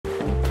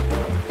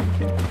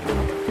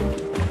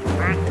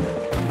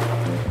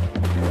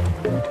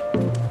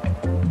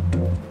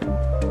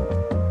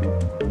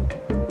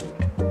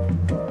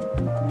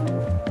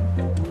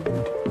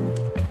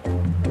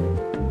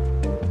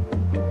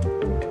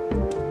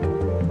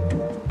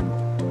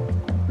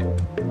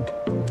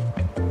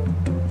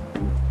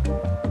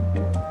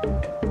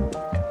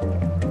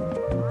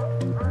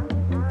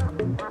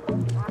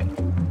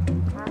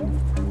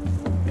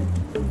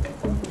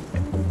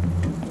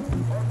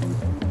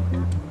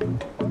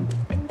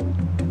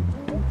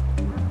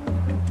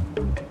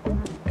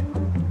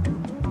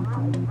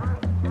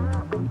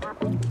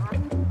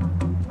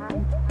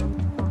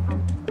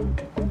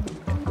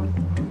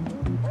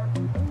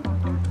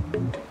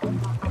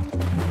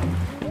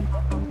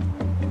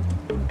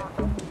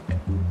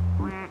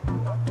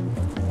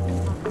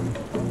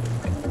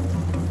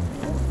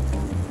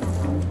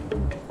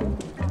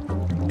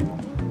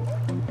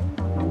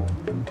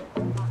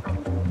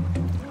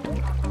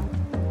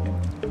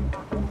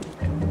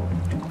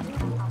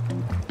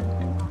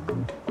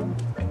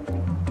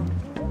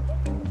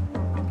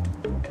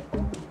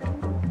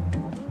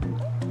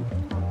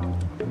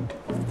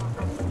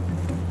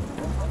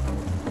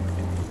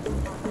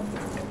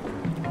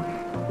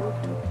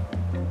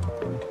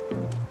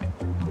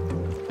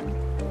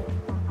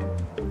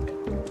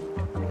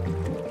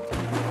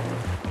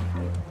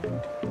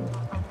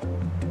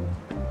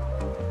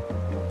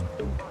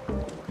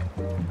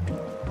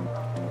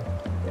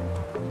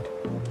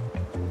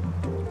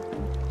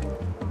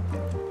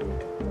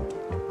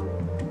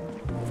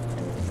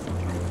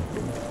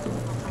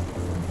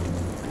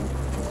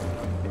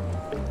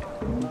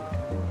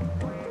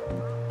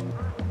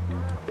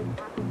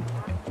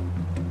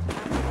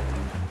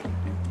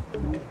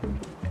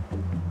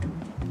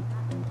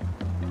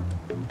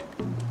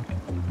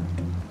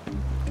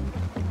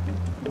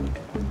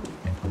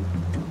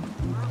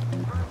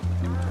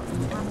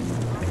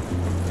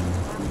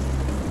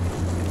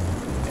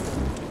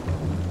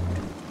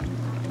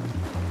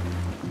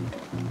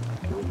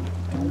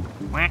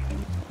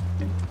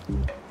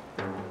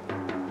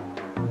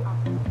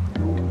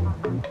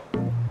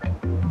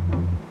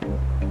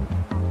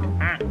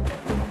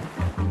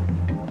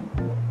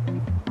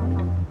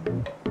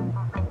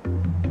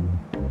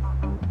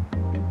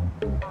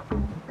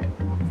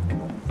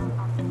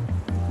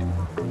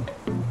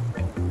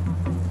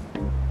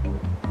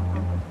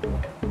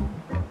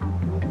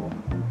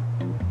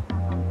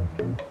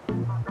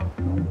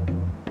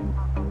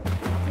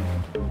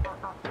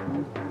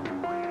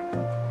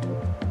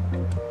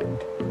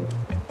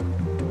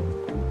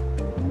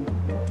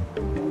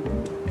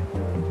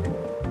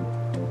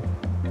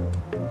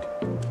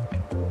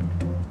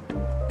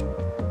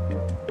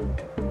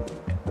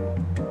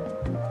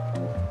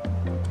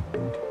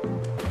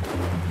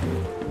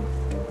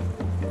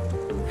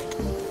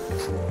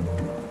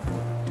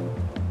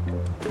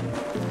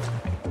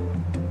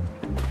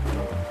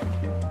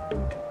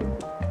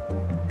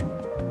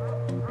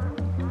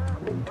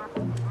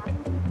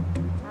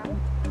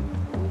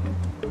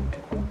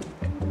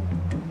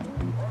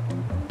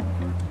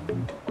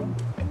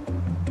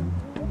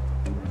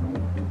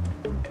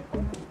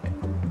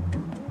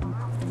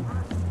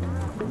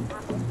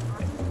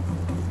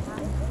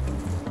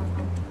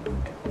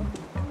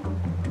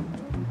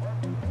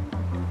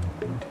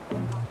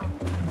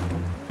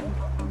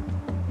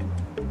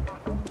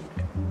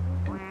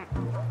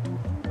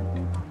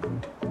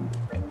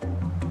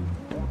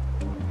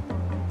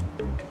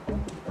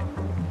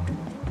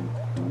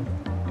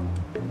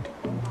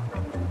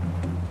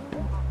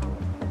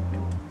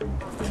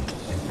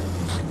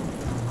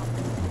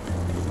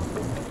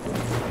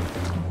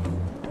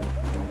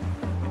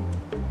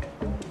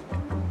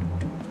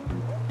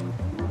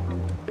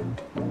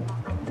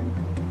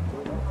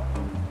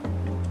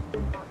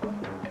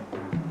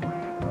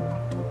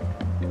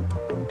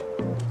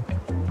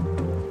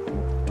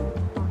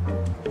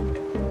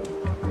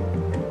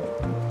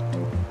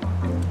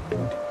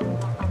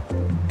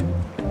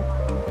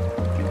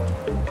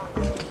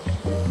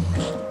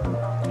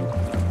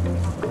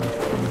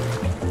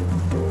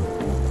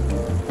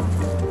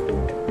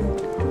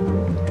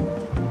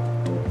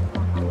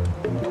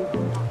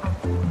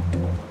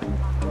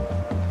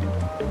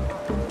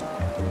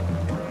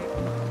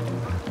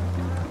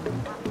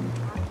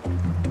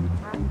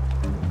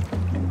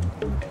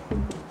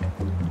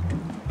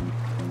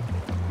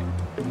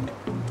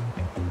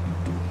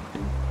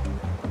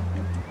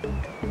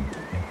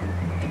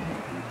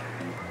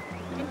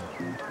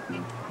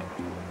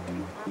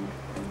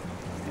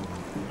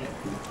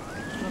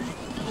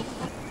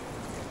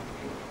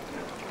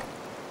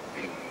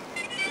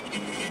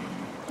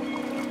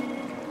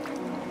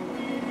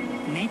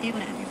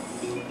Meteoradio.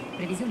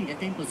 Previsioni del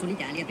tempo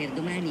sull'Italia per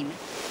domani.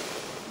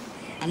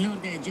 Al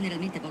nord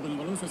generalmente poco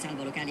nuvoloso,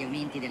 salvo locali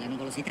aumenti della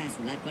nuvolosità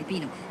sull'arco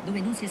alpino, dove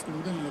non si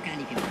escludono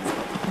locali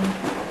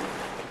piogge.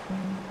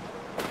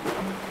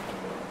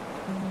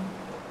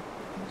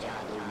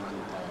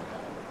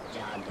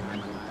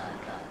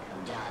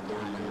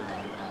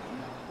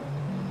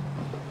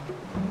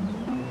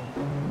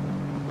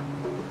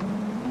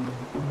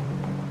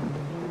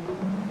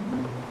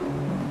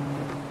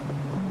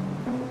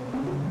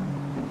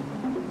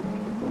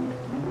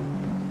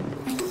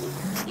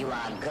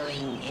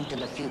 Going into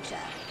the future.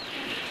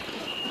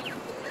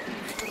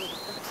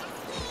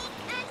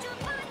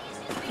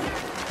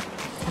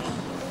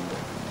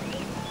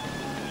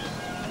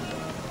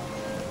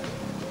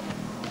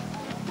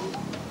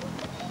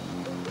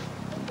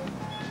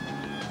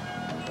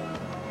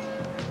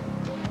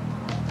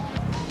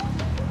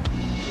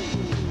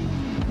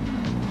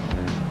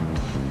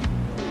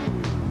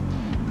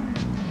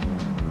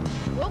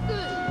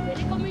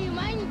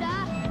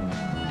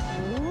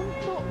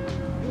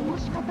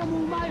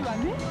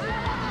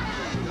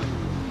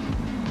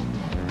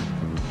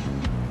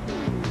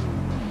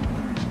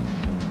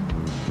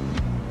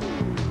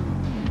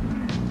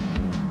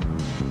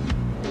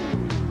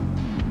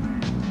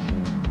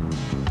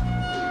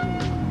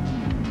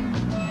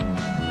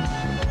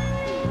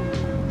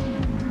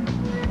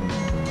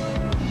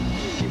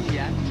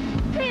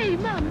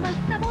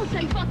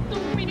 Hai fatto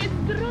un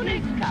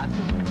minestrone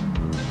caso.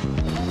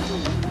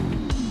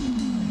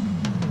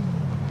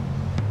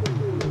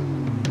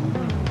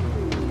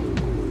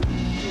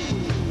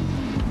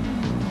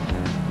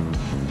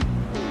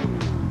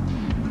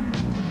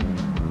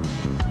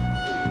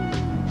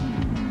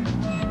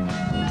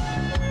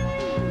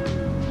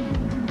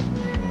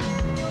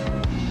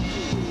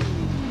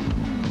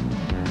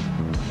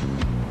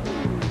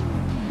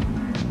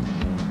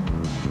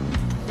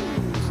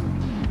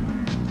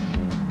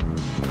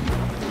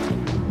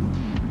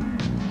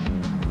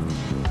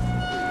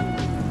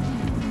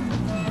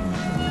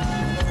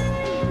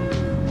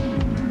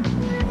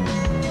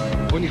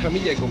 Ogni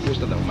famiglia è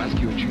composta da un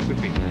maschio e 5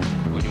 femmine,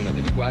 ognuna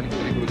delle quali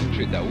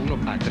riproduce da 1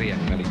 a 3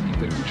 animaletti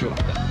per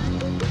cucciolata.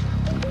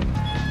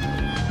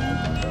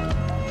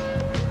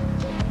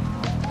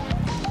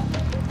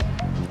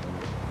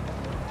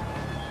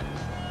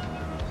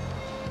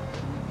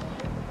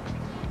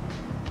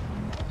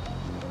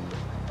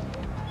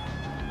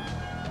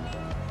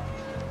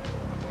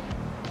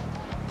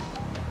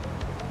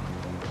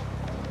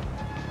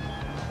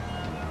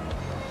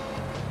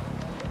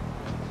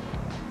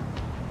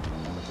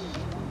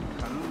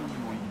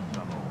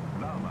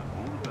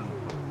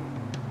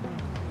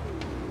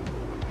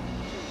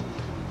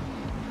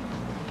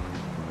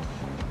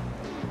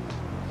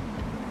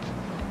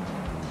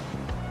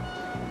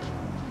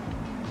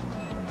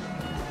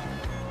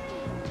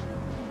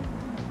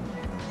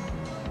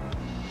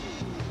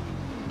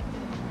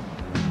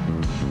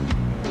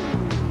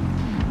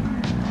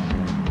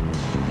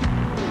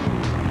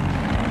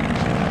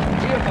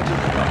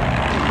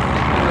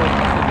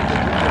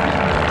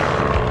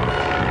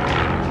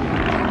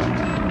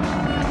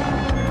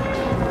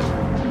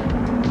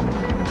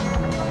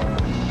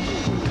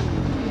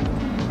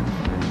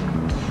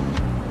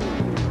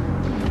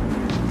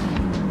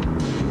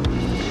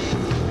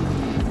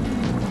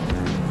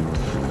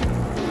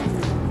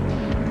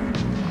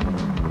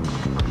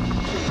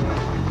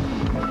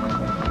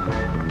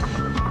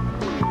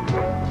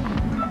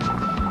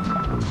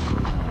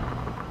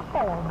 お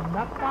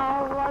腹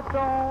はど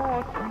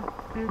う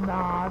して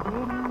なる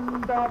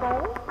んだろ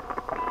う。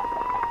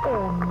お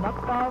腹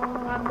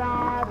がな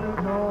る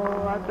の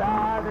は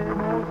誰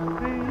の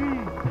せい。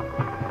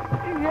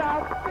や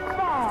っ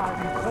ぱ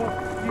りこっ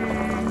ち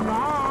が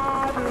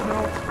あるの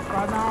か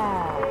な。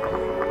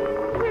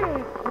ピ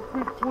クピ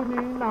クに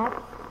なっ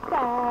た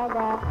ら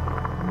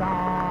な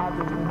る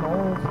の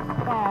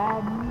か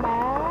な。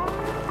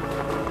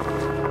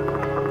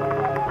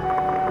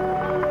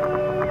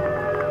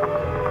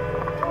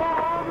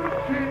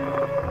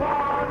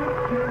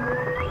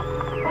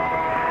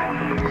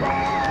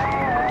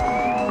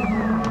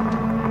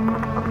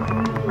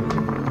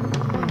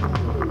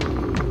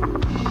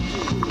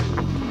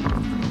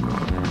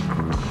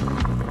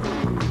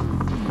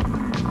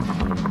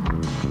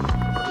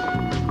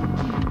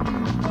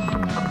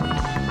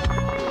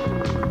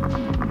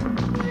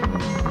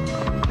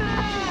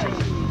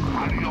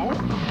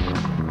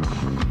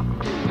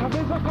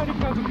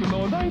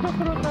台所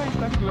対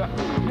策は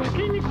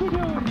焼肉料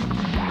理。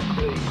安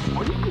いお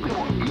肉でも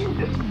いいん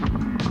です。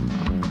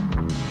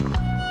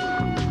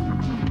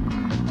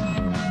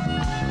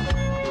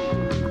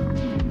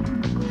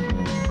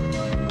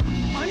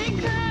お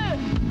肉。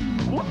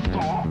おっと。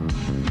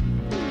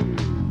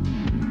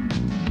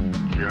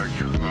キャ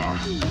キャが。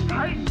は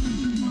い。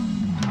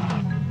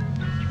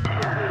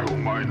う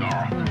まいな。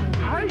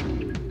はい。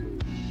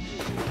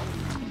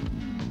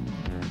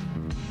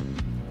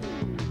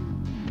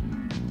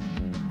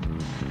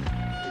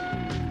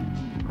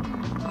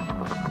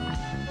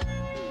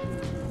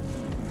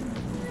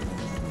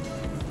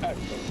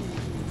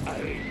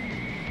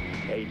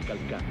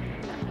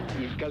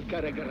Il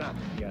calcare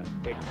graffia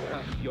e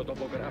graffio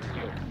dopo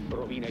graffio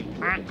rovina il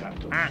tuo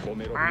ducato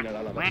come rovina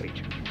la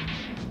lavatrice.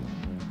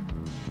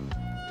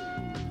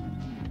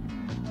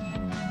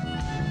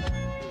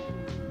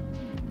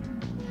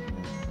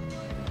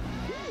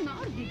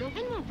 Morbido,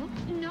 è nuovo?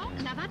 No,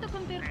 lavato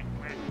con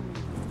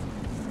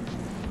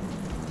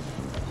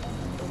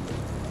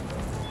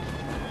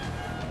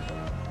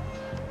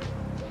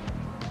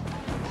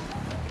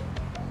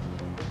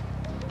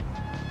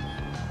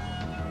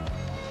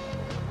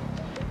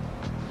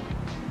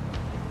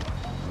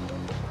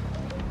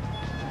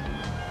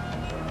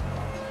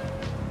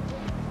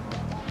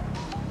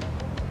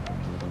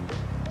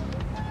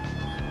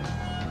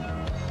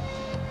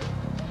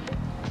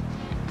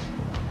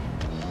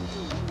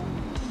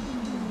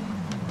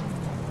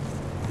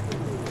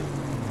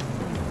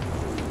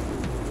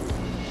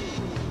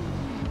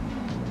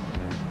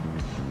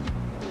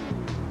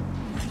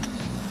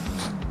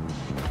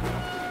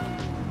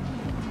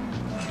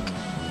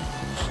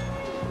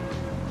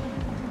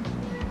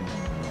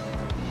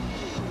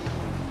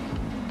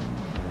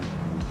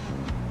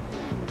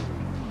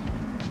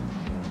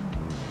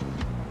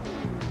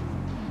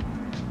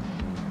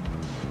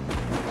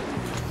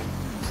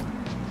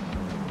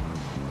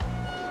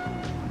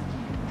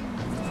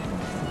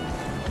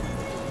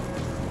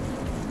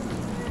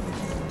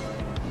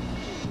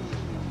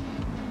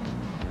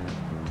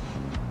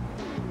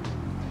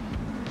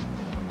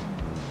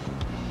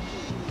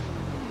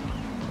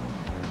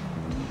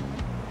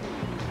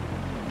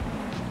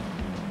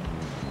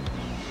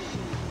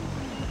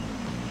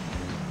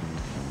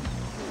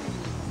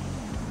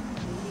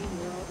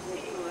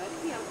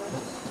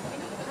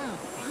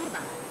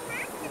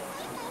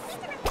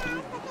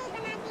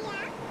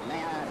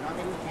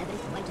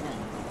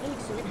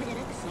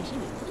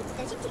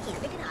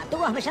तो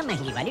वो हमेशा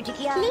महंगी वाली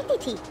टिकिया लेती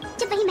थी।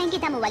 जब वही महंगे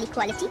दामों वाली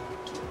क्वालिटी,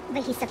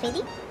 वही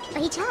सफेदी,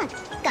 वही झाग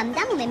कम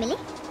दामों में मिले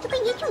तो कोई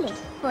ये क्यों ले?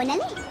 वो न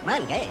ले।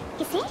 मान गए?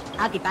 किसे?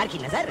 आपकी पार की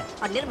नजर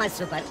और निर्मा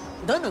सुपर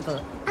दोनों को।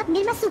 अब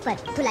निर्मा सुपर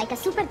धुलाई का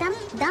सुपर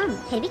दाम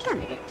फिर भी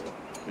कम।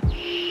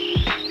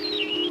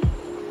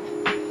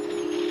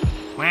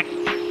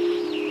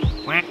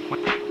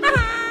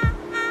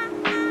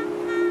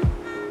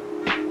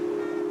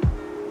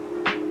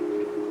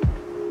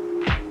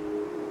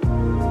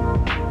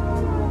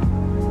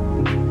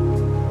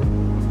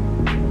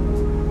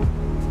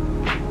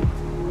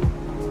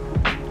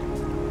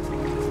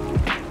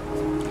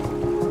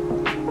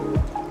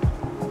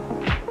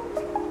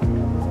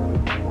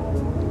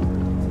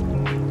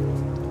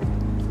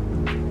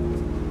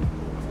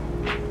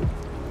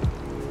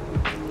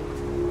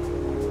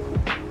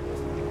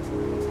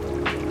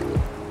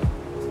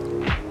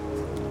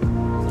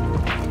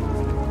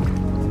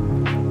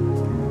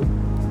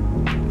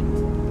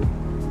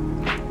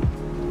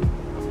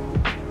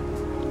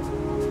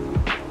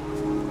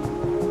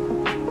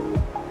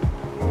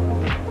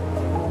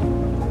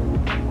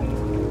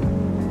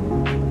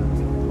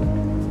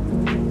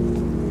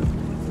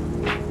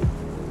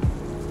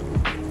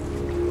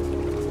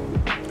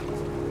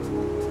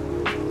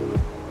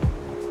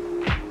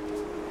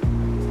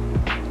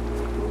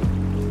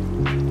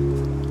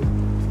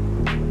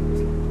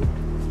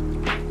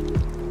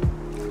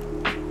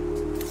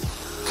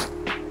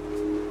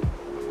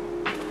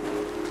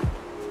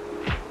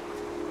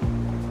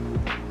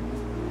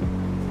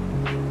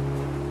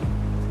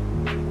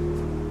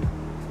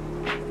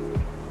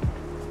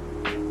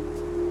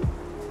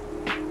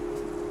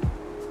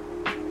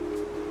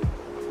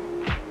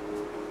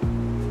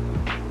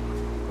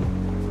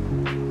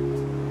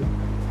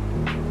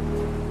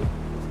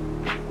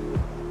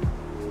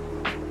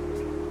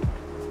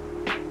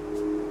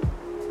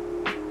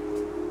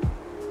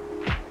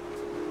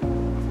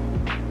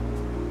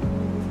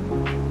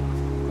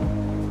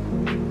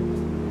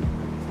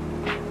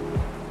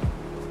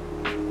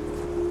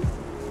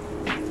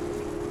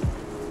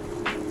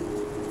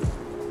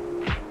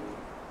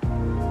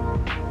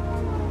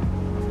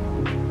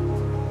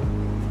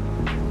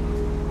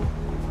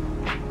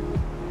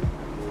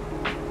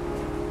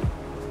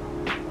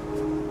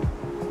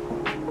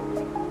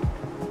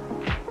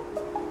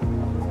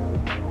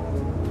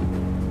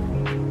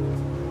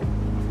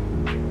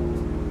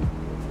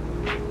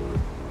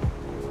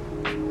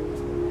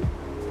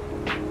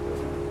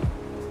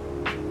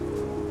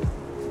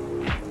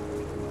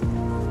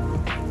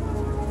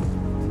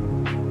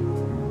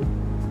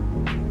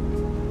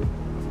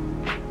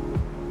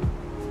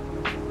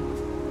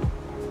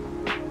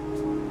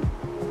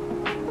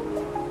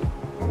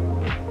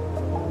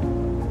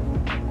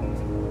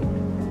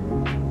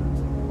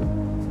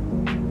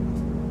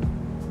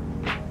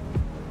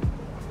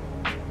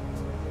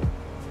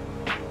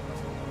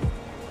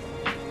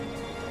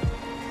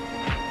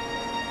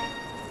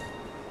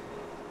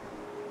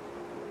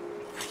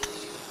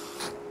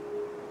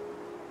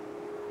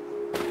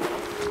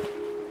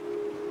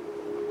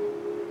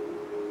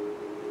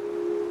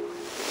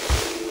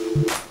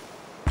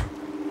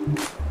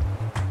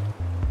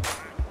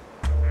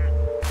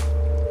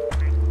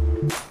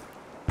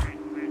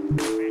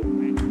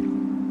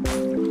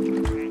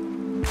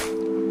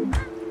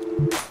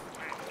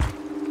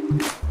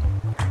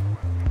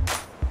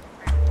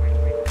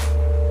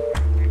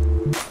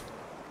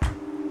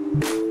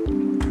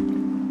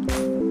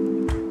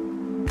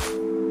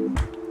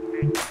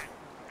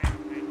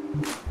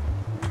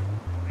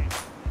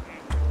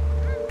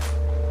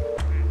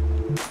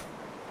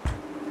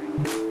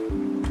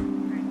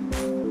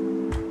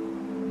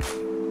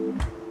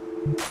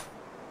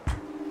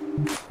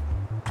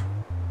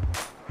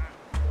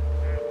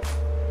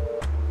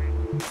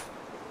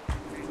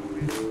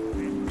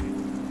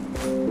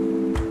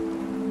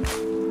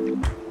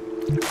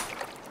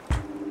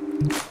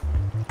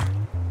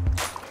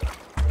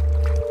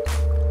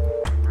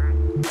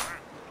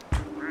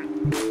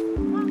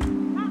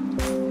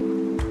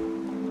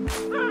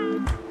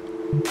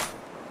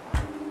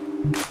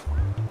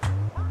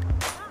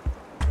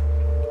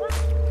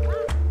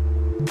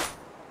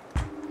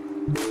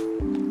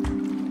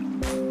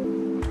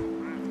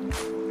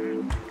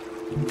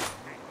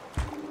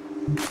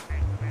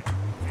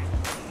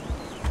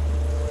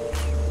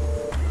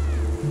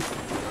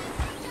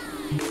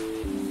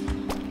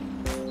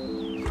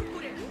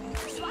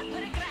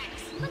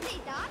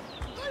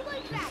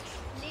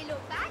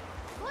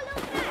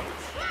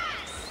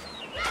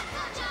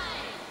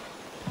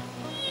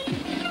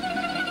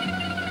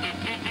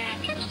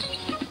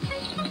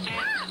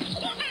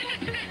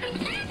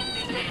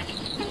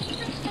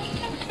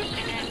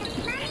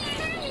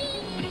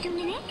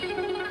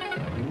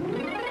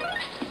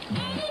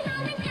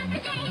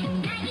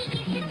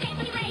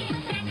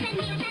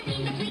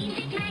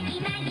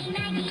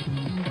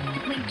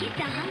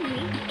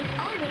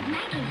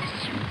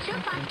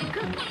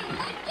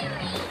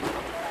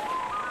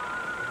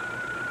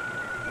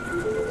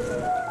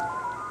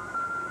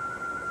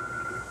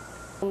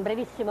 Un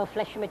brevissimo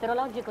flash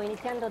meteorologico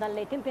iniziando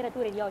dalle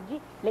temperature di oggi,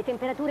 le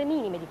temperature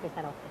minime di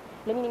questa notte,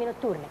 le minime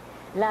notturne.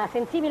 La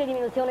sensibile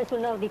diminuzione sul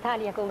nord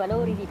Italia con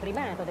valori di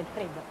primato del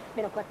freddo,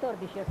 meno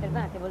 14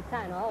 osservate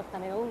Bolzano, Aosta,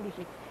 meno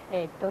 11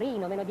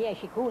 Torino, meno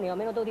 10 Cuneo,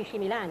 meno 12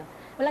 Milano.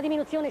 La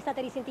diminuzione è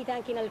stata risentita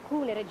anche in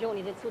alcune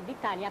regioni del sud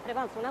Italia, ha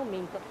prevalso un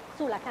aumento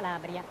sulla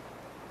Calabria.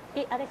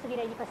 E adesso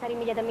direi di passare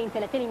immediatamente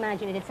alla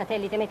teleimmagine del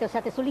satellite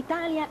Meteosat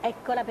sull'Italia,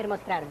 eccola per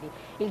mostrarvi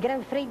il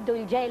gran freddo,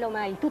 il gelo,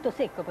 ma il tutto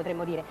secco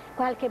potremmo dire,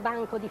 qualche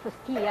banco di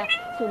foschia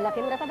sulla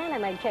pianura padana,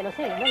 ma il cielo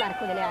sereno,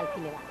 l'arco delle Alpi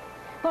nevate.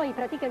 Poi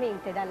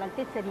praticamente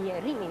dall'altezza di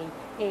Rimini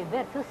e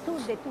verso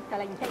sud è tutta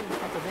la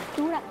intensa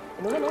copertura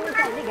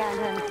nuvolosa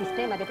legata a un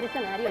sistema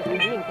depressionario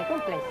estremamente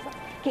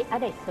complesso che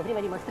adesso, prima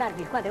di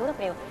mostrarvi il quadro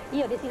europeo,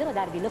 io desidero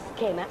darvi lo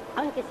schema,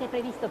 anche se è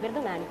previsto per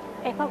domani,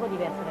 è poco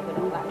diverso da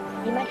quello attuale.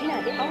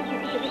 Immaginate oggi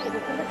tutte queste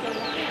osservazioni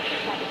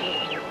state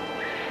per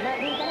ma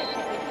vi interessa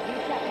che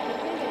iniziate a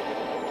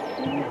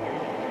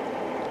comprendere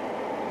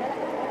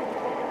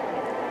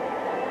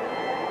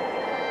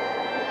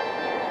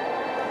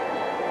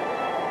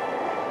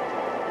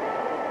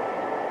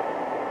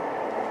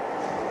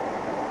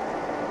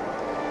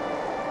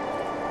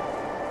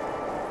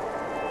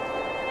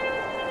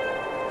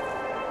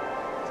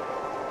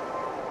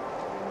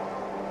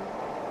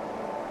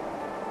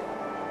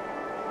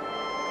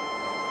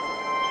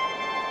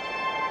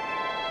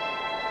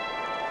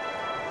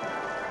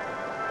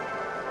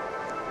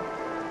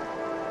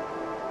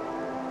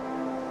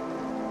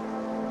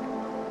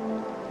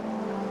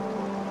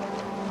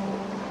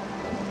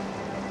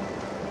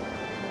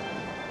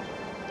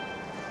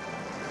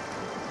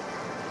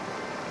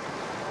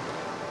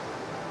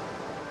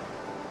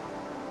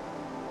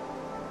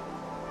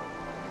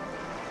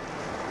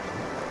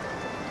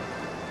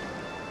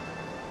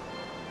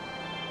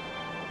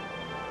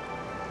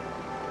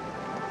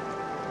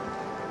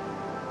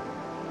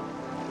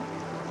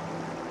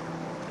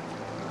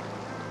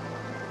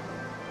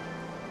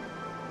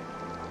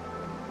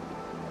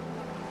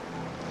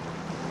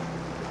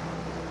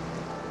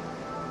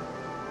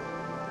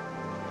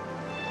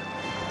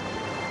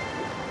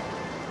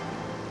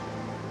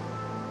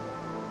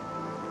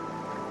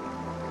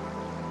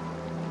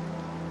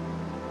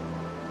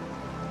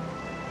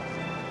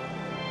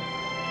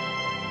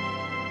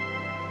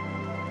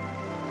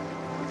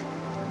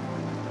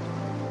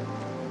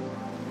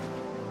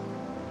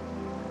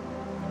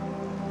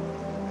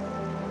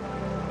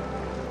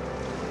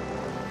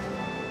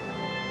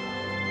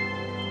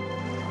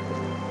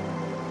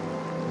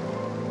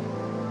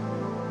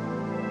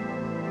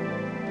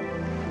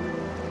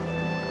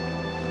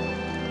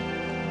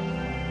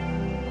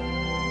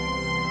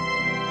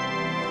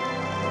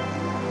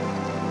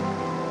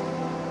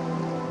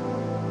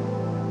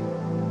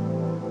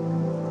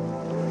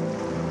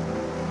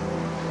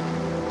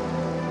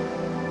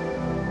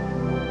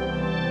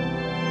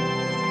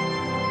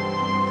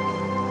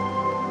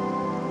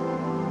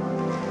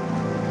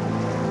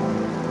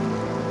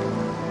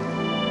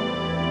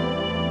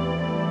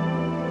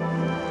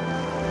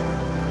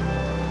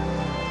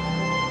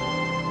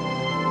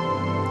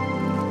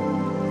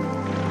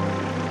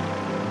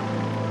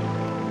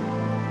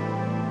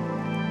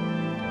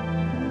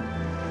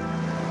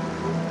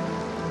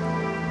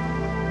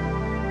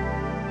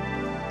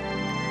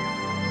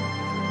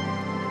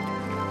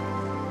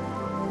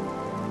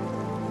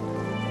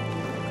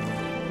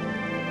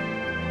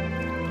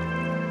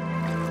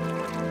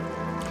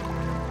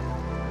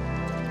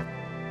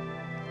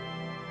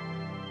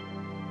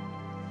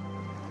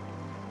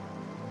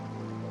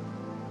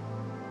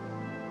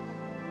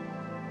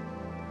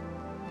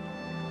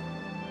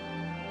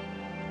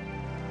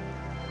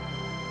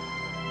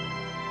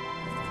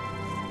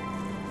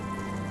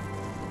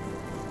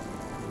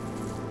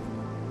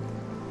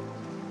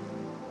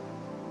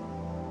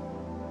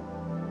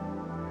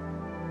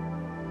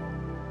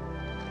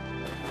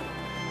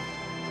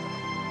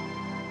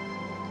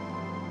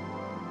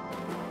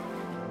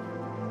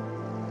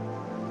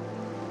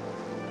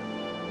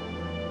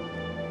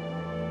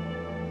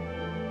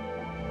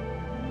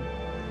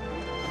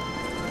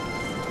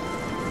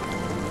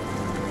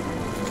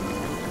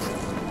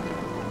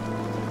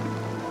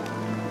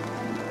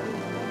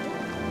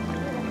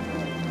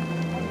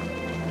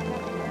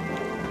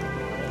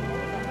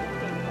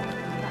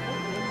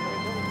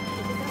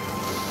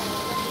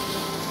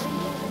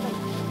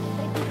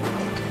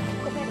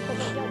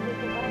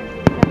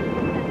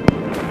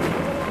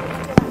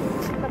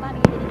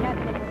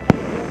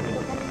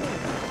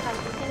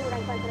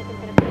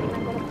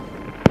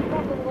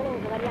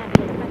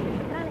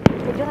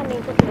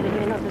in tutte le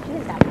regioni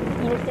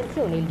nord-occidentali, in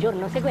estensione il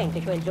giorno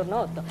seguente, cioè il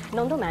giorno 8,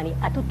 non domani,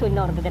 a tutto il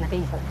nord della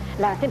penisola.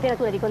 La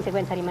temperatura di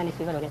conseguenza rimane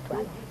sui valori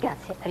attuali.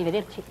 Grazie,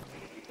 arrivederci.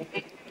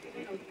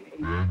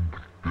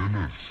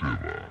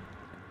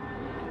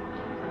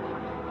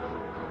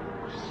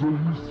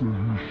 सही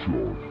सही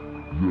shot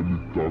यानी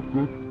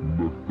ताकत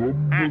न कम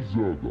न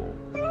ज्यादा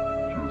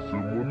जैसे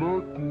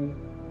Monaco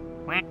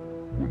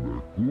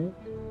Monaco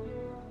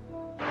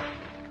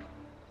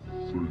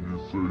सही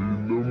सही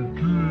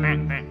नमकीन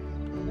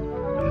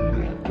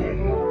न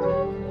कम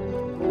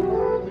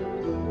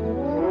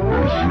न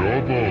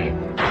ज्यादा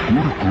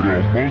कुरकुरा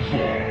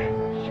मजा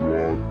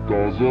स्वाद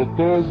ताजा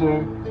ताजा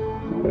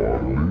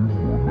पार्ले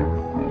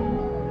मोनाको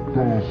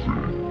ताजे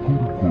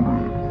कुरकुरे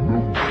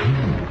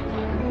नमकीन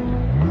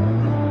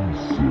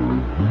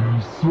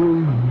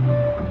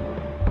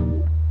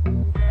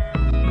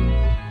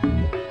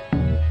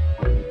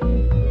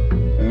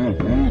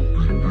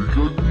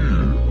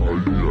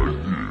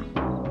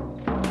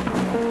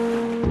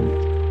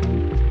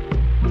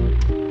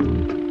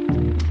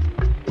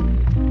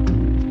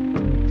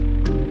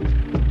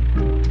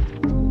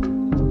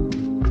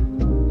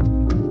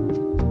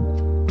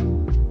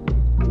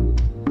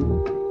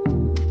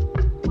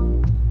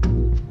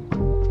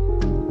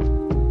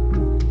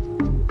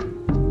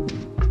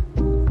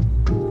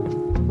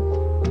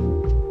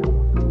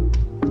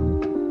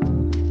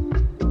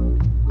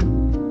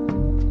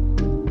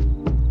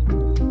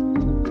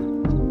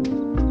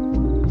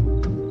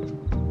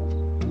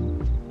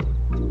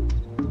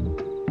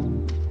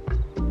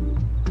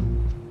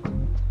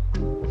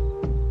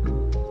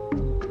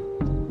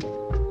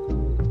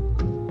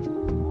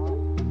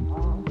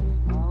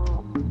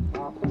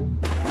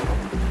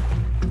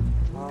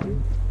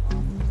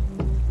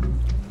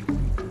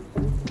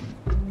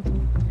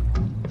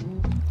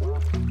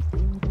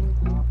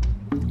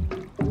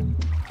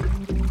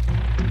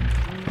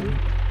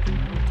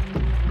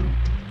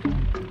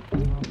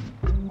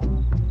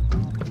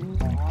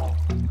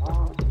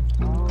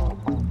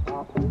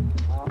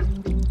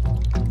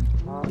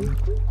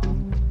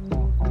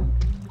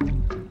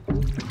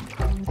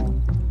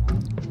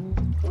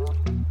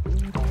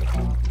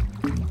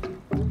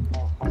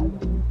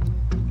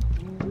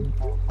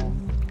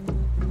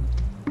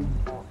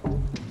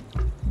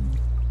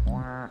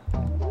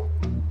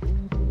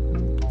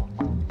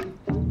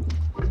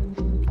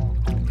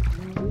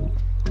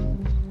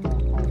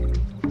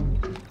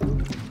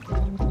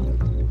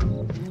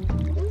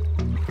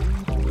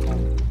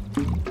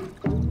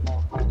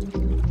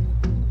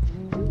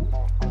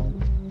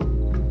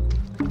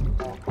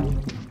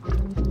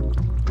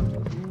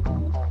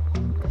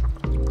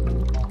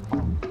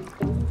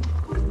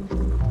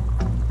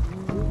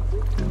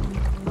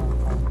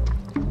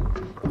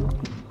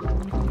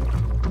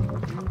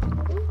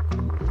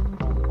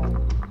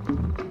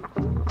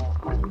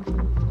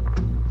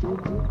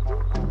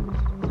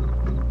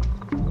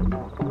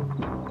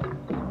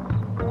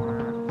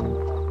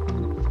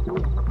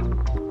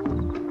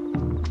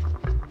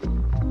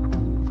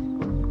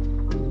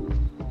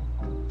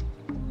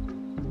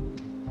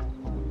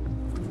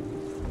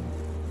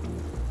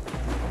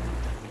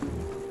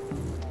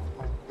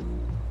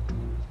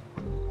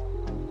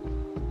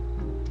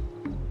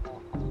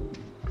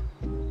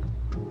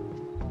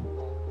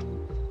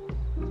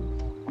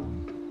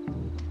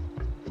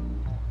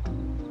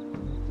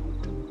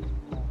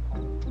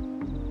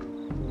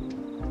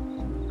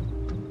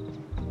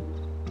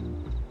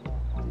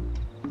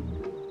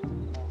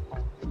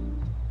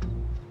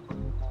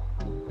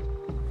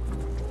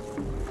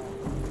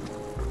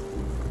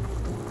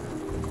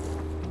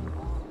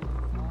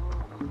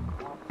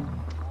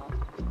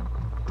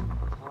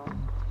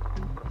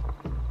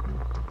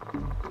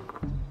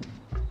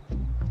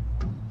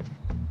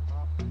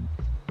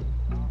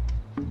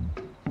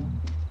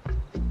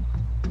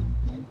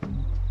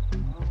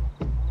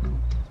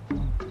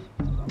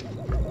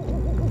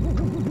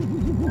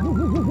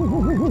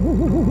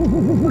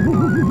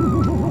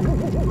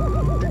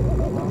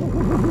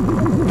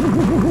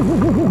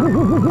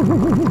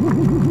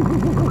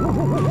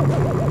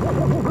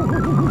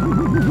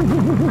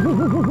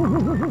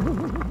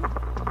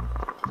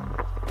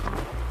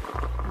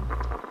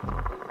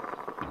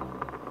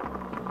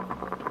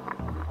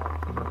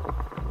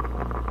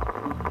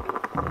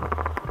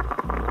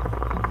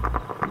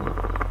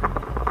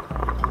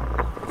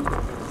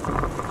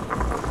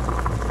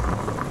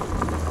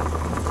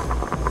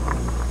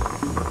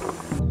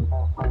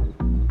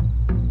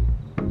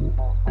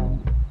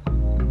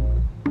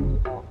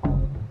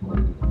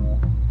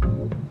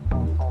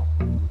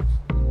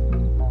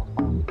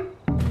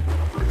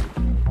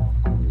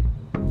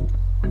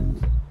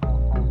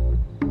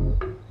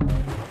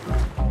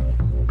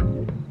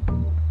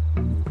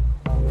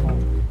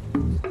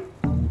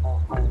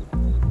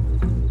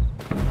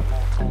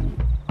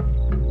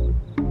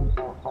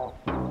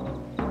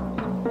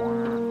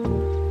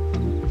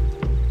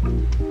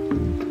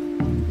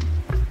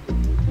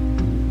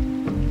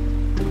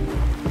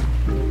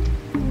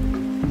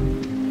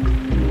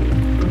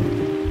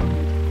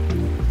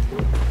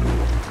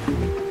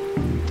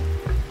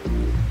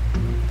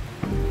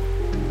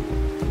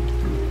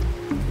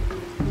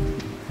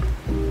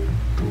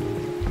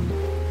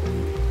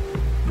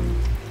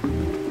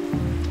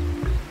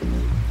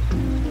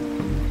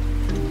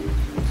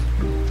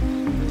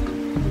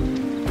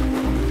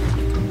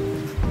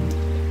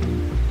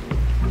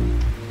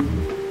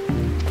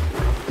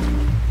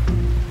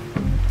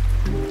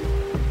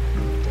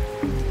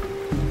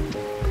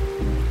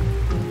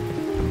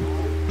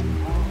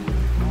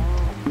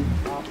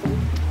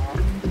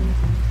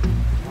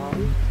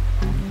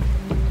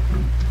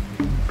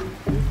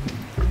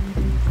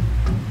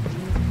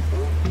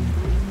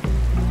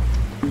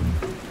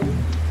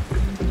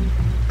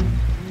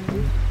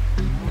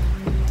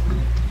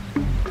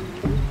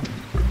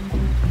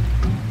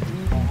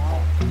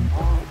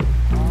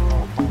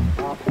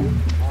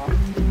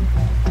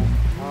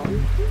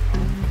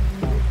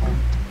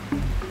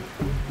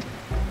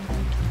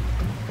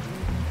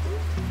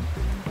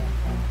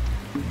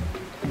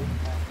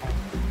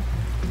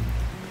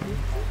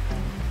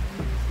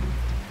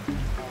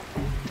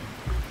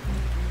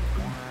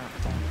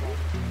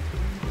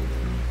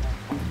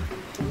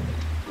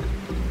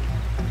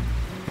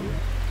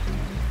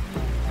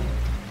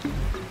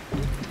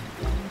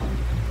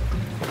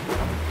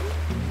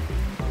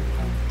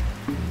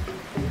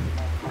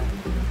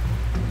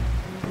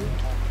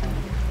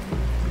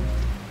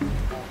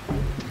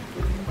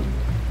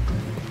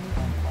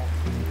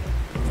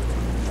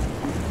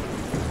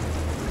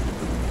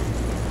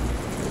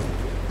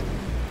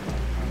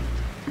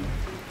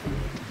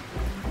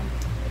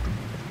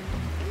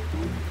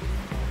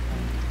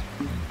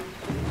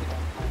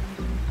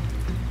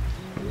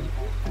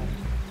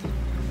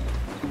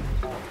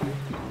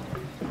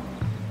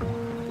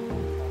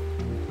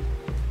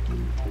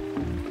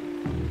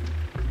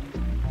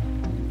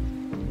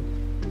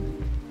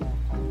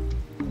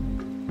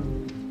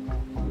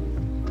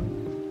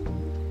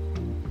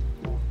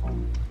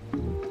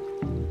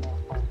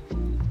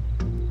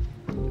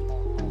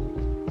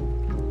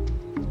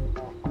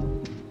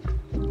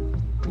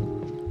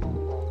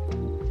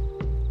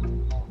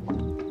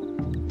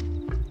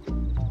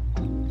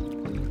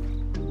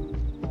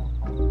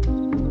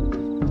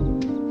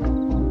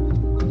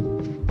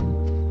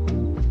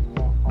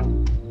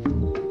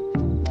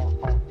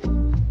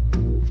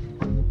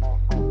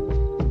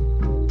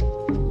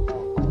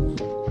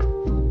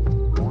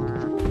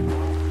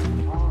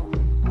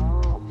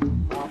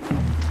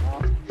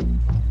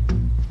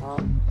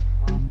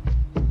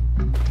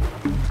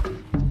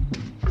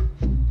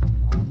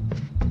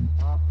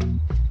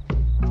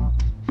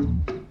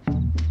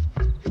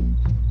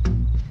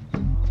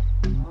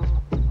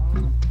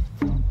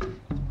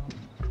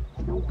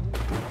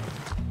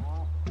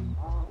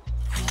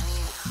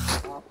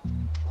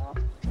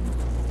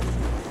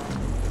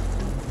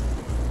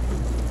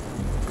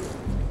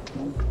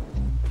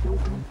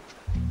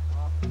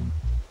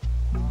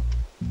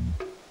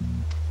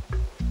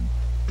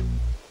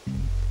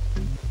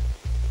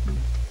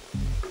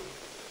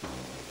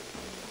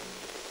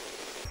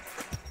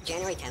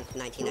January 10th,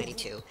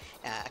 1992,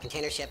 a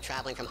container ship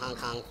traveling from Hong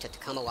Kong to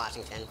Tacoma,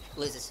 Washington,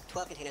 loses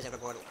 12 containers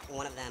overboard.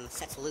 One of them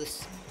sets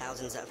loose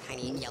thousands of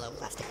tiny yellow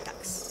plastic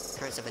ducks,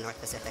 currents of the North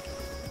Pacific.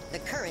 The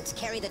currents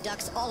carry the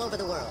ducks all over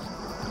the world.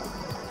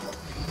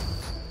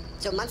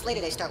 So months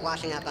later, they start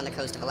washing up on the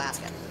coast of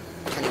Alaska,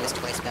 turning this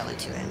toy spell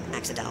into an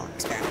accidental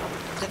experiment.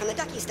 So from the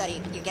ducky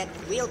study, you get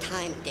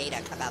real-time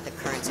data about the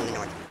currents in the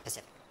North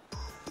Pacific.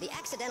 The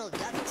accidental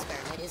duck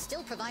experiment is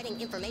still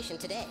providing information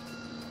today.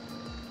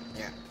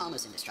 They're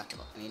almost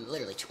indestructible. I mean,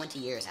 literally 20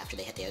 years after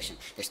they hit the ocean,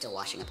 they're still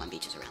washing up on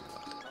beaches around the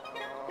world.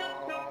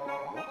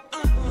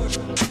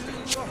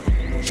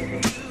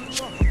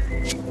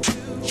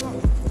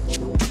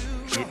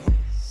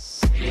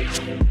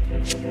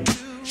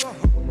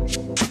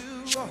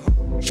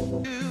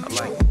 I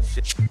like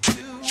shit.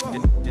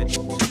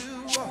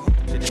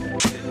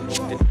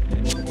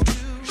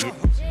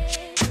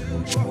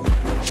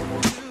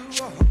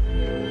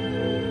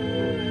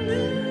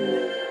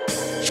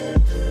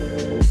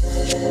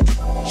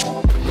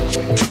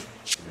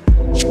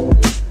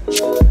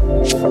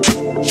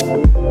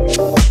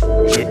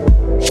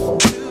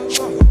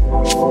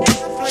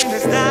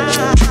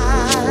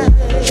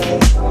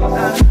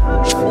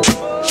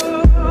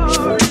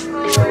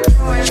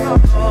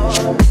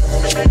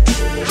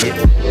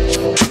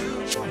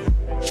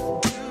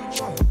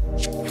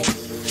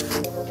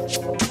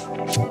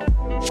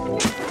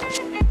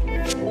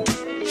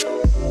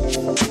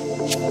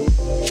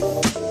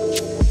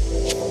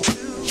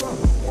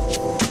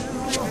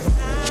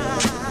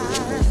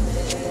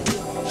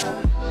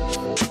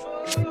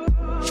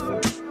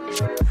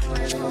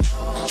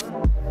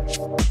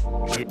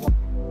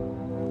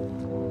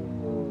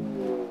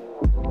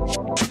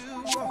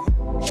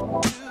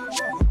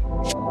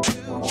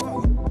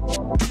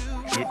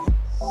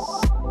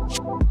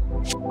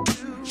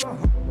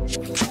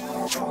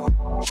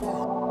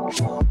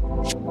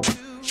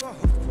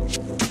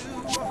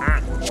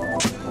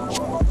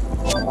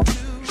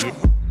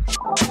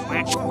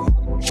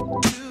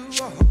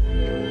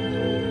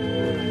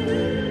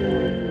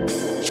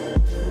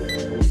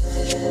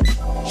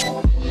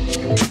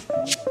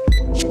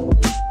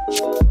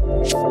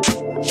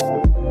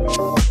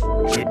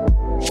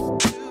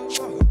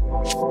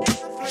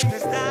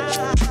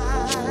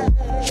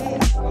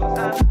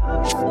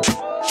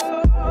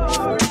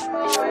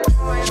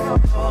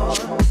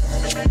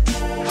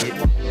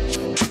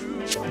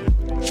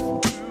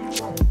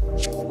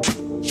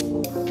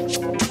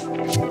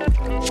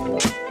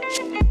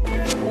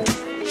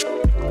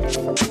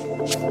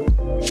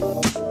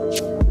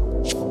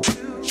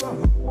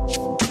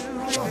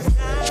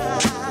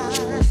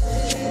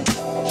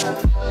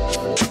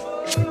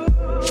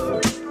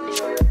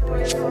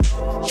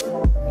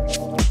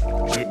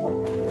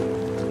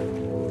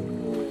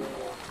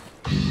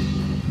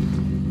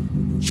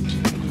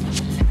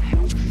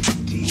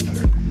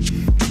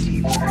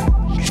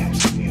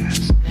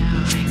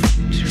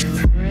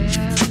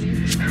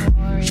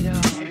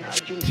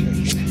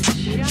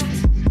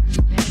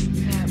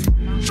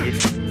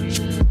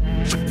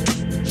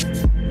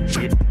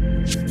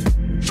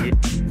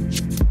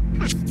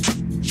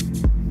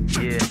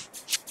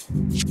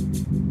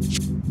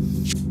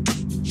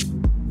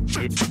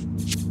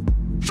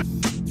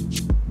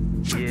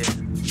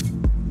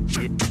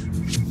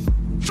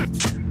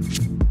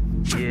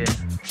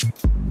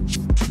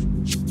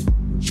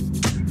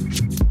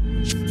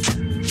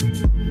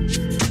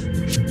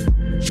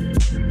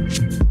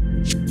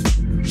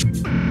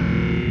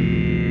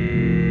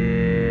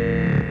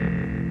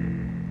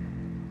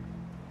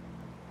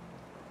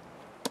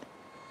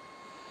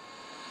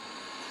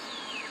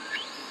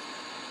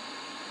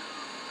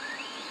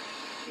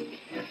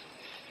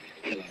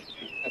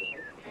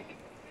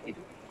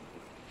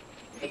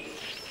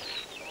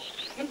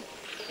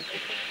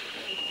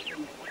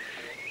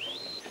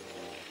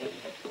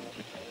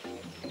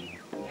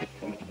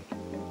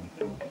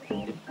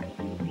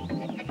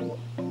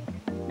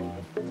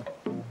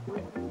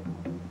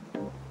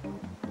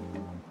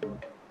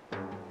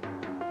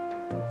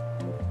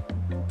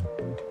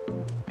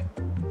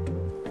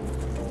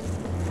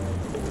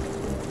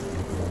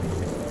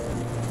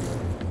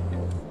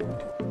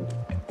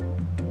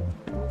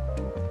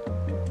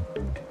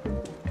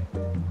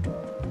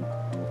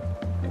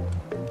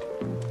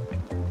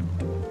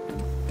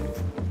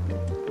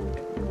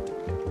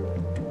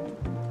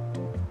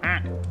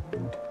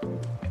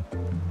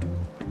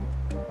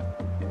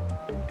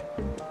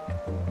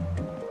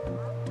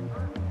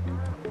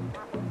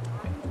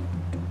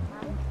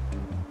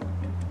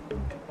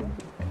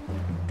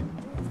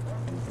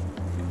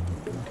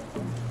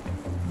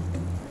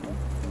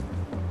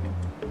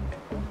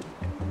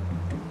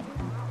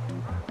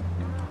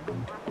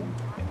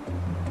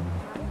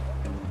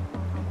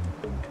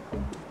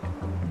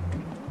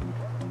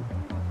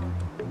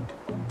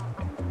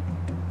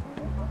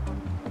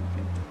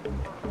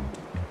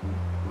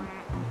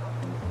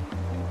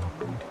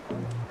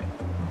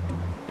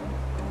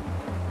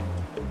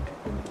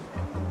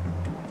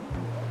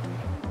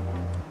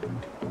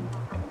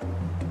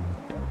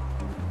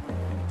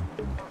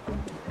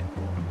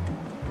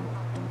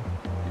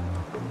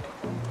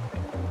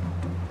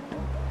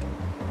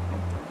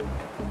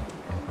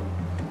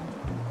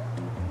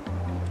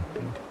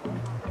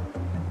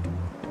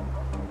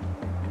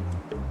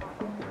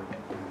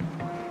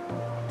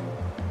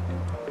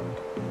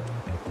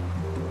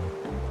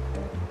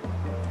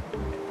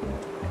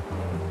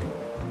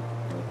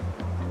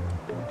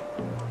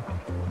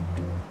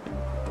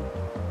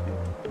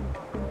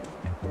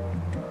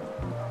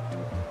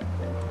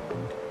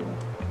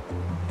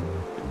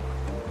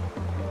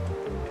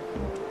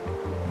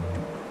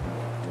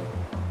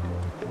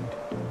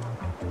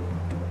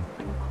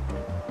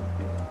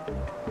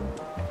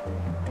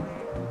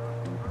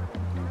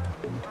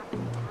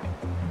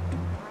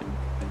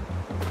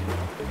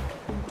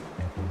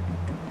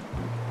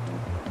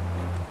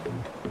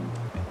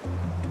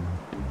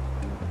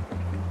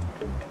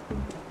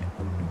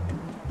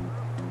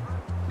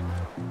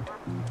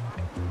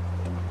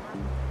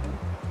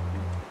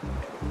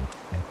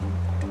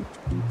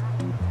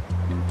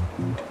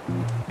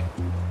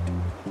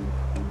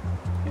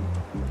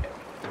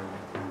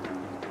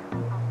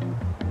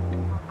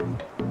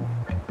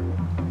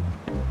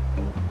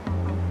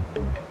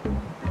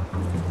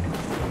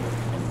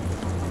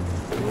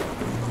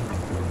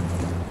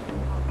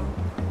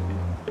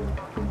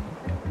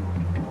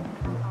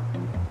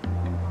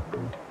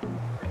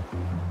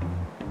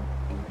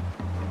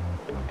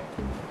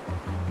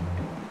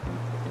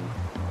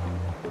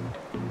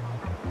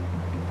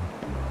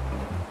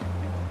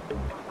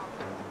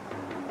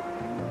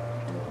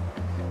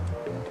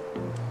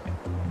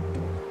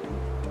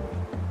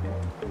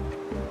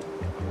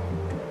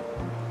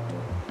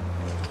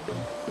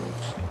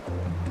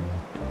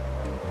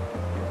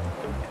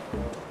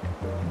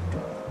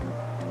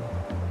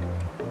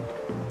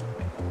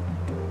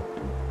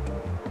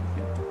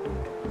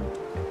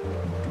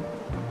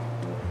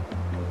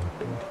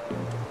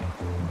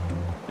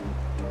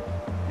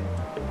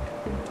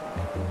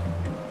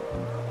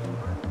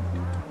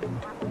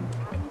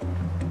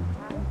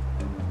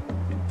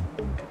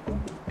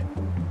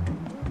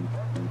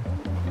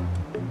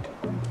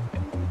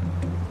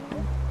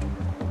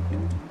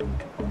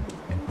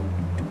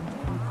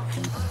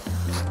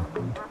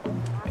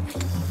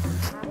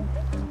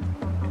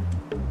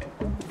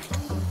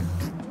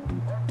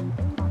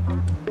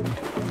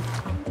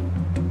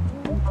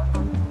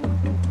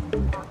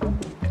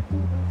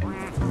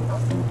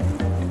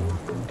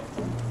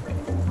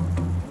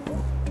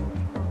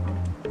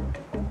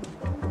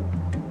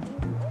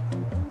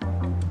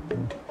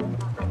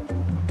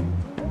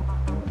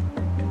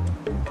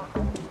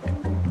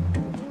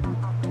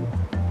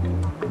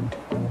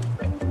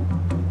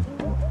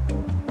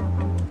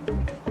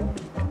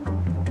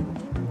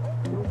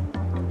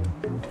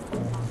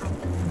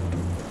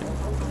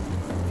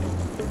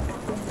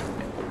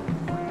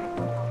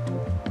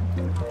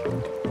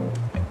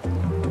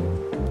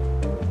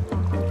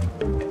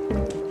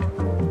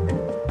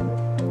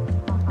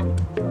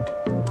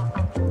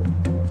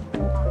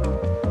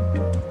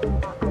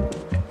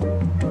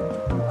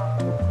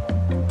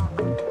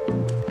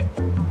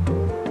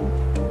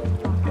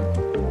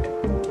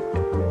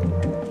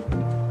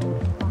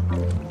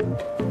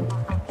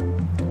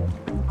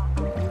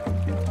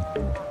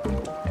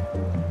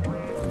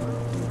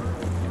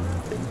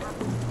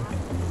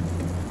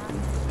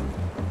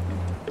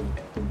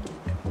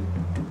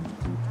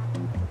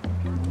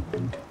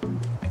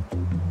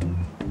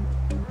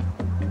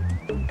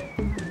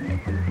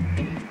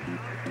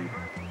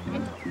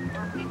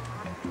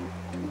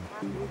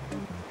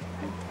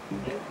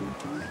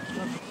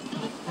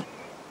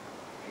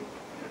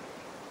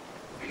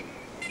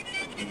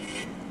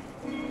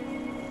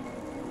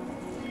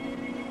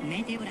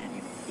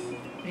 Meteoradio.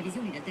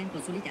 Previsioni del tempo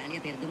sull'Italia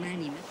per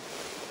domani.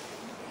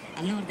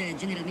 Al nord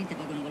generalmente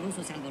poco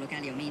nuvoloso, salvo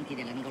locali aumenti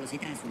della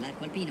nuvolosità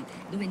sull'arco alpino,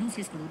 dove non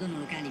si escludono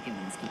locali più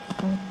maschi.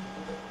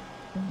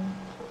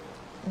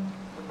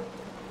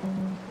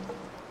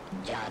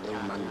 Jadoo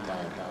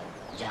Mandara,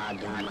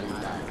 Jadoo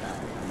Mandara,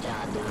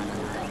 Jadoo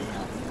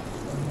Mandara.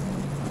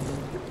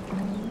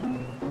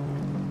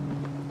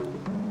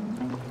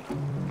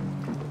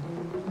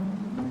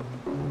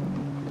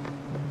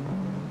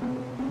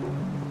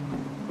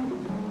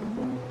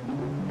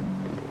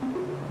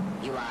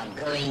 You are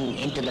going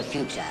into the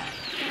future.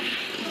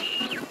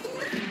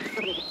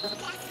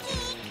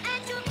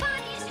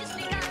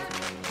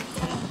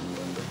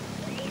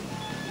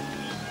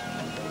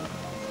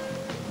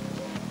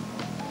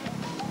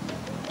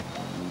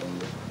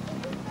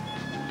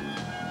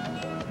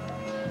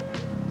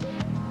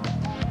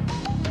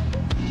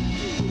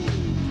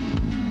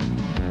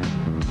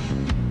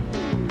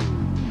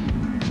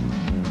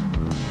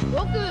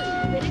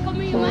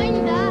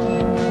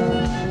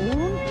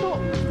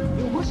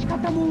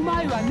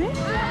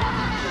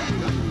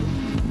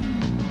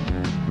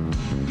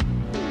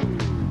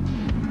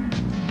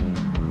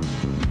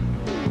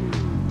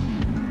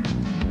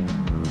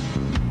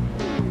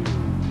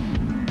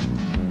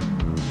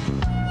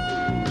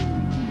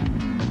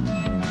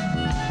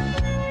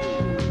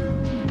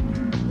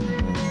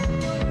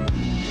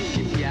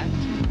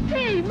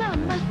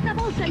 Mamma,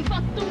 stavolta hai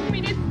fatto un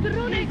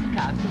minestrone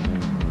caso.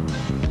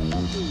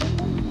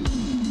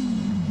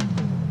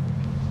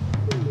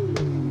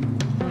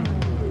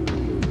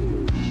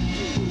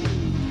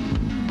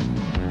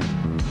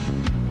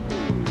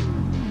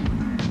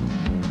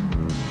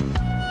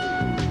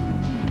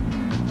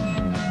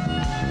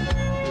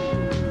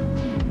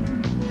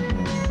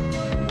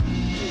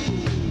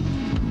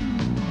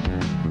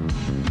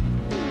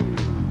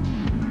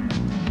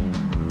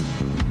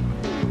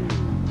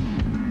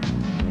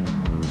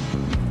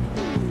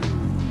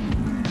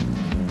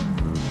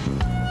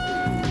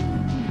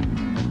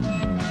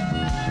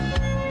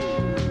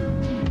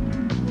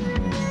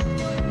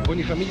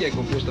 Ogni famiglia è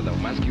composta da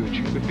un maschio e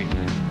 5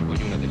 femmine,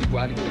 ognuna delle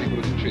quali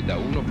riproduce da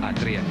 1 a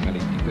 3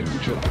 animaletti per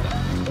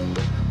cucciolata.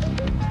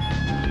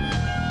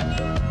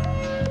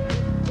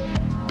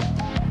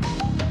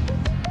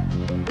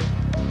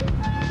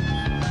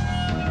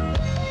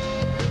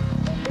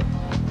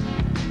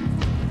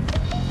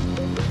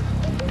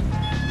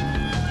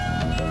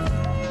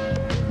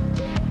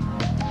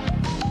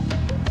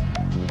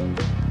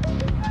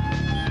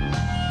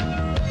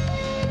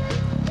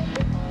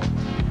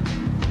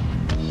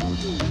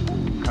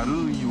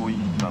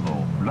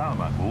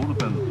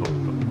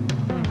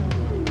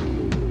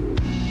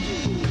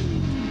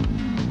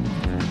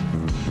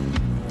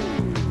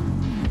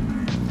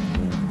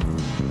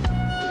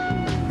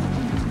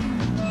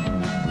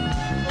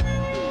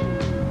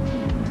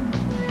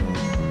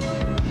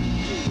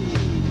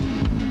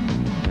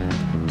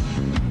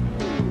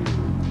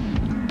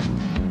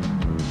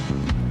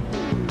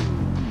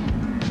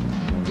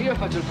 Io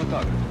faccio il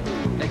fotografo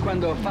e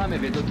quando ho fame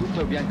vedo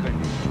tutto bianco e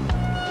nero.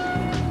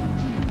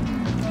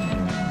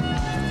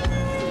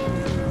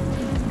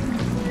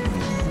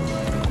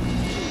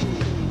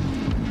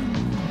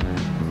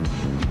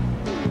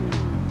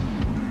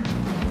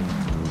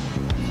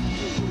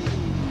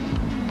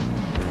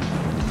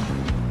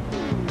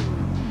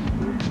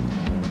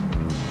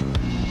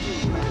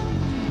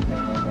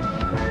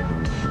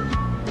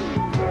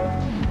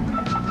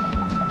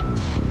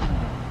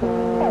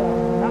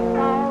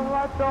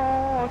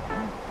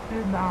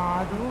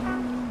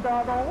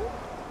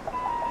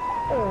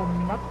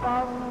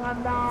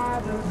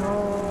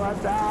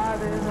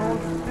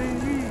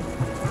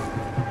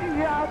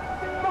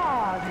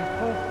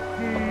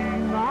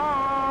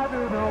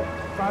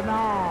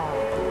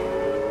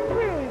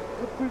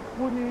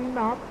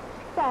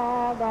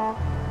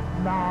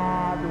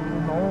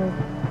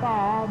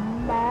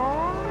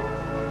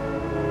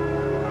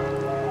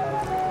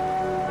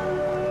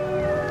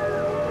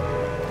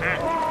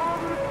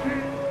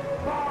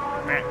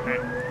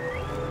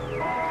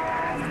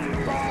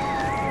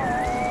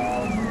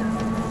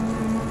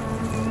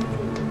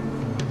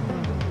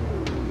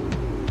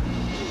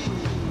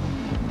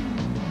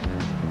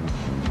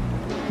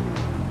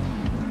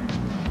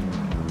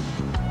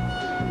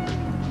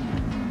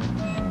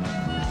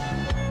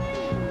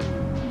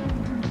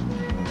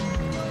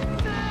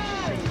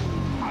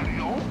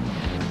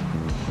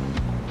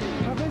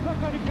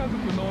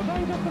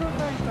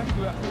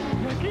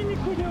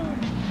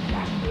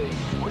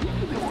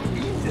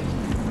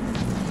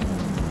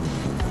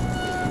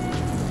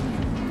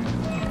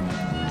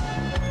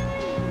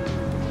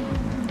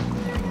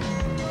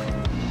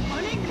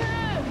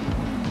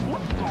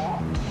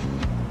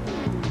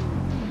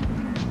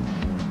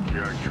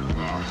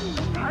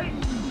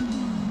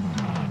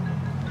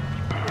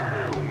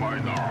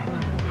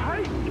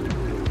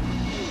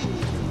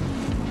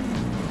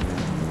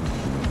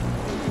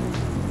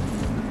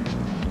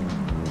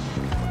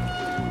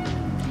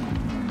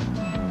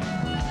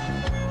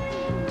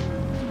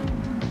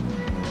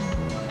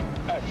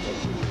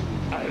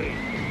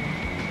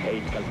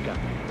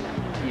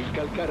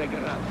 Scalcare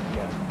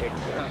graffia e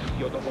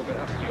graffio dopo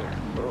graffio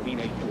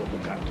rovina il tuo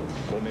bucato,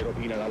 come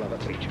rovina la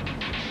lavatrice.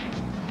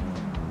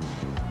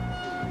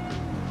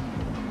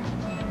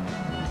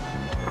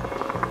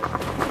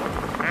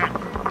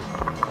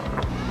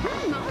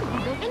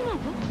 Morbido, è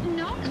nuovo?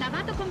 No,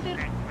 lavato con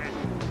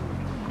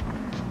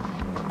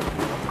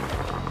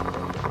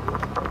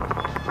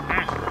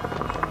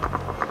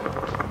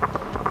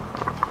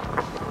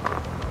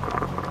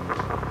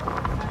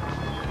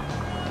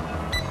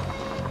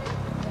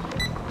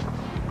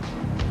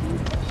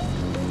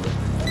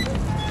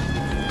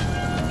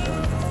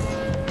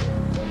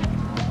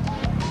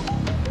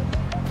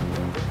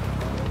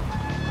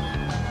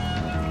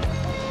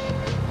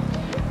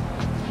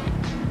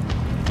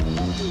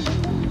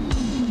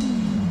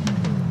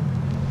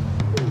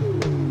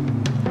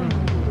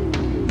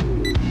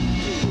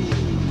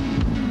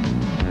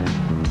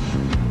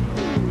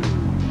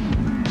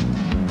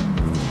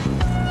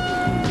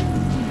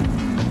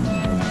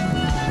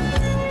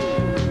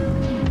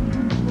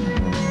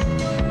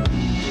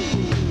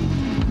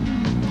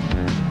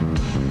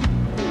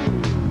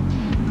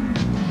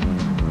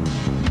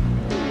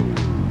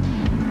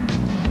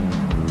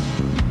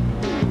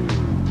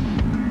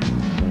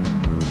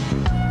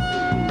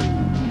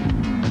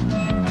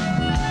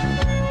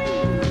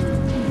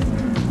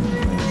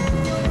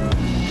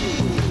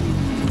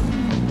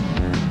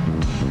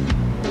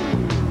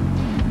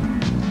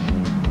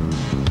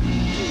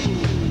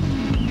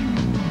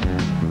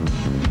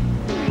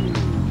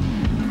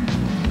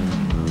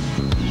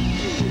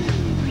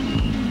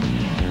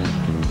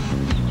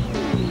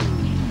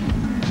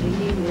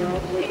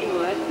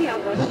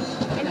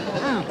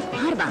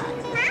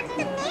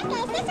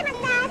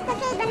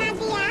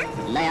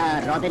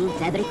robin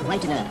fabric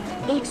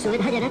whitener एक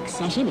सुविधाजनक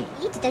sachet में।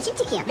 ये detergent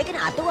टिकिया, लेकिन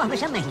आप तो वो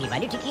हमेशा महंगी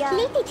वाली टिकिया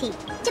लेती थी।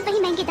 जब वही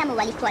महंगे दामों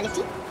वाली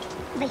क्वालिटी,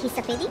 वही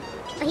सफेदी,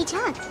 वही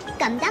झाग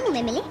कम दामों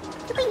में मिले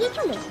तो कोई ये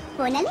क्यों ले?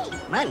 वो न ले।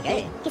 मान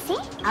गए? किसे?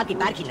 आपकी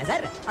पार की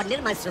नजर और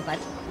निर्मा सुपर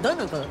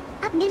दोनों को।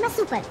 अब निर्मा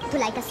सुपर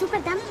धुलाई का सुपर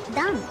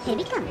दाम है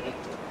भी कम।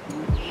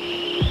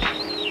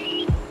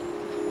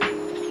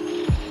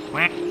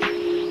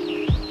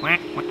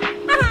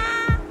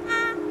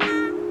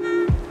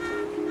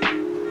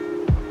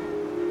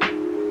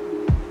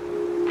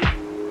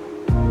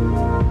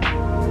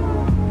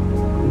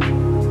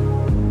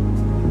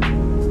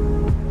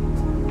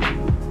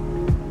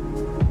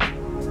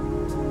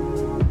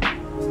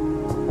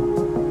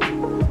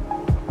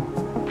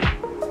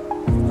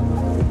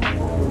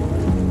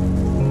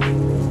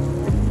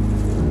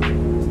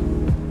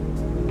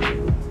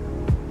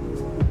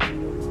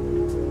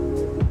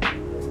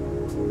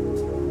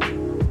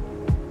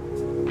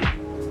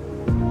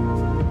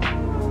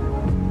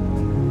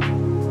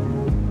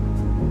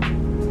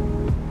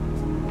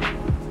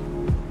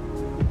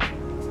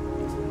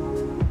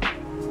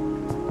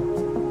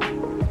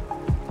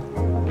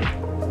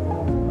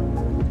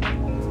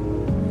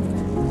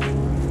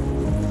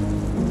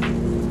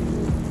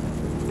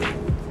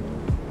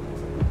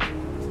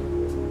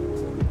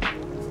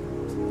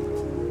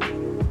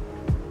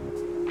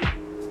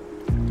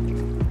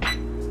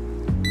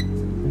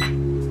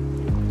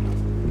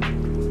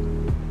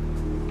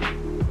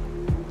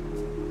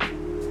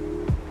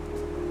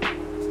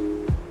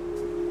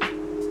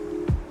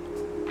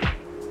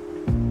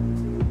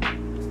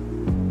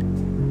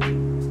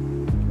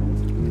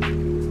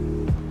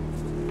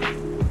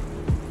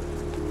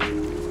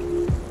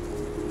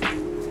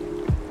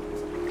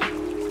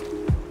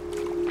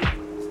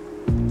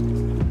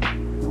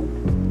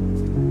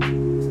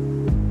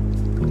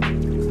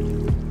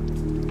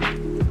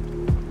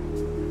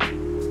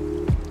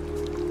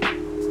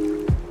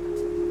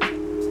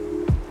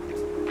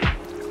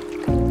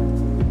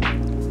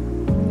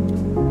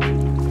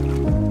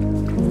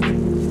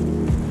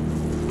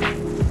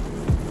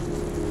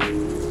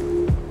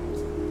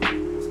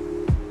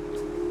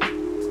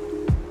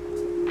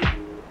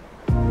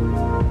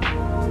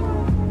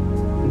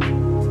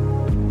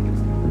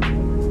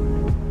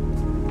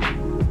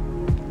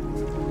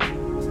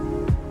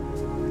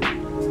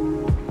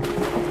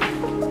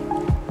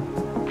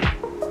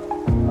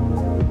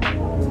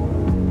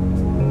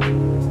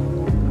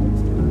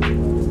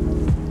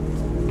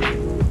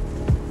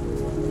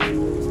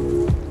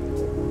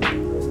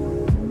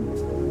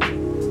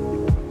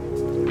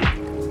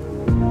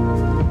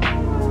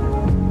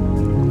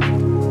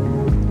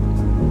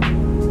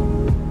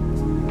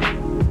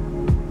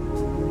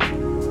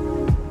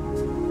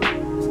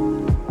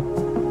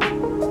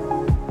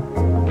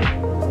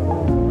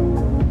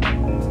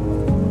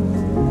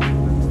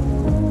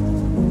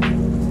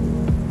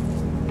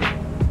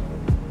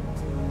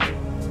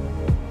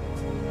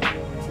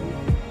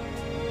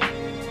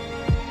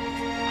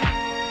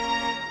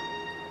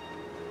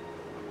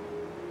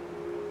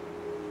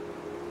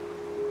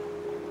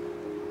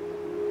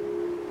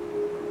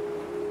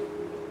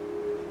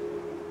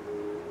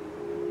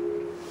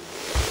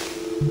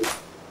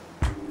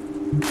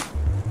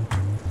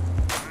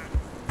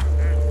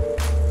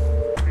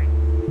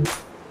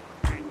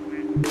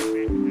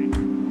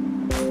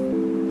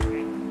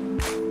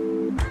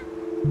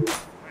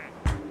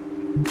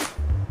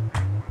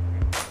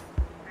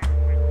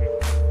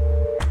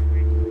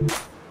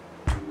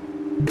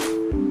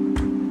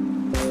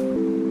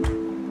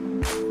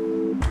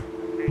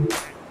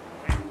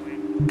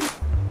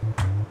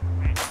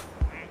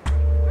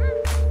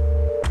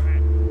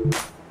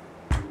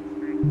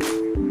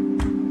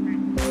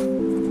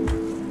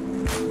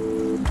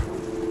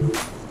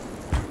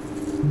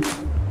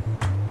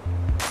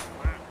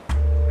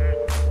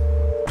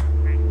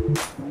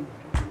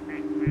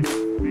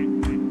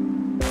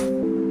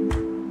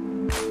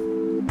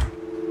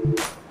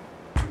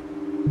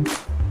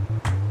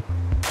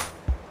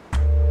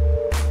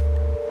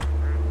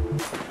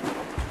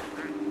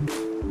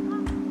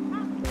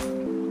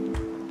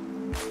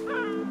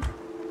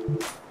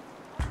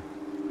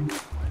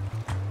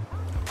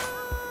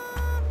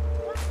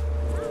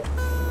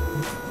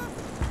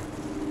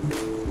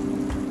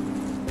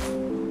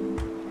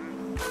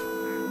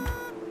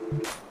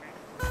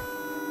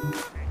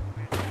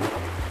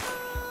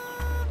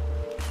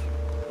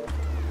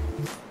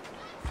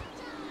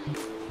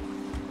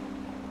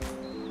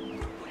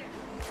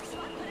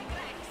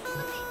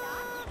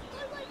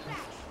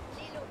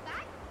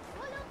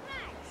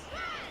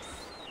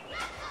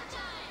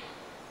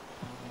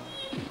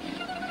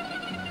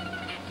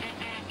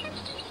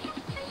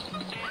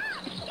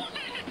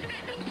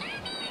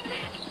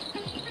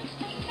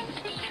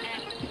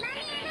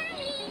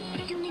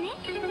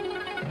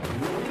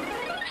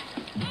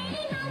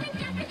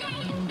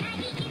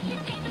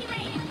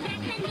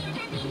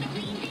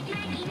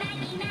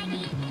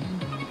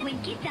 When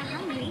kids are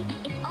hungry,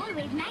 it's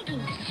always Maggie.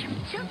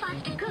 So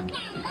fast to cook.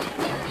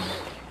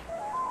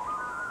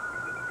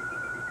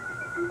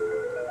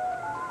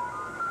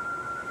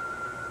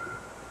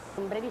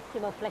 Un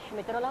brevissimo flash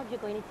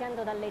meteorologico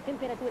iniziando dalle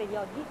temperature di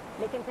oggi,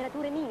 le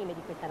temperature minime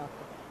di questa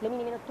notte, le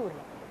minime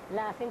notturne.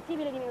 La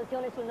sensibile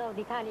diminuzione sul nord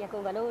Italia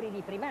con valori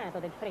di primato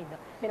del freddo,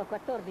 meno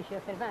 14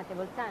 osservate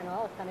Bolzano,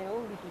 Aosta, meno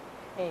 11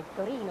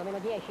 Torino, meno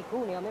 10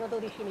 Cuneo, meno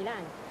 12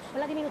 Milano.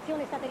 La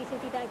diminuzione è stata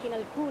risentita anche in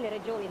alcune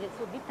regioni del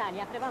sud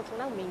Italia, ha prevalso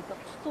un aumento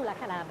sulla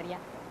Calabria.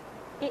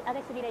 E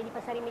adesso direi di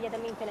passare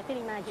immediatamente alla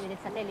teleimmagine del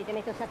satellite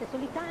Meteosat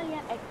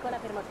sull'Italia, eccola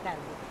per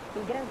mostrarvi.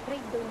 Il gran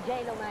freddo, il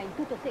gelo, ma il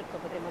tutto secco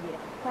potremmo dire.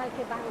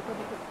 Qualche banco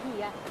di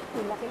scia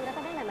sulla pianura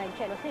padana, ma il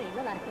cielo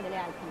sereno, l'arco delle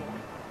Alpi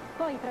nell'alto.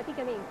 Poi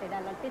praticamente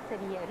dall'altezza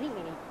di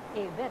Rimini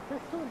e verso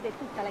il sud è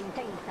tutta la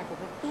intensa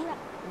copertura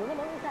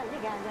nuvolosa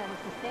legata al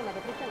sistema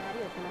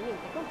depressionario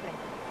estremamente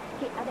complesso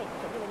che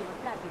adesso, prima di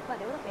mostrarvi il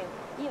quadro europeo,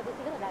 io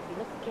desidero darvi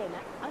lo schema,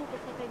 anche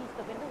se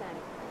previsto per domani,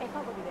 è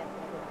poco diverso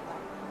da quello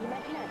attuale.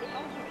 Immaginate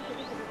oggi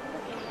tutto questo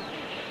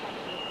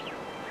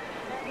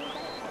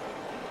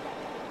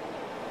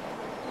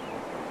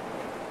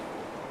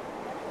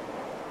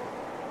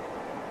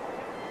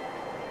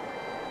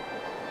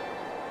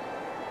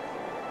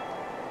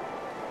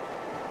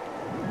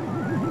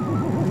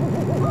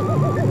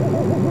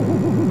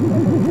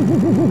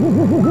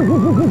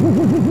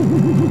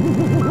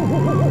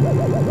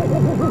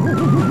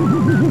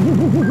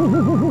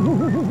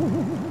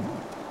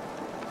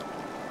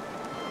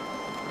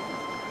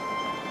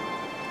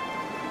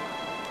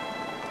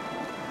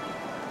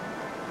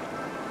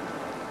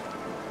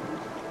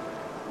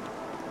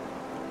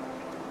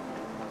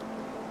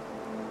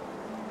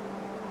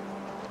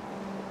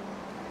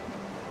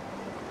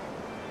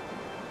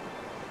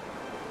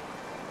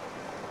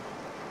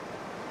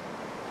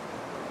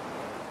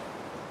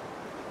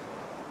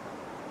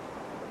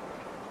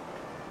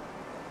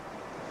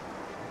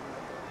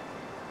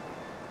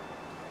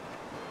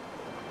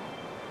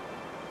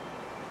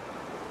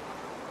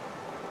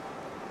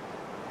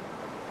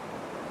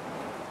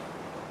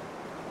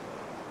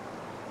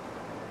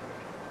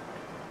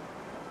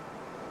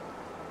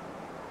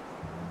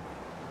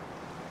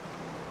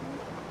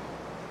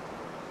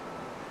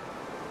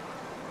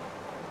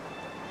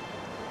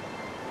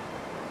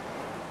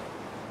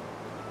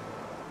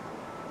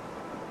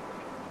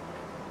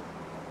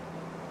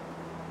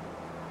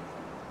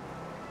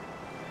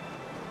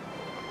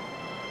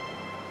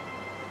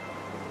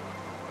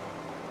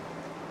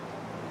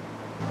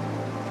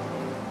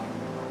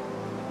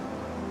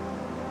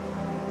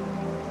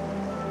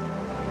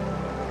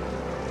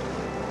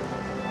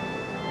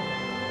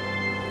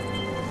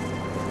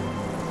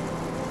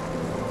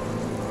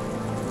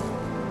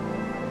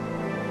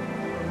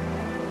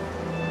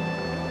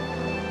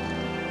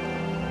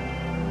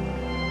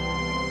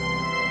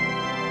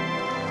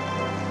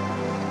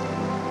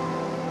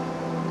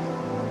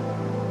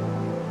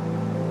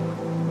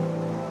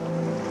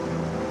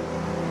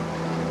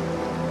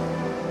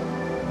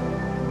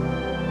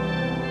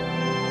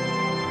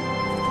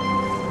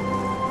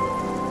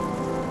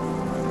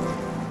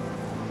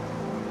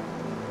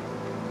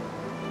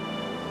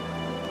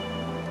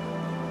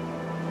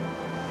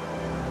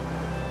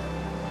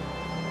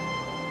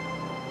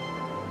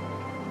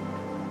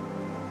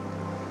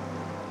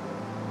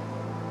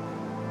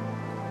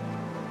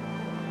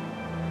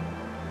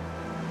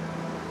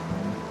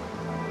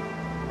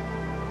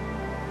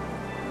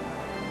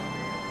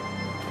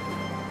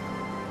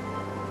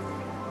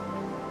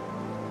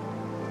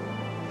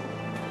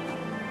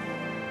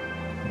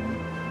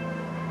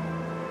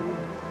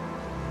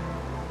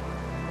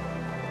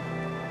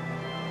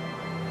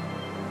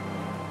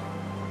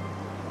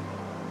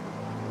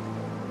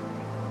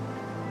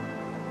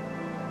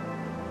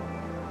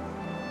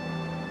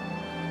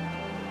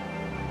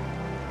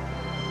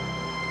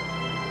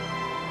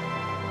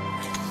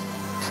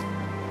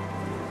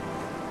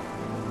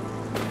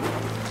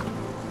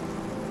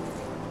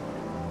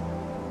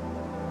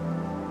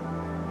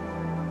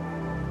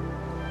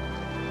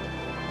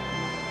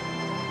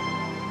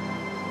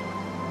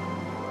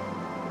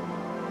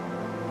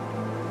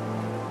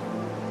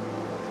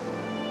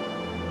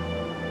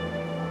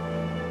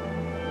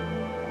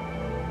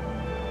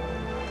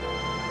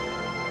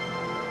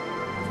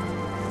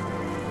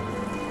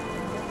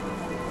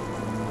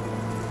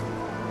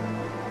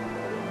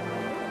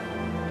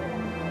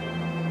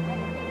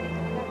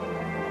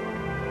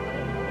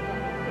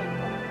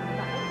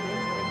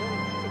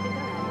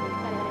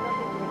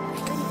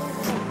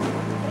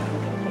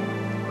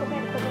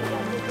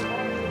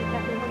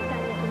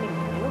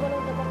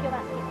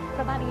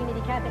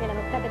verificate nella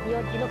nottata di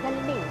oggi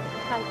localmente,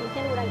 anche in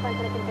pianura in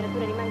quanto le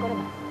temperature rimangono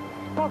basse.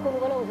 Poco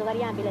nuvoloso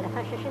variabile la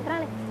fascia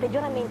centrale,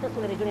 peggioramento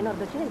sulle regioni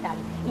nord-occidentali,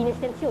 in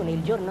estensione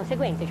il giorno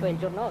seguente, cioè il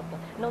giorno 8,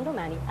 non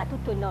domani, a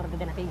tutto il nord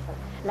della penisola.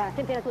 La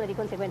temperatura di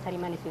conseguenza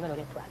rimane sui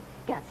valori attuali.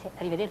 Grazie,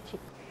 arrivederci.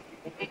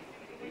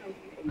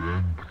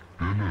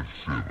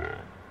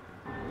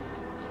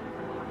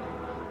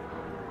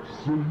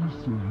 सही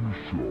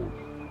shot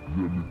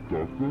ये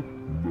ताकत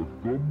न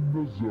कम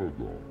न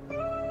ज्यादा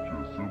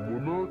जैसे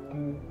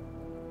Monaco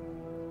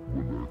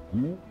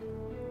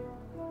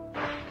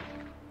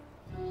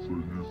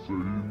सही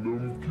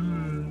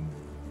नमकीन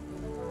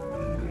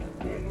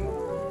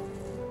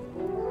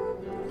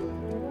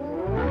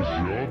न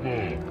ज्यादा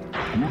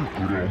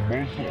कुरकुरा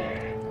मजा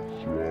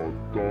स्वाद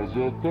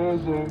ताजा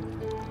ताजा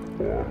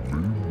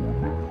पार्ले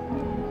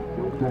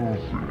मोनाको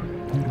ताजे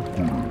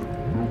कुरकुरे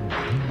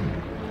नमकीन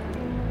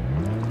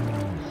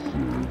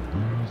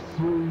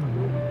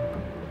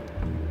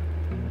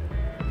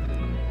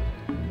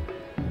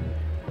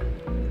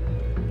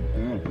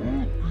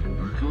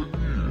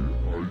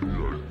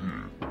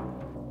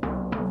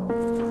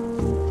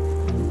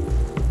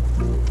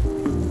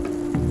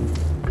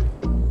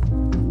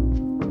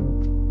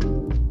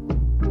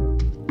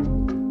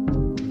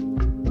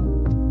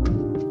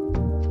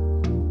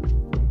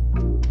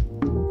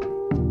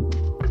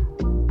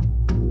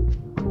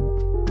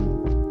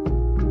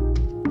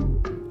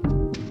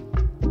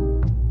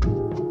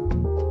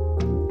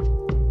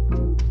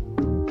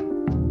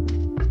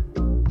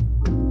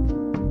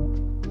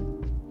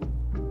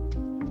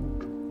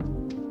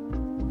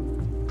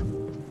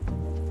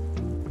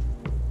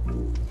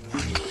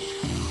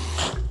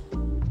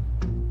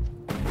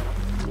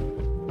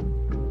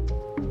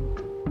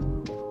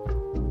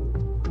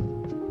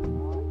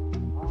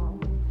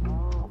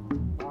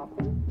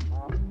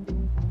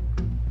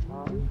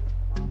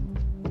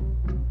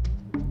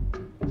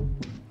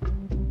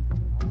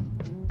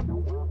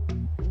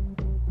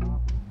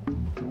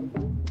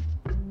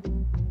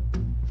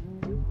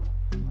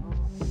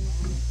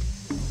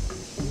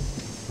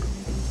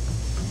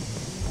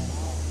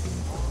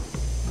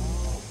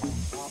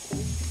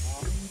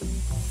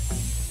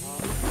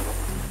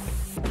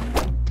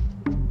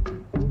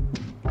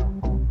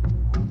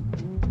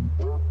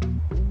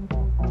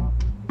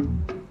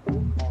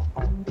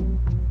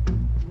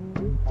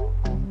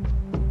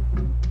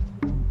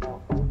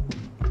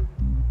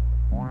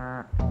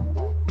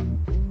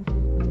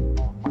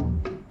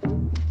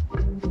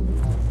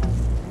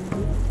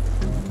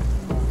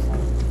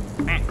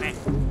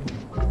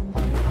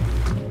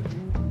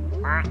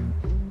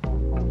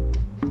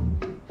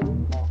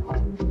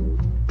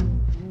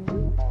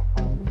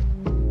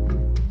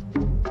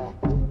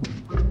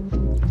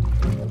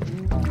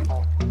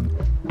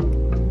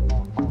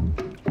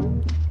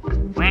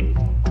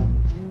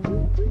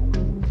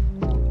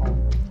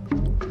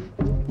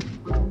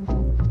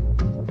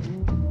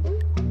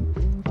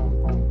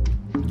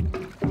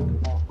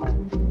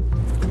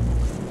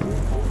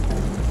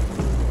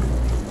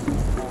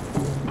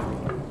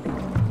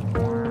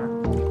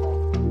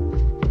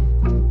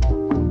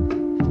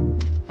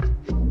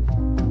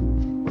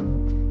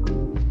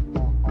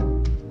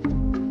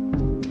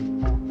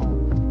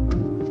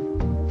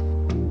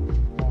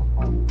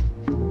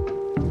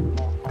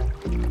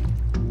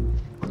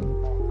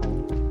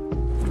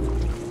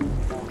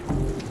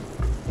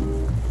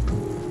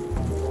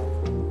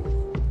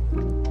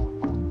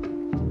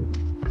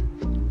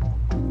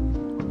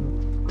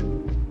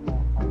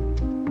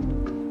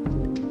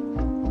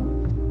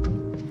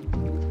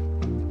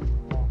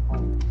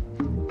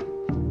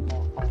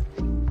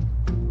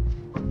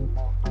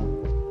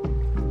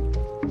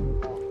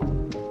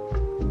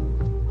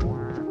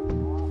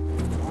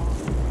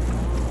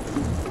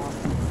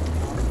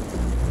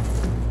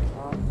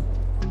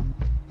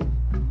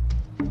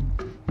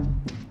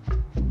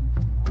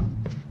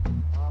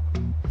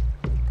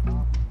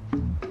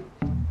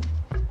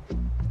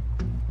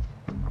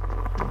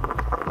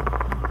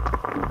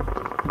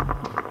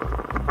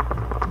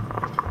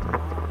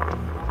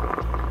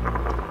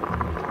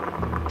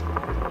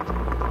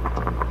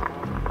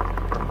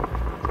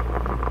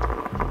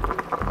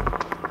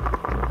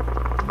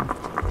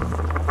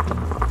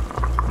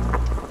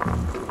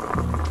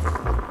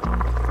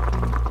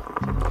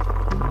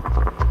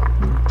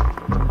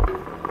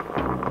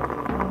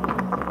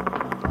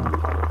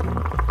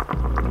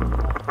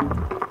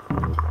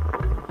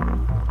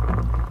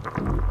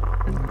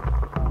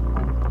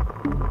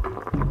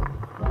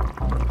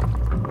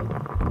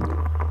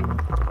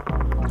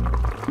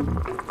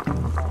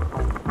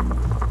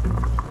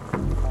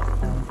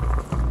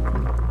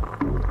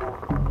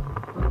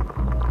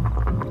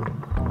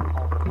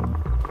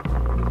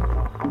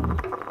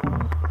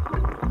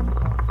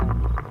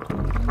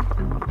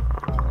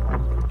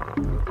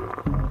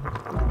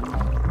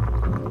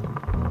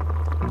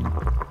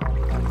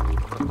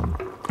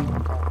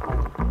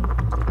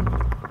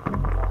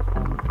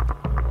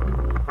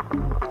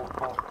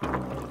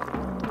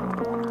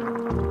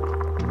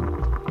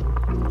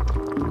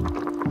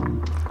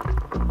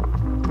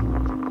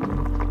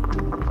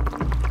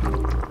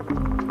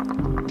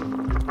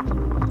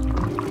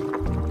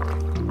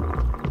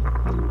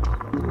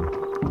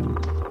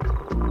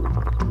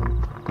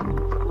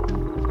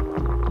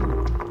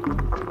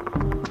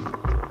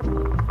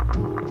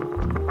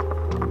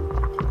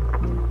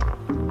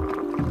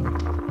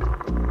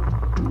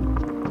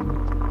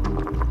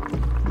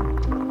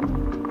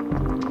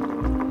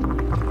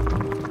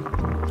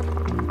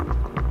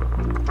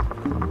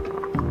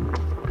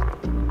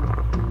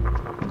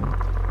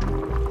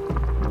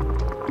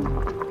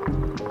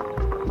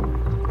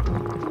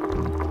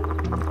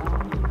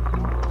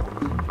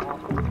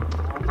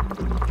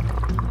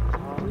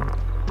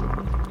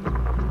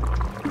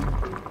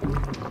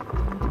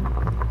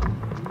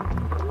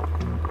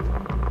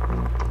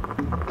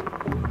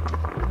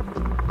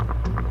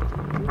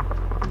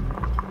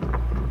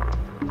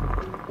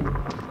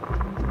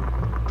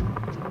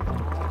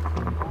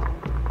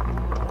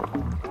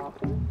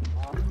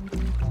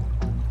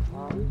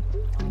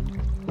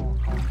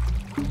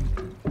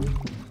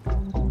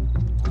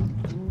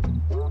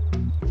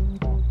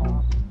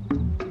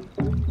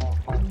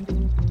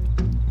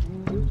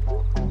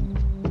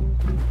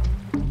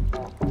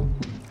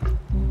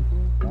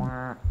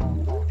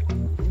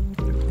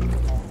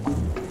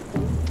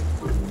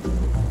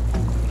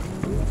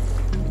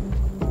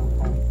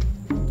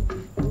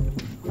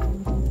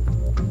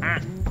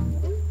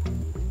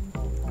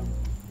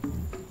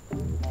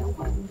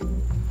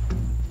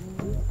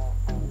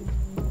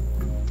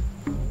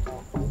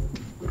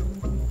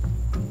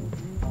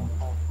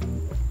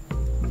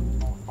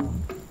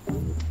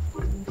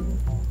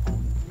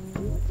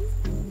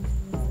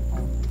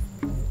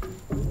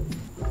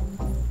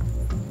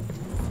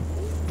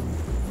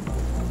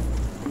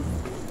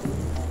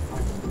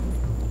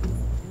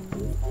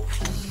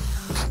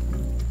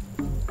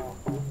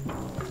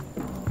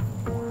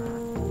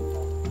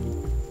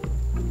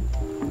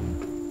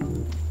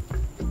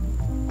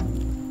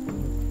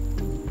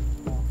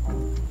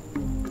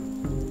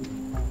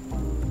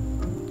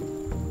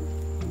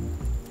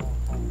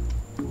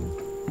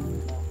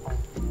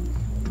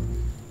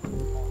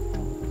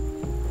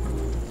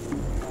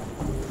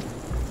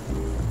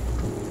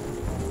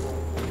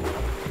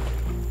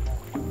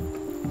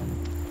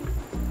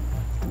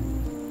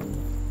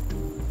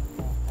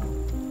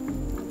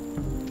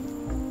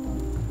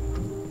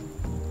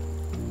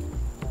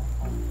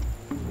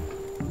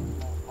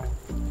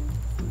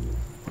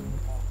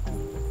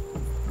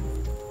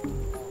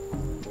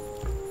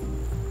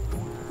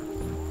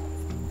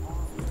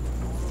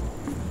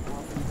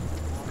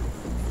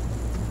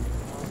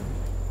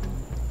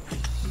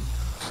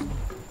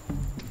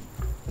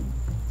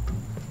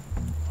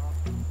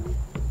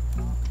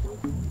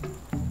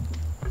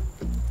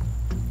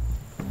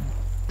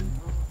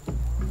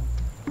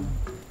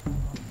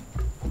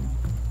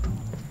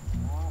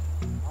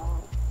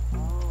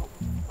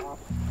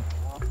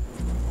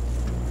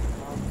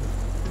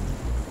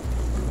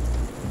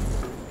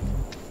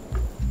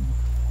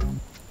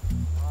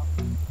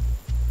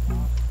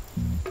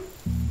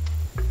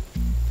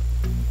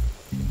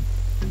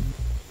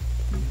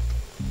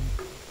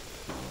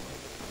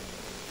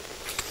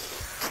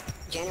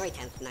January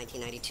 10th,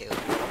 1992,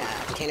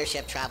 a container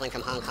ship traveling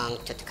from Hong Kong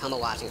to Tacoma,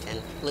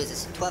 Washington,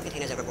 loses 12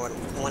 containers overboard.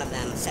 One of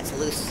them sets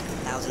loose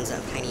thousands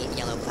of tiny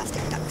yellow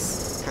plastic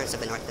ducks, currents of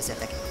the North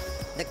Pacific.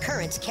 The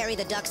currents carry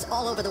the ducks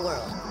all over the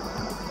world.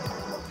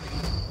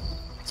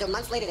 So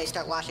months later, they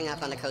start washing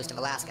up on the coast of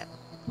Alaska,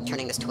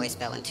 turning this toy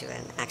spell into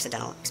an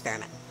accidental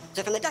experiment.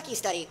 So from the ducky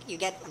study, you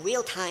get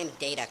real-time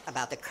data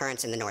about the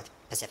currents in the North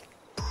Pacific.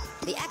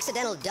 The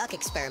accidental duck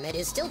experiment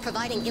is still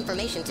providing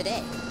information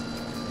today.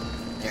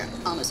 They're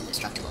almost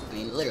indestructible. I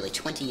mean, literally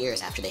 20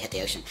 years after they hit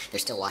the ocean, they're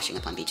still washing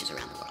up on beaches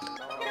around the world.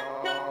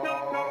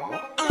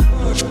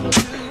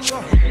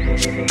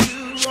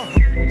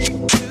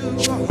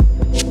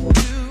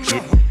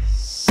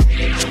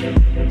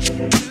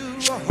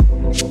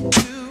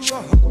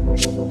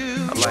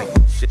 I like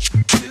shit.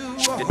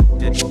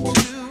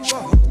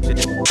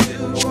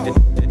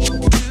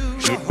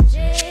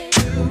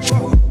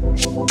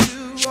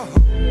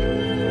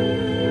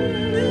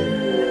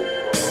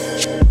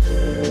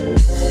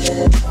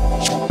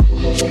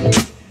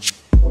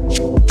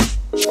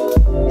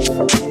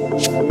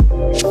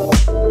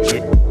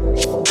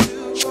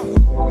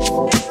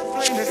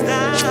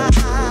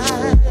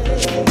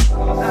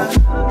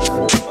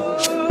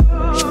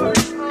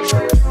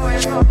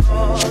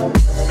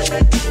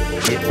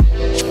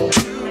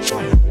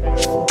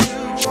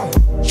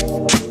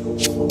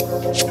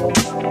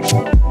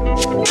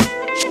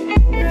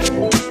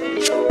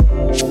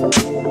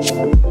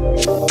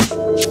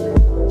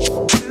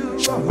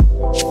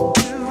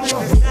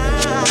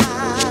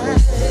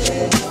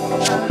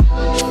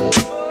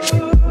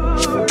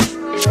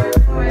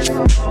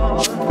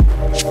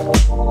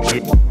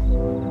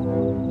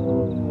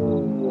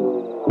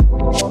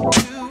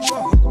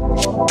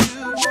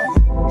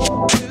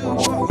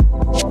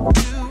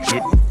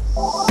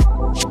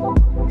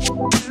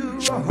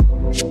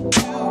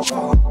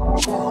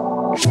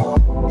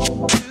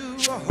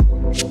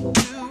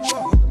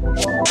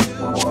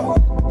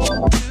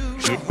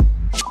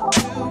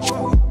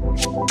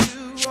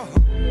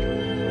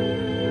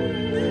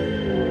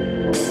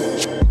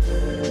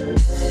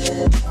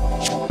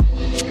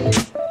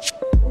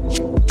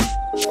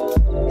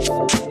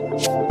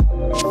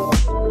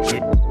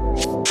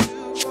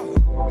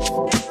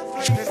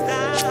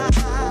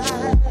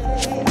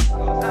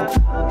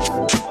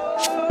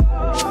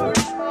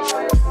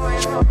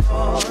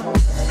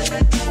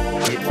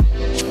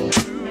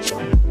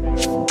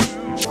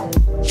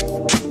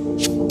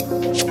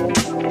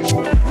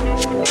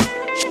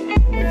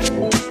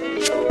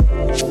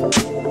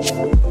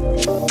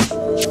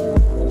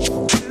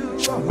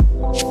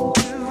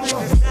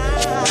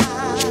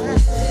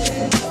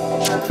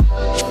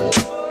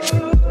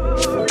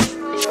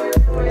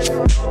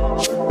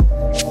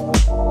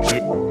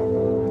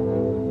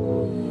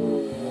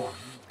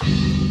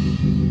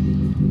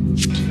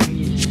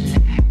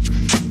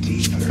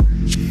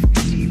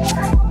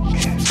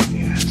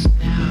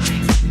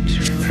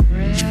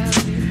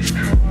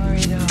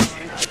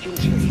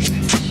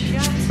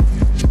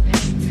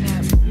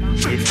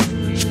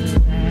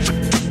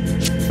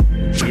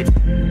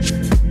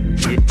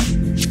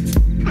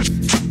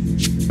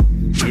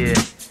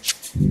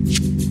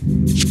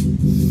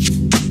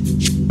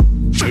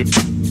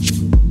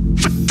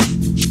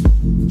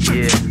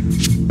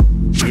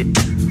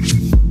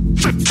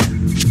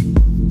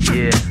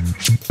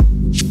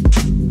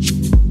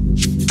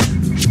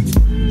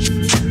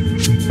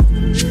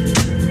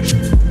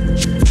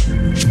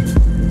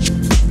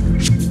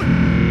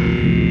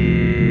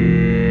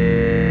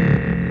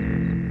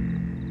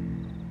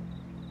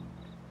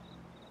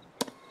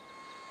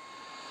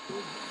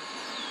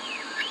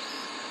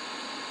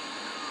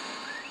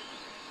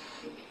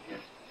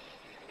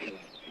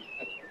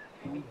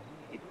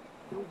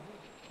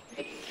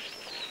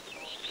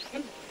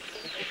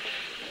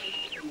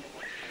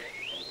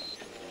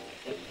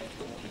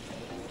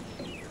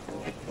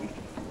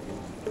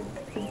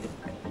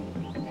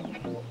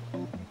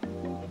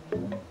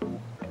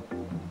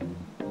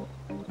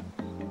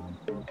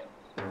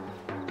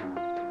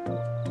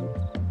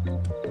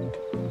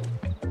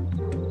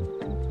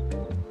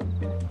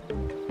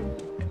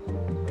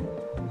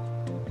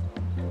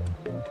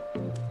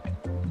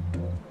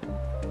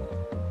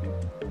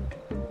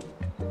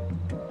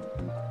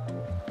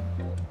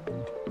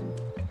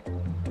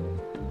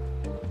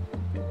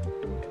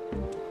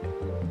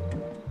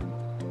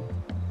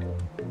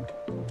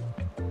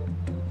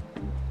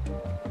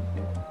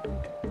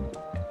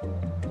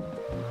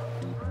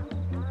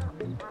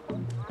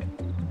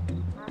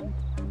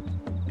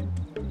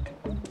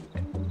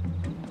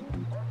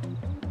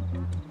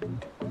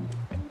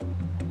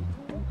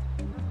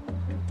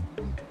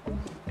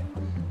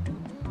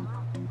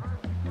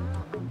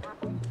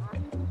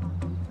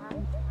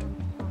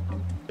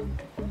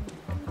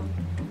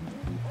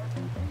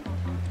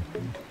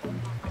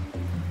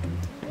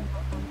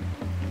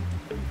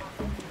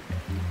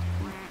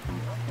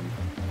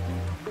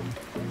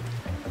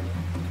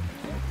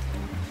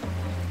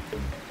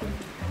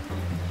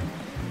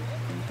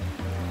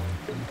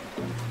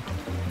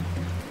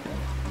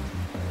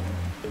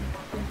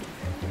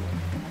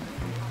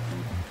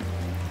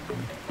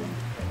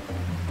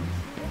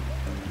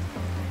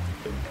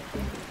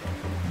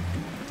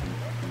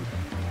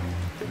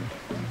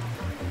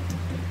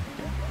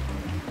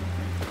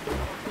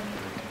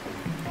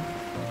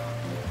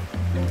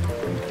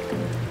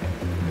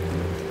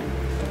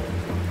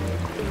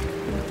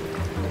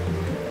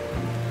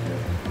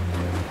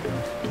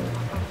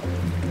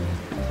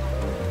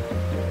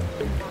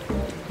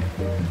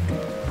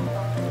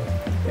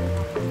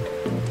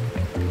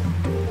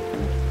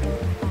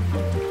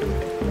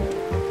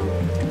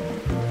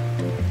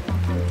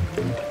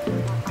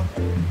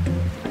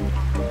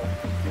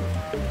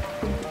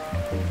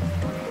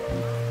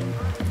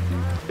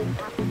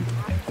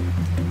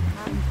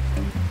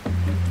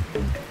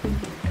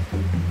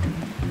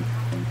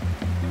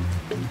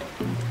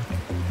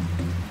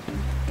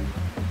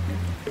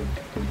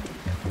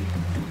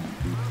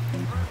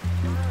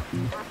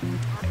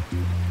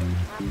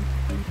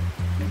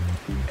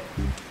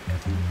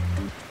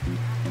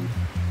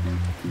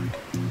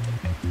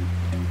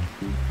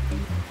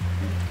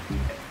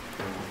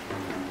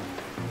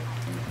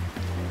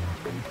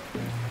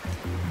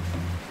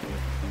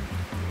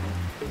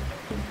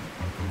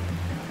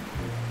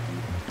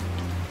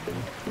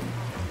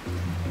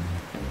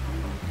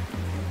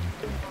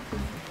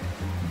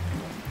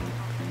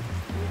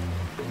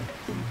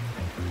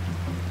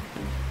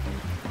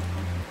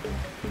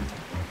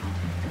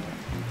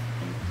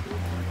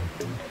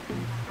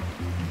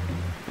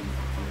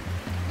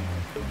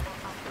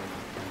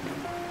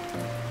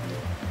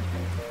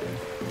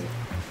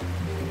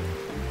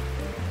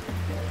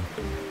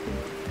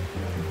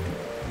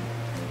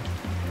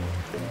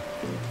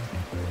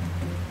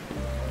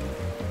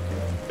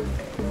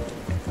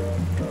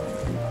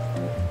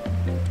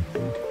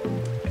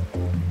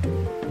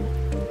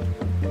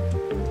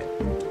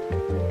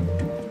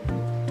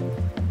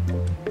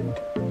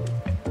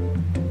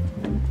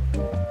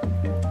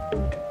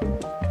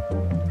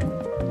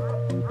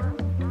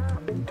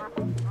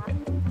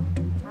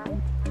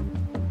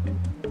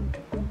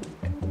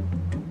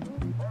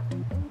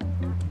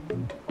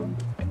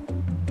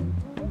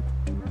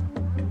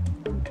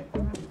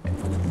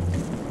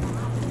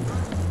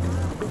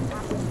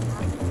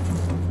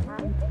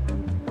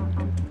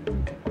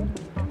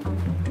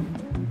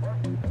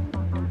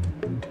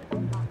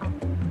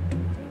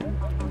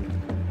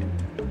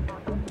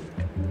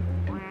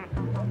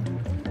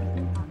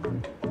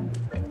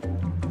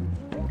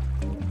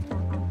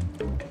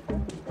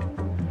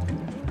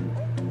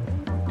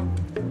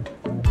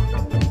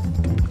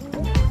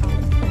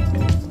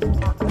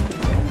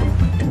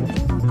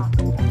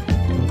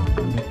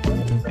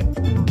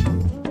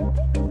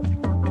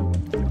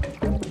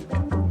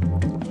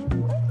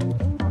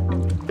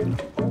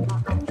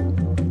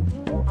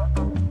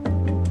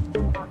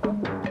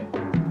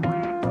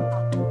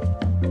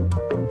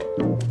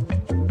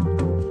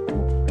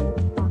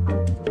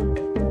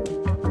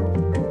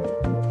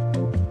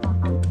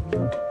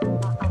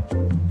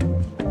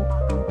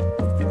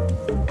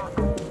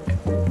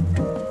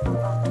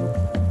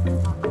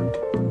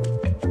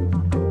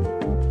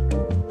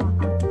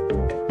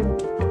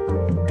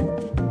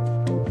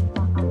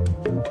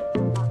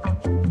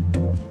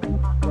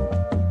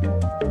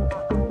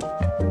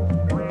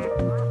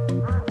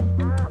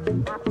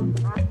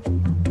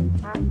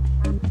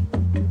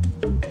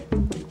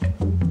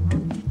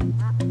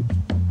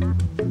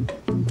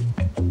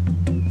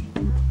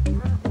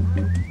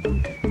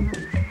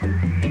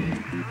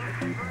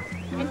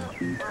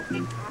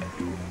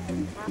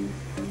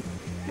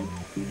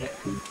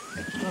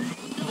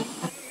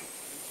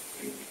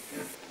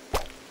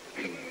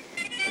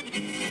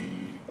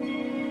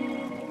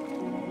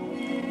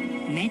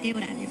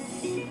 Meteoradio.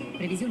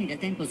 Previsioni del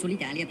tempo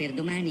sull'Italia per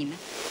domani.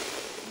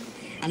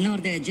 Al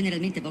nord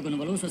generalmente poco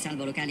nuvoloso,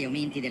 salvo locali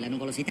aumenti della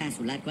nuvolosità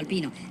sull'arco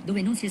alpino,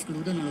 dove non si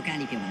escludono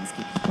locali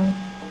piovaschi.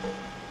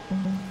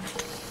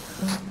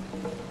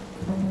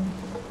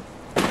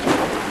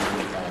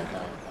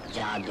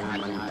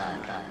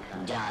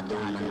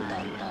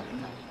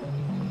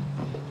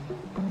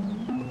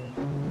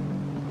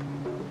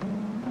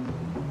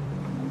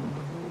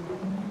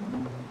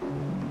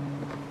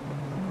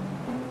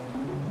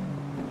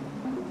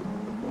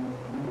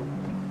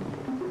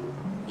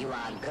 You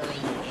are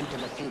going into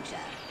the future.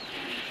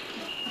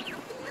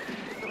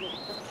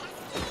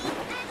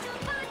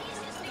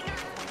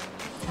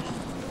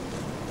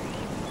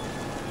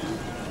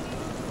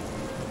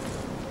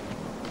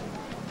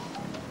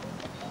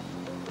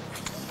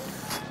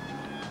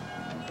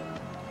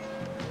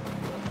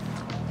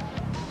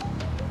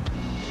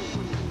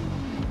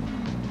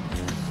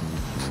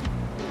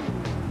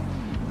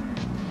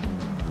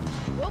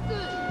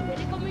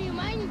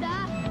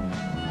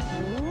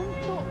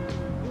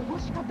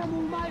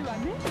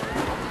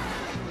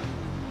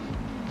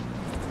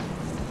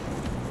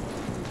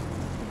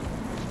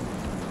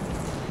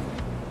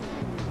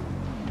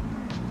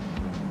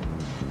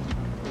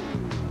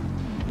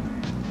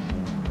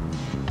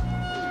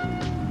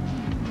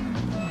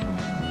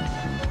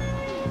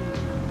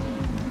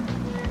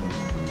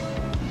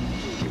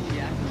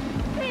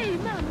 Ehi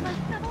mamma,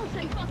 stavolta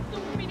hai fatto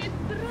un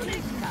minestrone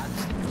a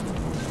casa.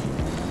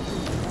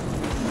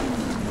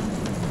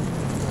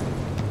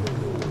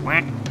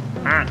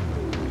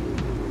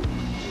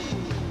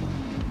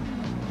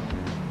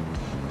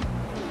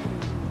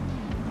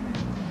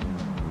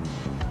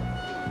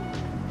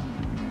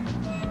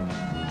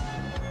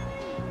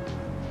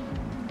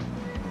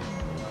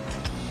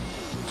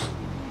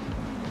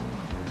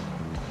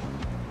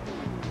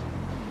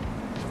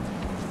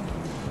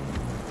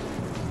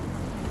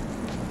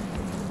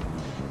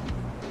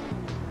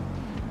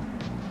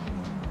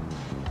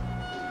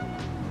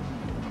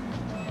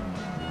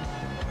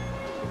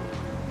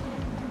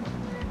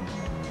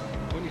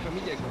 Ogni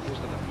famiglia è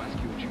composta da un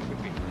maschio o 5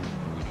 femmine,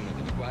 ognuna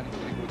delle quali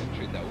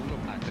riproduce da 1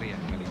 a 3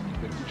 animaletti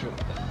per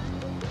cucciolata.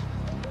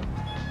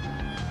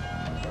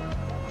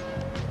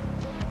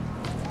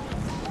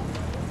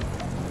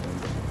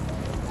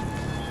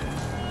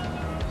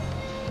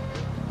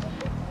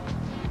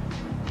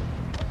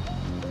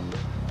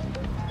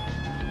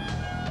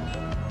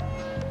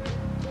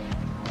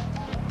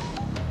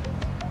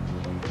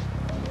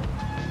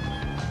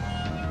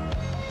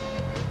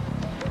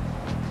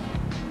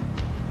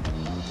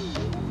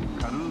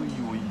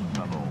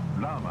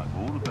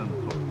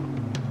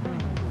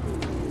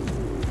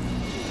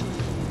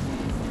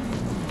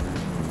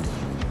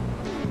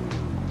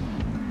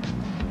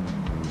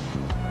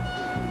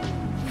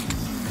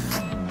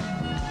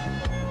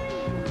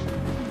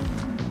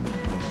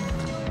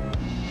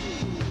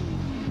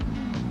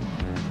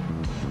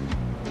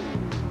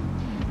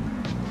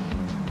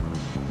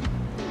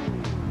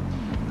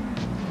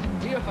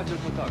 Io faccio il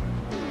fotografo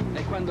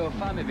e quando ho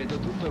fame vedo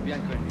tutto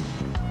bianco e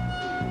nero.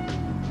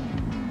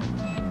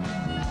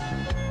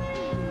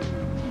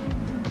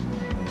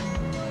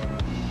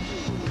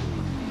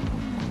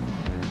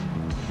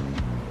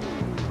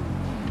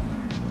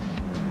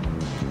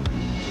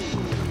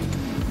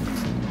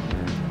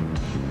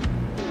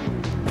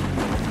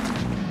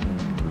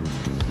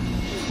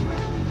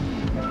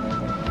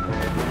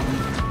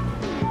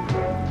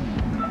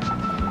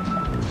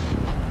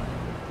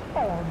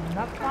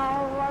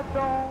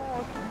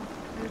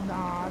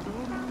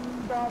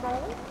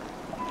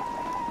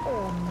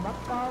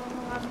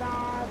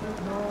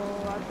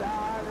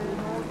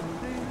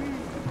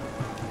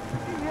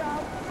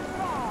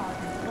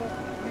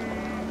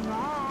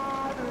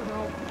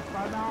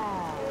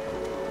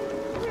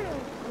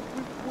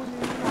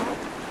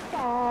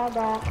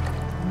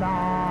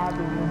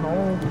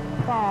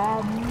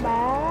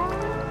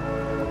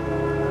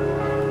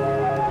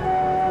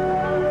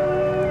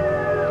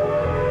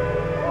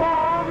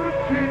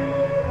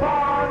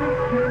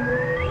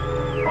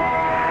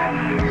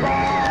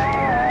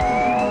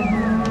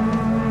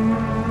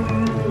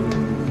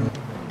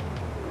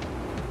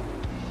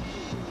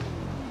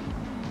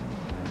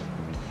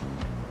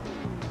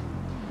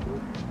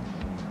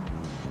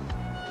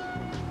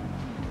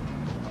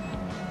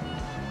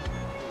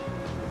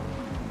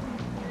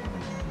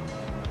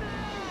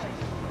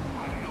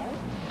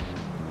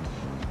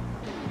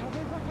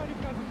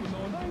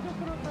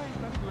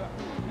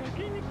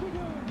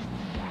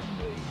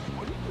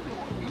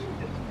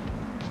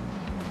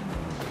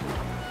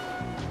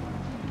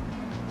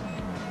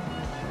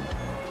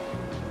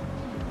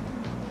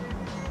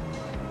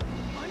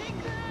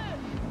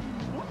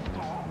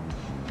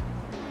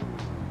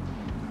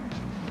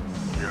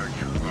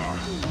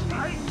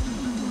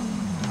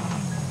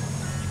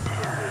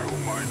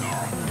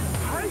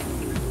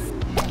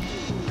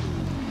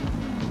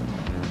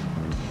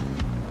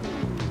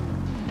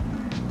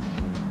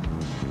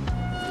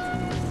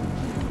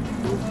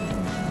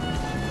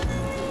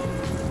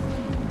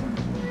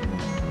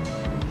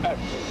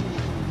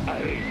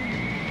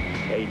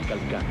 il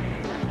calcare.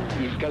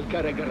 Il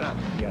calcare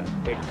graffia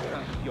e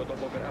graffio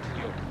dopo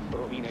graffio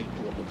rovina il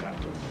tuo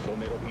bucato,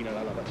 come rovina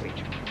la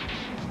lavatrice.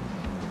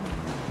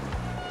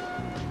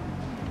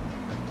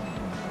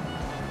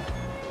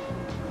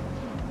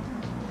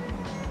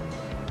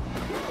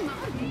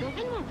 Morbido,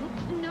 è nuovo?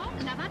 No,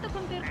 lavato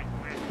con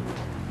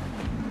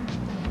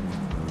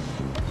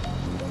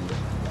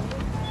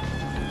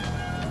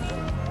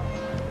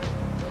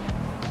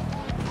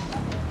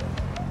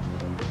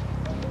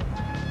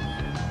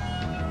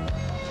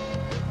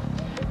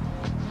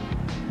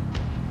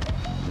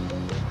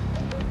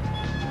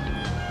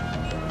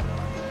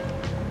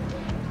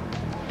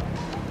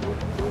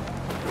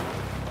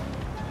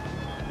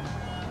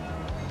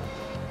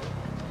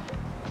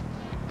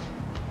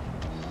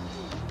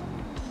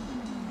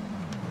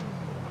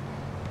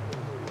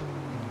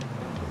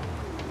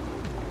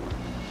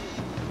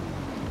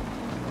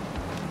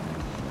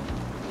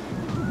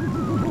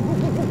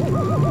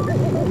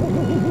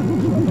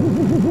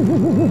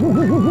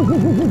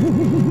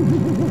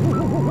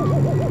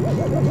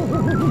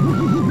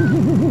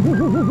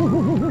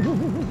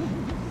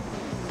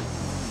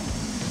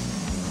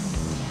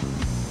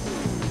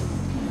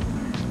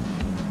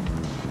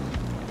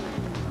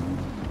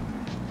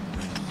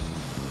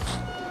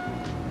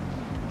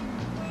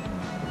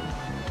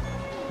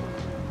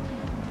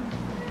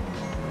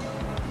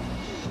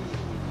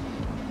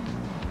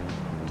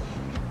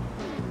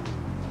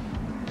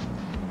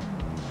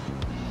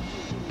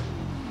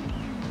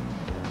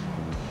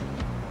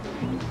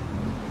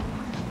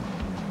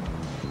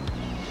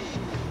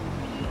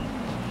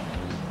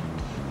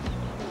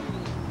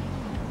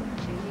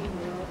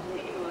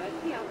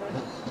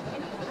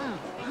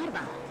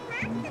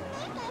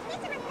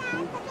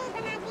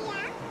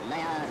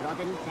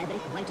robin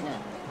fabric whitener,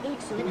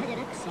 एक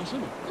सुविधाजनक sachet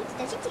में।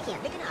 Detergent टिकिया,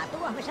 लेकिन आप तो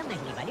वो हमेशा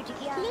महंगी वाली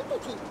टिकिया लेती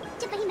थी।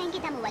 जब वही महंगे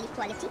दामों वाली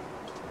क्वालिटी,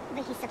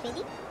 वही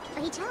सफेदी,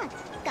 वही झाग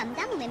कम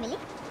दामों में मिले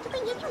तो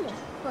कोई ये क्यों ले?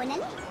 हो न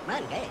ले?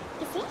 मान गए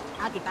किसे?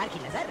 आपकी पार की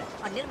नजर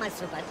और निर्मा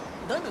सुपर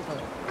दोनों को।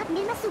 अब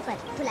निर्मा सुपर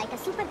धुलाई का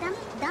सुपर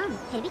दाम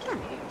फिर भी कम।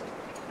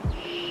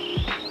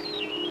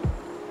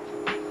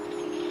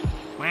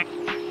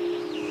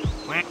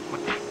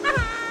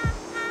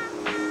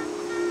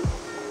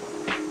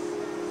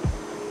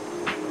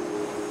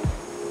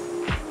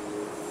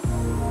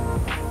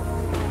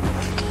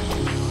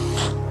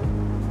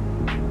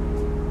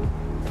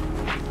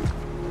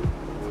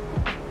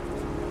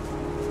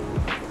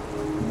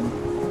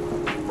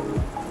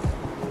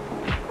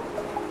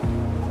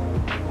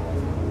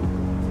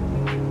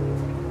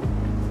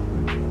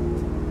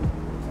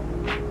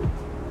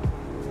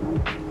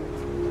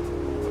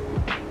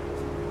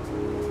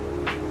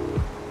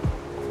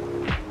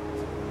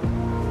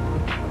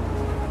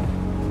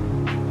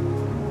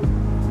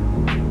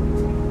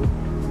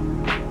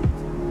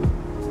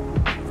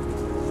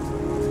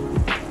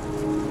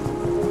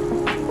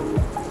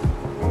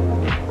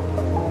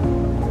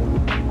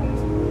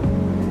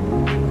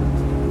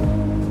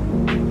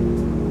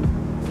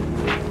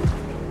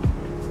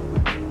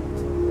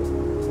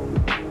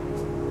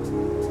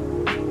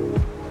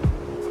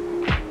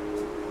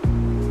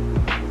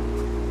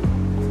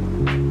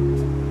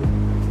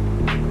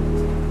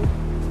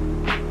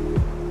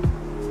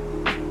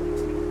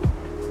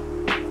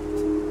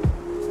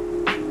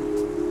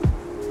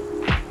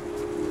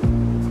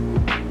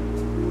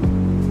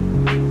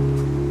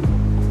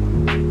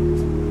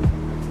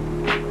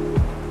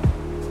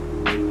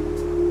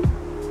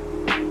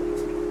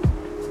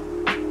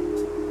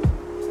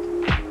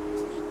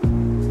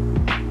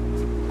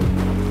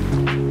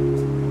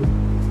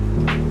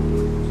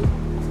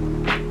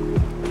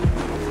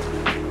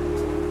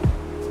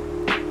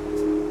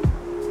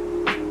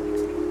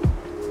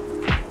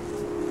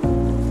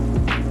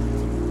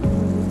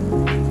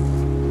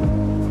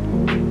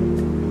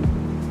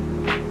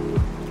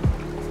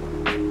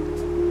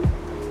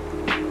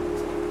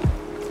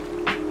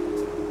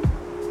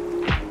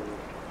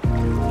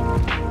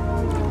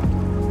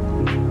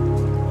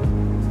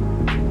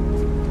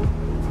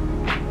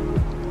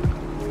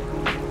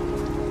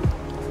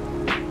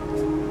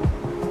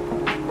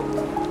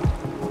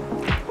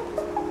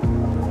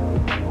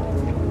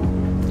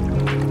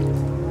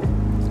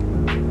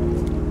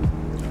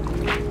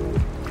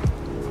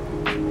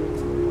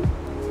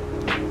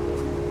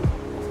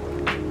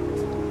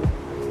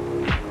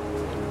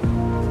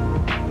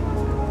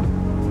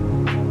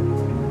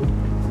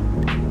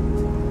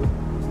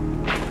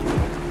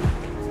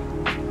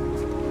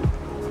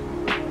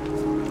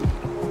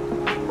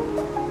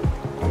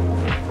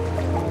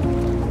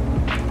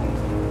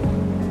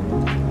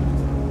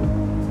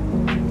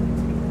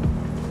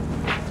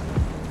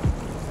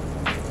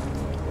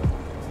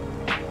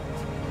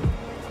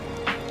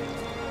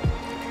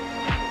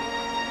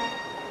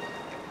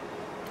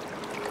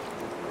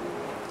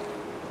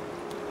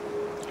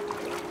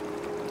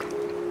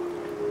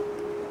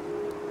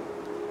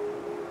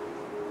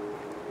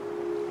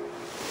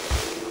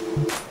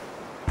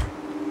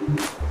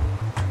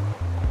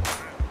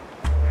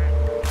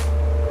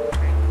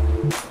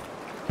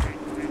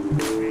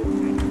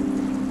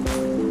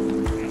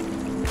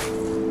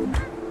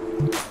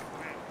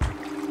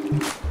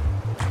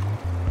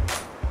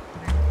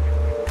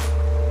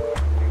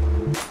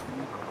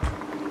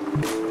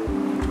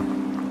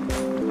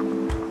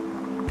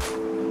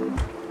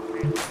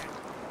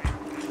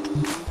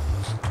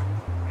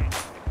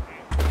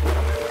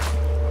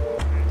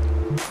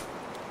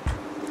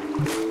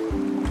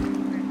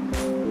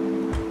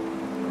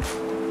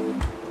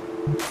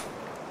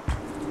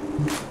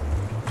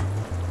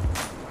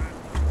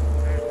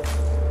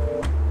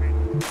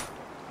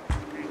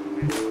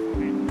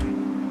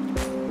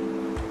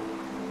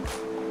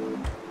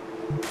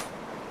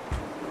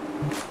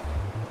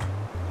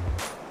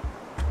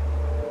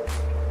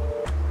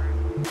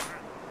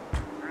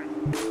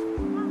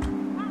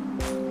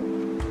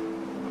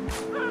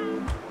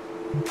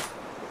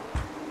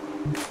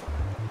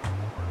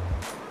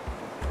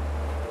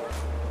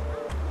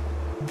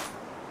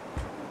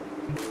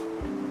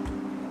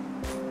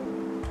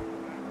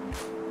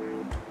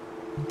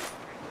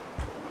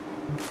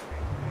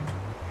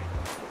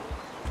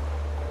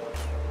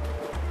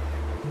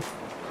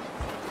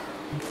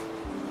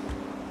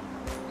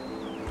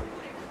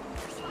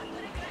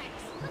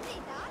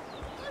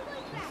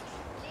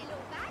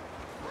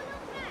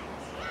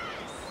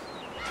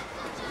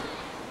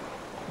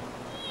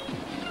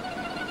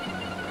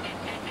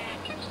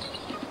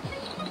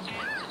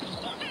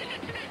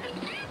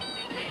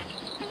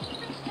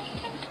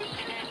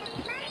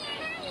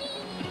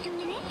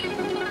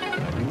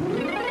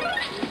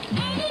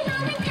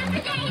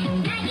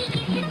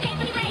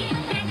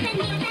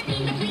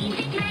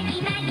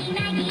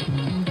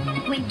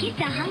 When kids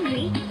are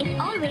hungry, it's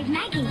always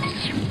Maggie.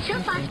 So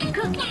fast to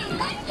cook.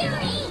 Let's do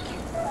it!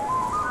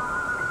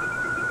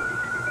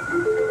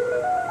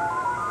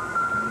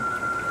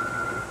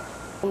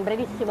 Un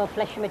brevissimo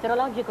flash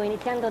meteorologico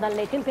iniziando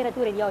dalle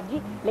temperature di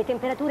oggi, le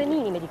temperature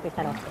minime di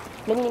questa notte,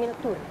 le minime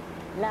notturne.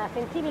 La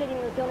sensibile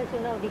diminuzione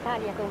sul nord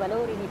Italia con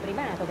valori di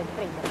primato del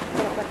freddo,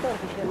 meno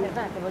 14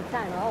 osservate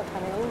Bolzano, Aosta,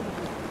 meno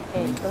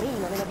 11,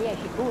 Torino, meno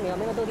 10, Cuneo,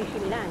 meno 12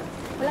 Milano.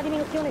 La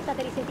diminuzione è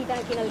stata risentita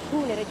anche in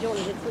alcune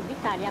regioni del sud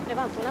Italia, ha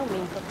prevalso un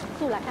aumento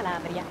sulla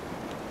Calabria.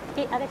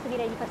 E adesso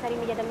direi di passare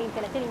immediatamente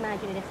alla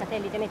teleimmagine del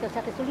satellite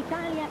Meteosat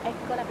sull'Italia,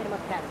 eccola per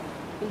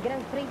mostrarvi. Il gran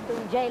freddo,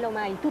 il gelo,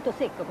 ma il tutto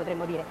secco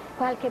potremmo dire,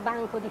 qualche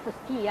banco di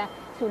foschia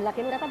sulla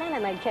pianura padana,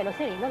 ma il cielo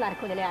sereno,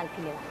 l'arco delle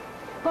Alpi nevate.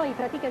 Poi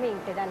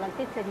praticamente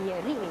dall'altezza di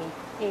Rimini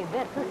e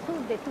verso il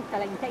sud è tutta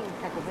la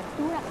intensa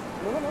copertura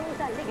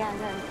nuvolosa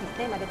legata a un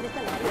sistema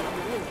depressionario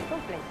estremamente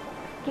complesso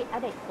che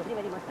adesso,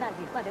 prima di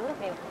mostrarvi il quadro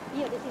europeo,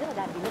 io desidero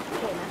darvi lo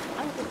schema,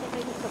 anche se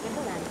previsto per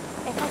domani,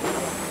 è proprio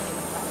diverso che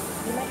lo fare.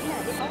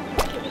 Immaginate oggi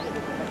che vedete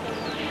che tutto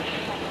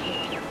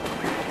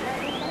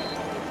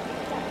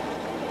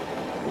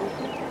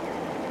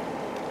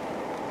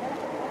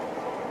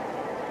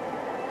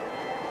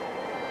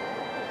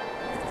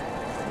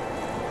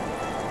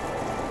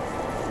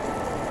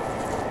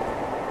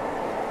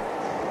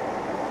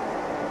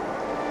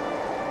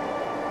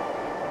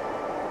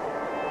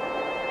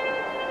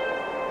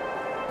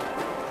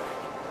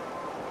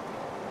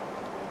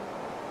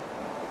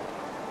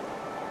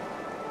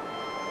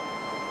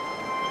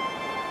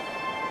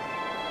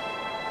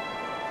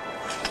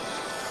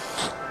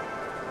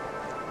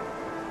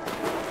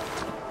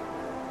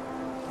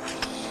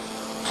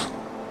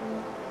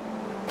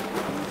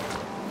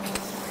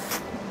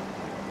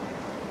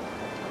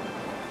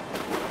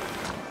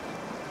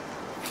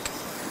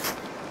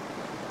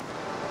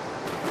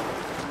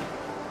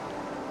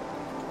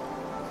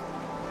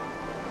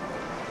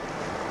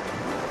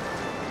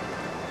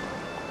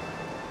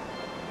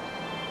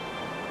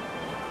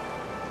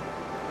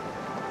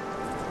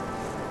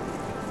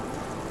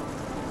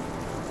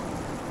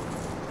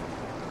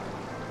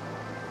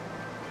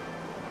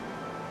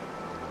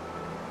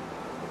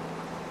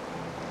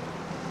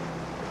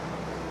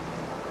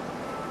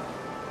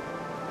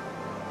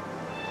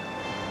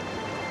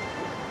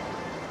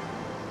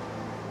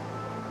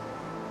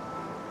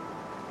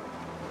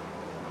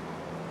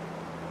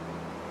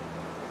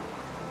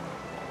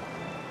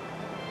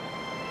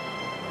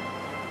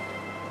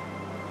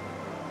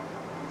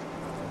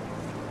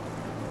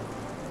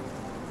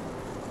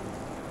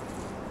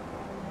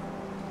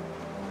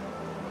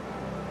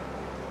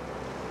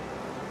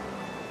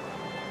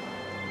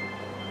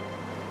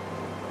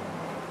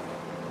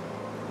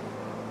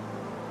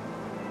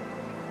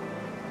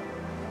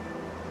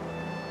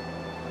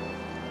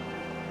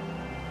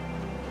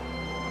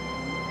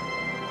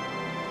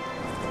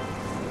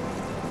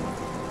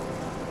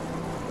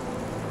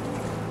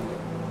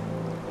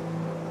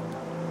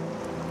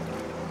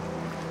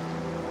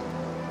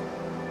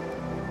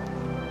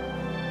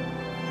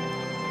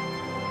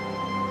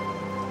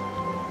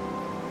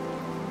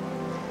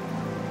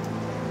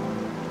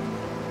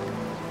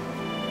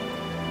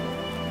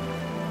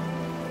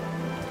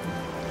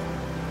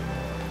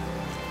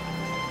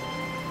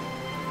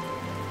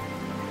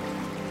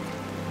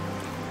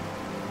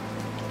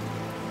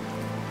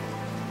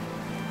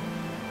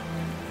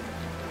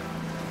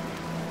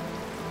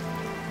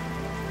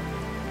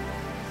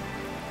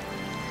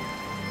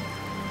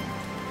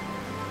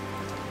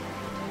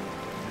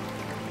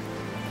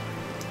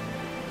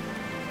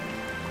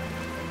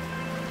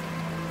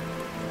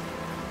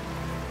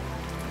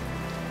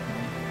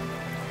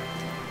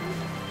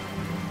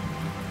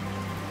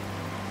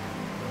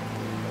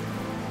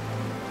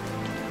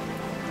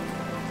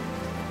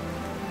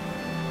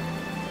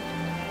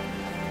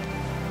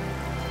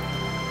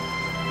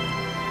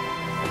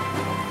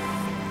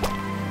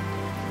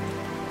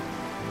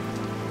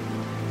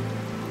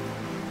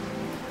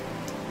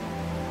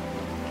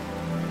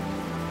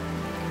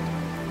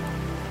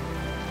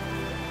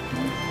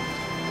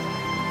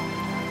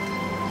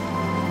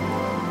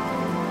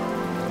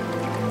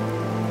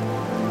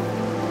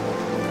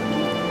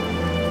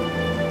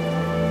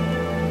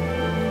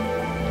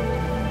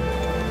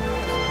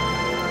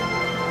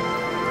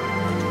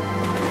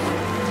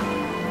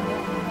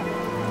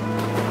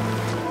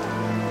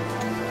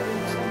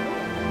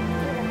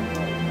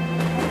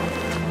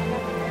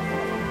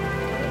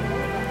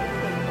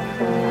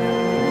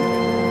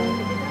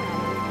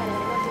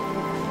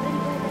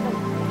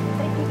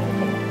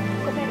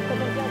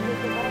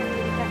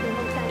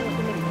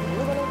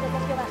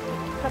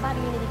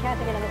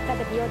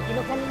di oggi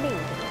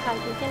localmente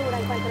salti in pianura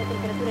in quanto le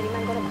temperature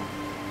rimangono basse.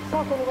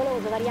 Poco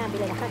nuvoloso,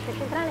 variabile la fascia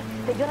centrale,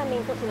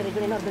 peggioramento sulle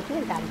regioni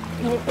nord-occidentali,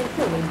 in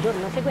estensione il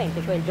giorno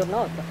seguente, cioè il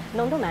giorno 8,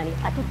 non domani,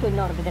 a tutto il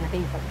nord della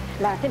penisola.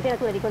 La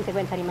temperatura di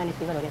conseguenza rimane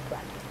sui valori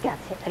attuali.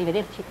 Grazie,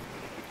 arrivederci.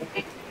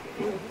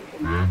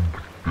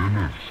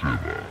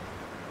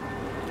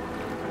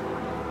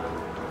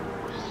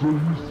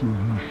 सही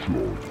सही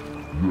shot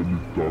यानी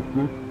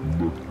ताकत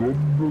न कम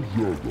न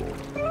ज्यादा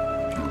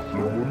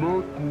जैसे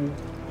Monaco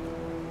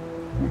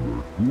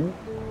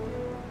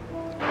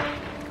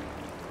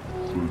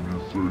सही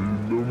सही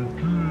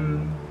नमकीन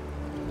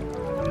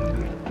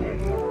न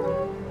कम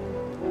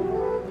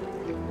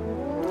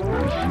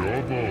न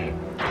ज्यादा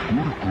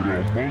कुरकुरा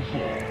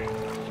मजा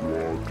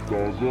स्वाद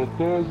ताजा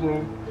ताजा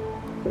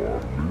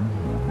पार्ले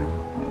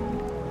मोनाको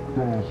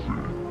ताजे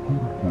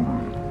कुरकुरे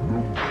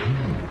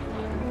नमकीन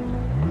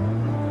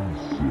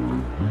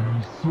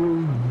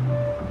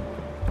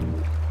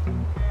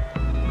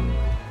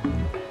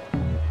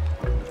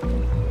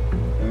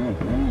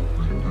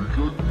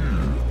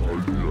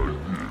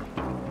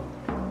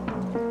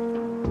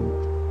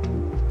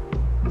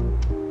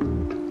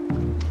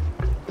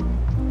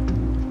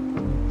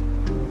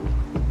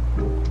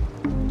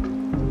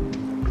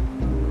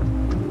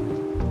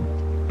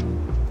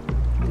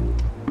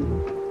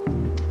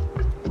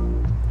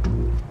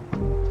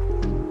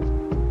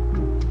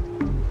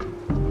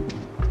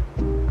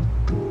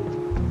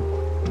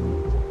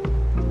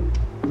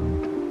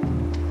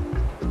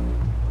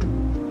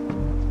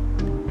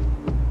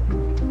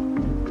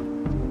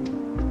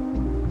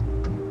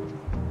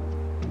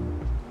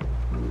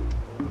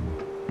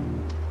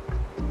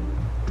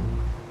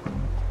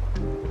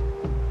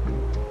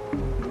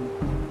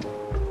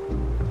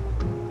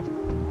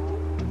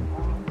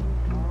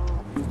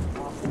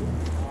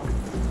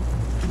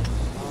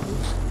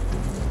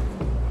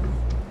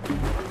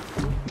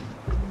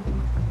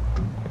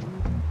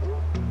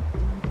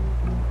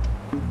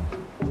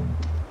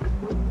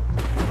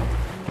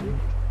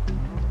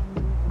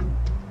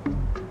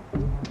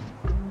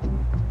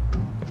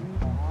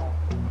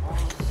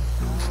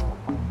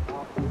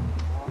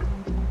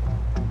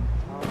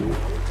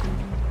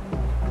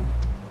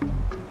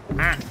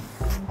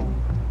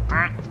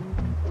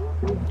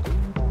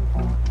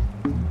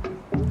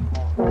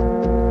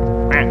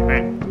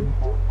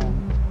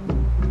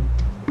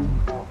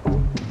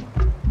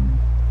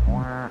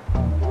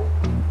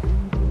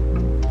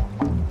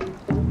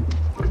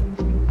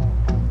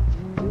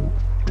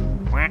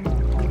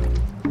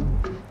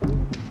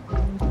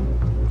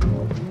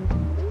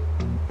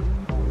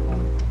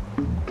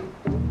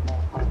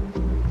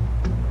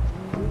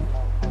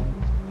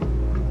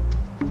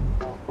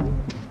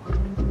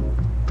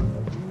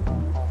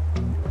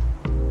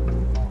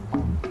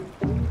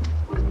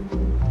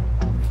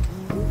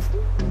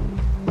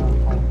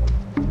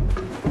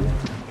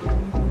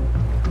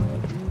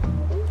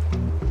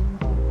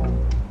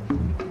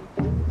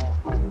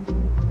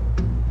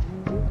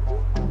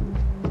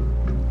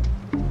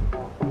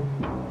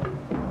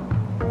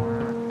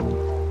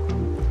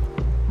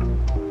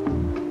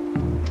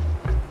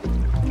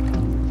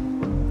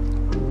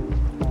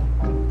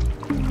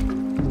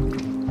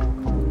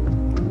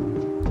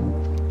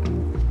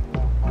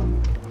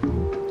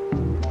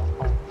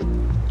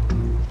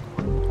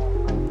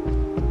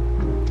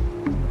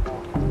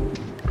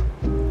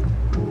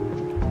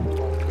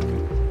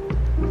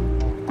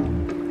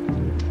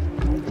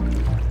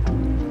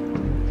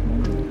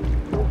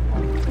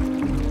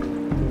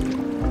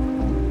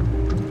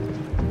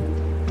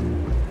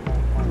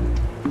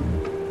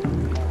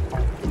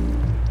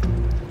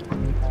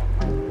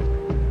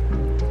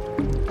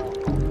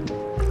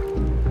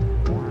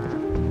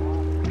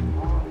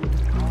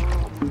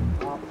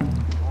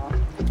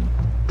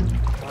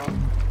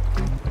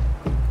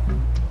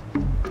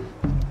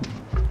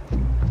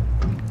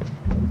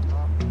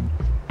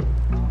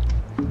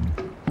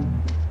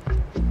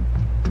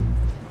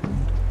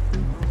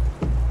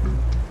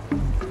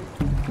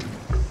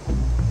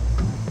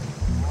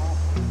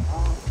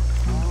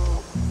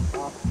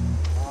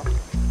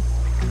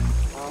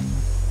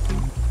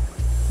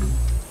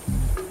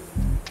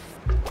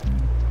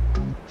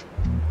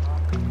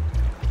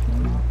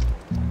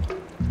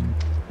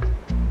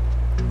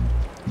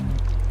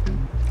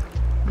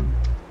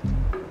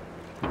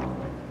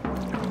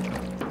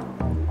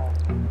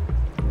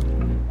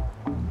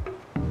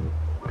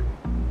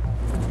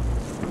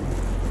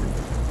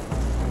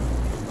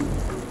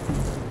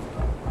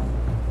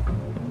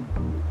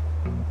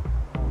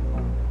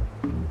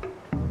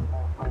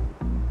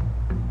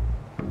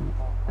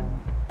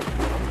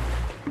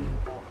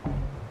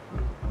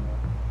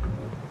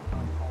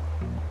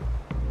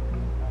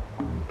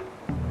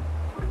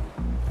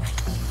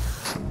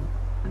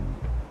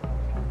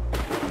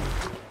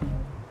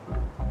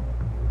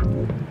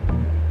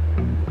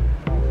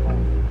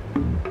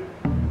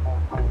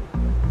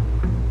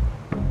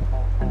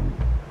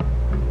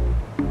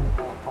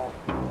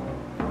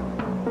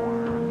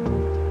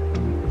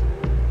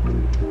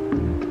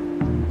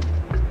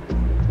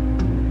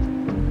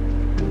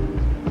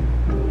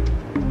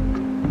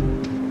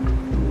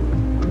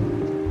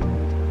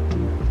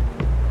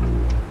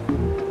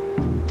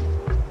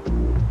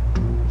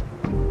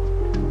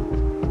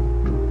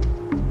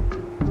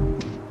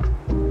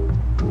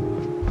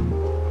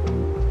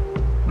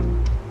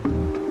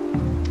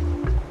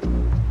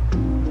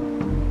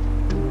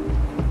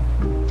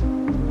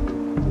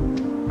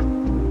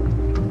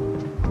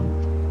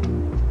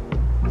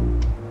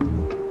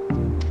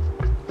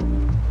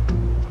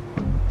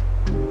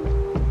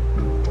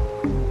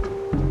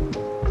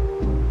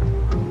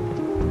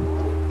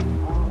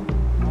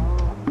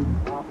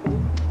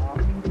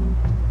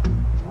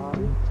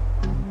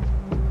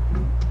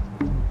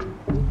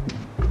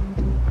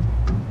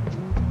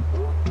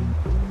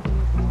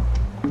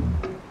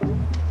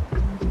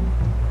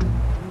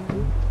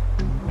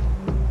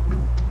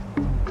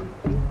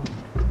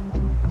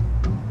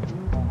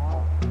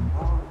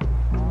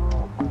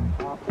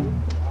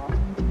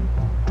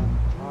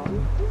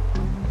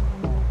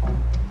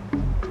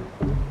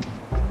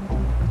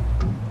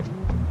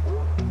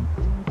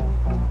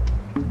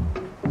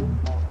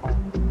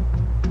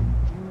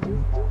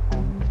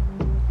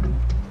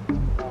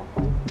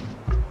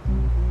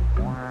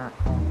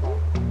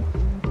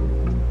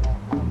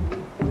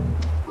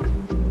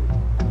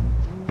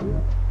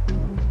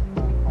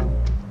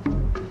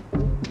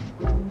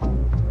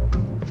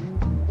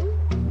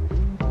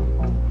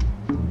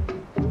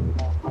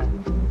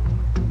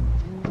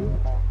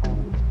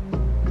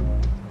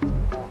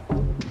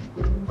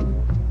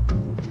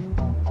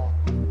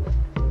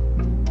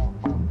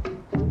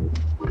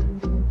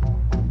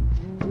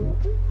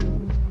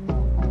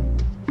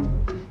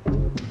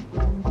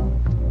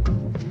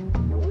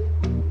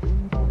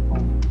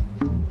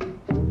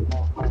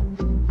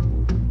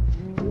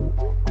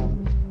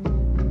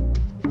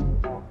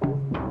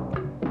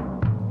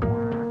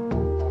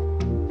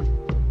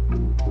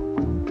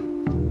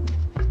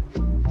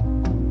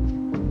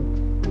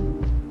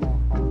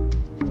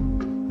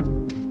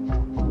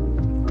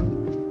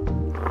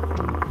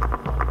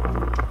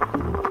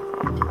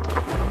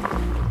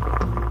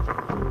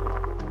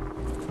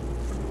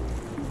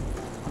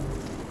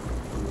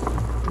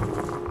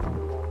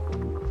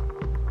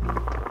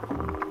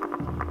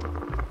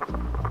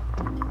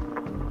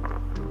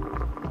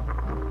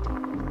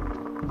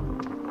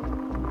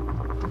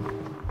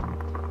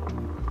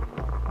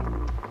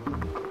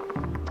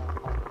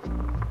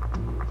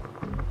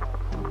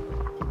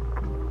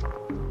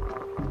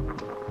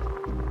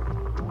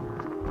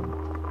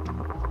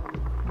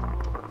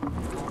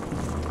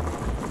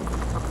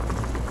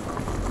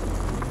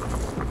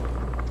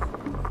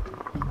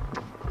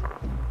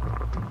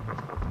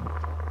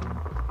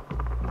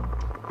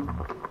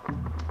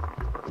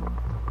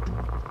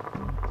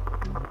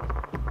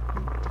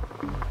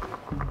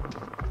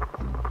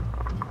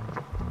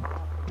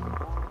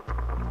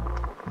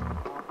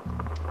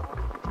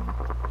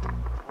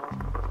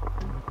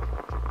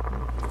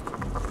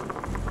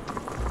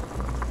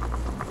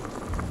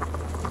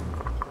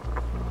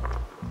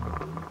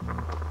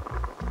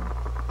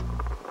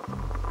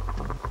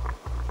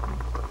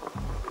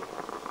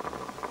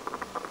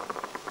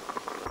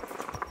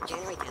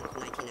January 10th,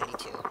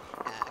 1992,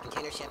 a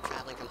container ship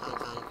traveling from Hong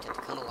Kong to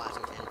Tacoma,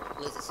 Washington,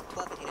 loses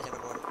 12 containers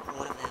overboard.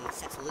 One of them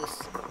sets loose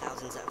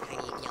thousands of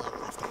tiny yellow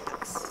plastic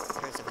ducks,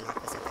 currents of the North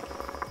Pacific.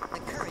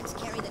 The currents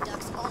carry the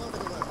ducks all over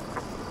the world.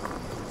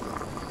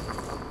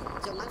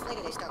 So months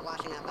later, they start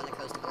washing up on the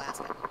coast of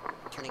Alaska,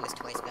 turning this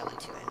toy spill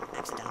into an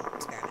accidental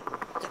experiment.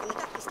 So from the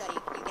ducky study,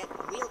 you get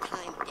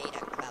real-time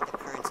data about the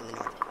currents in the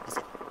North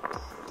Pacific.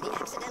 The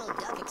accidental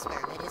duck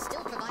experiment is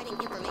still providing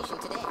information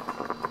today.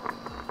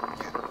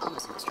 They're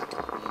almost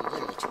indestructible. I mean,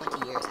 literally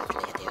 20 years after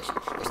they hit the ocean,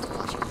 they're still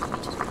washing up on the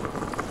beaches.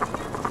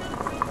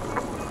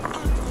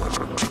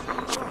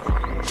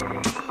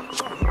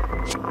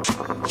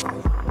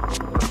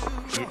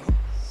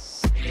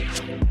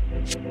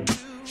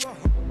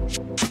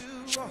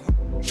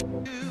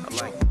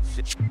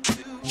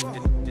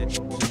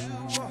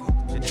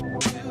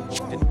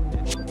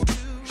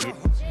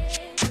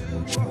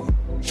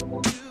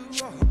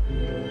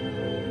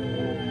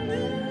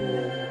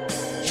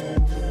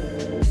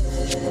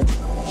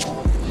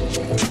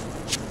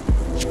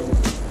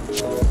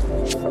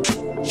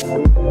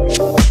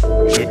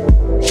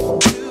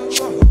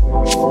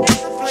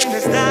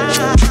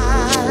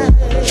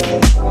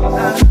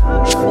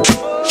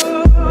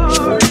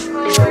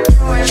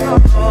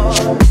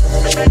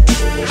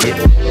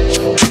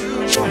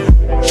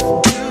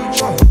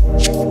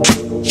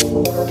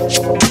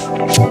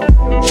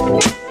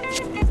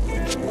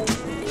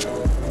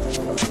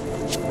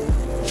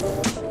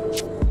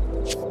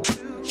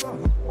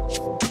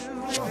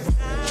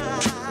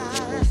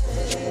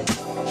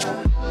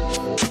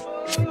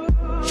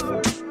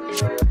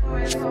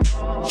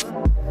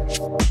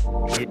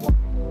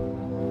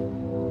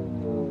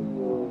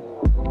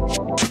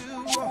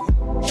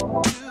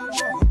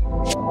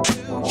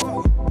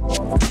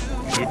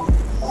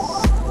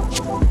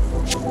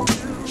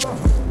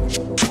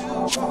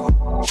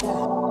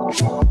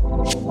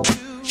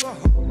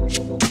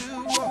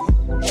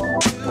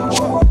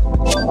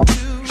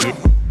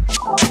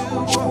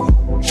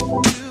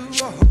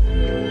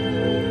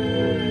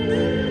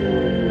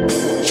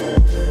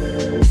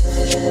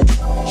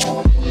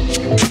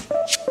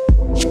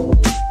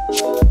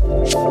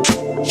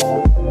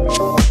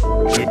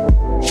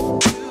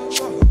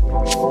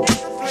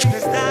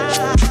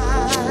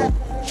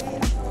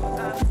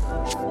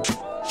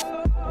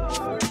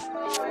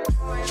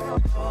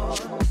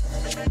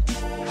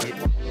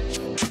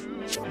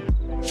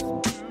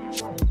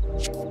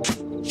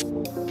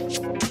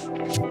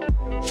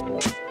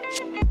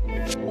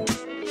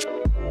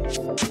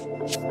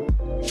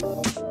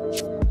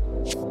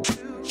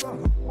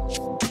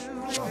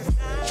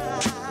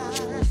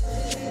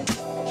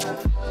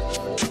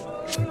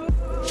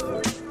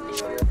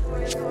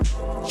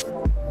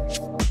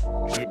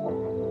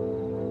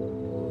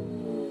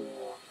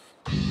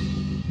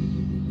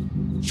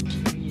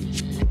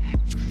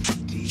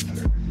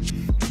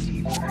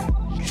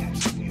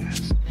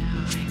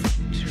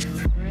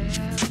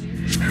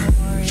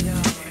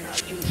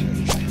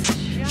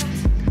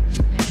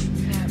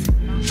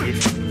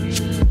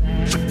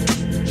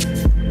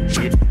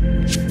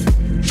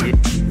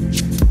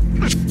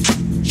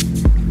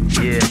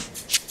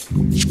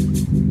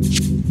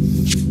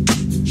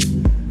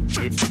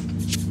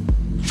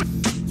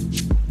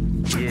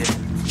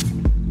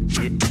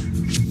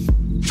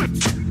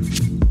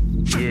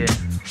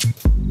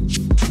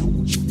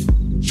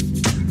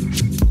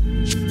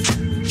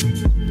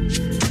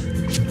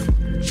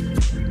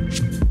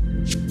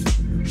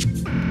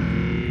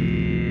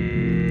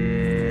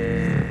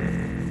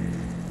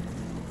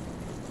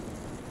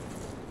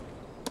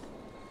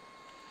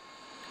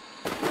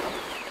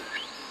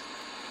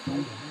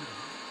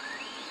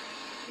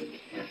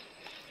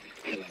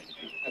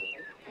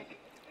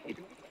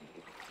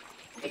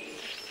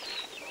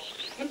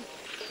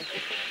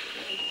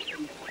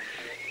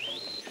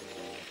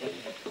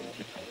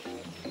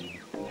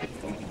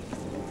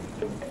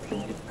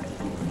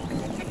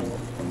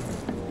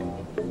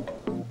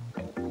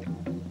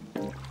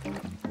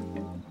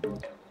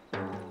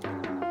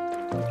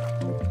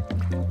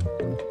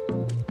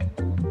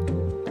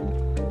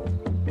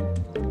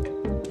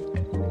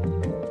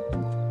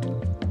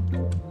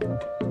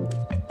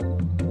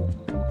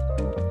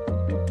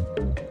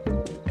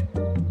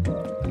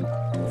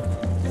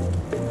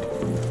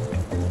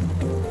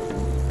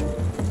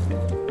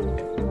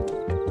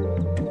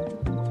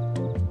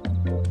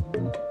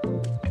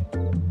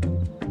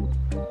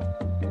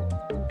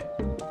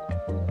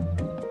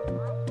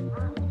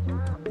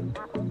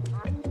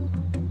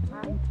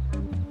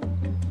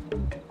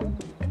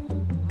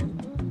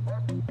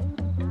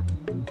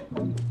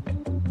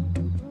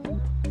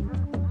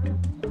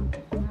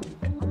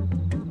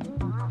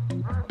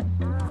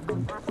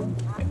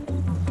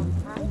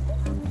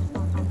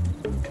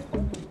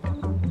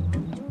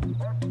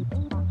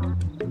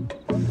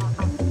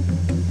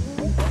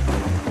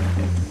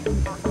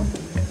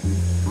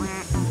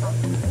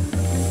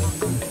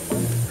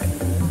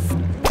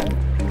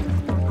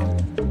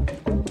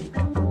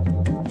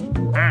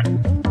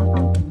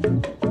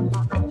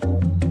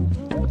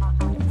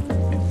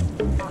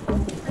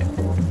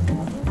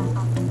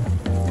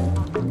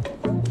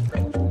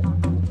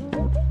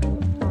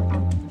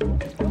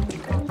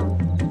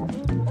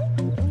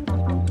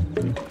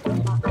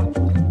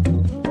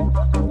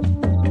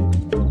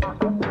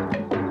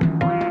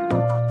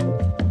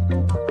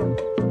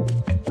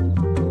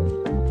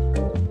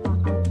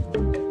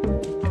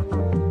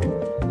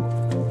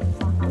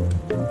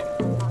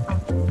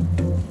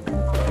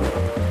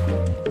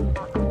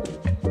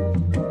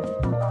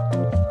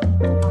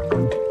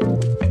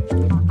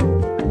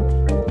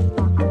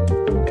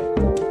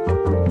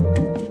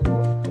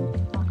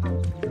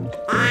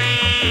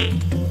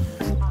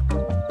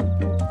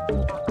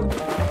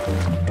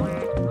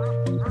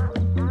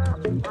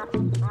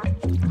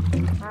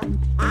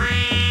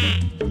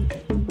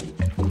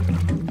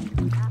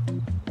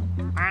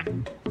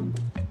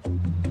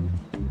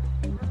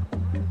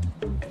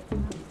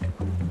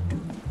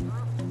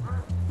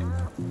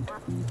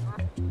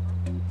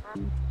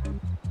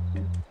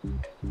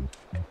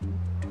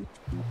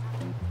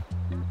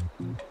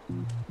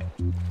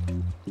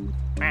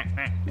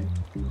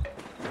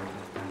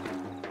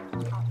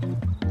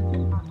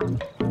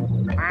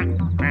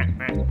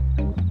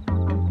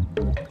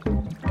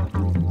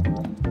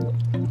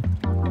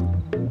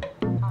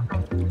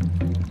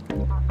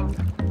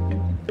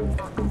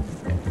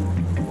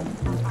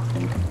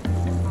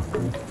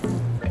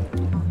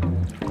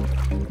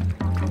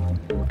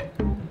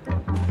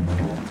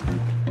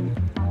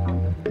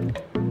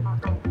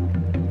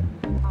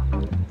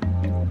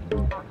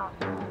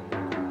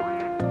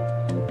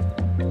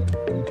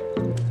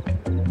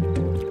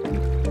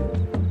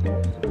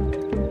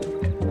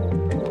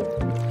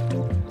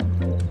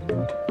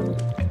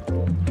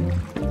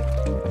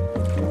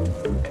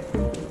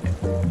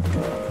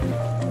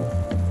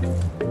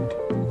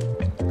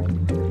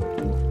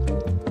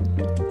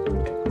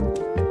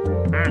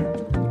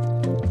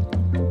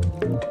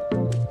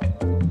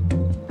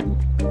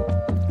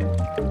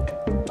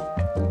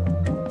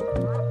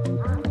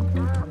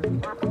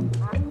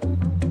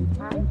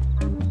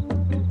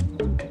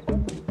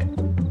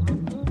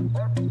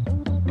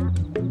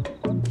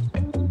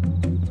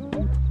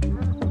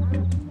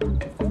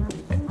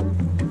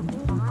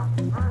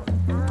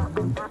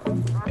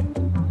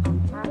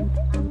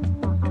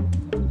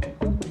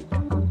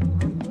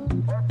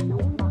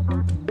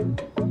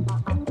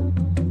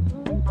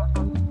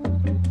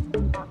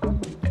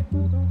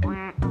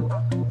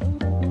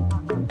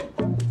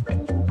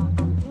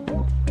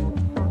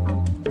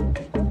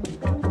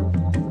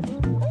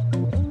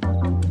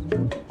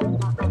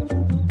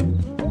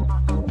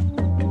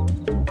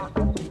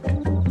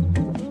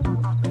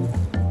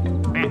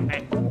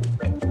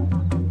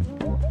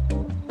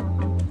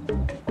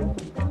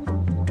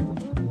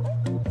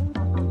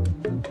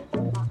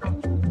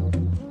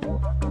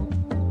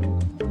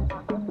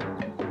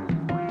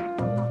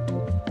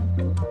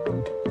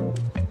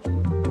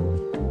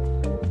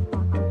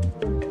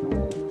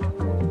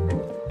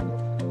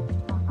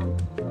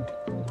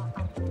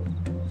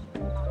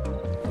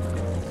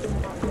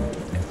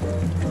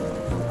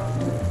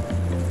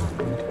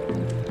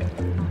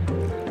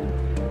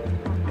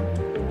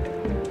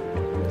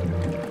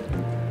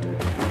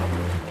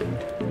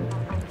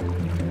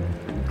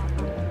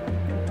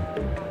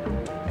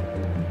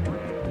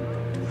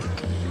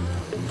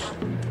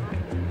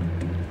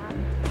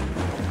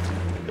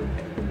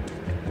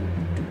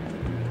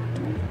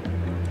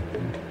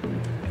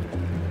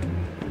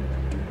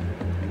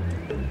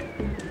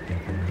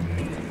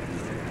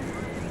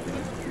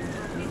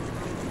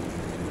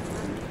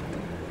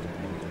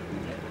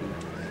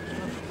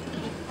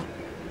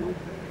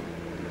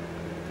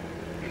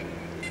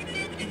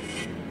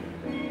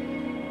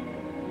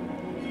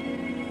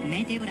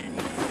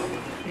 Meteorale.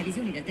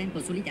 Previsioni del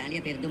tempo sull'Italia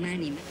per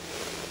domani.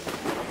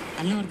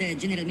 Al nord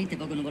generalmente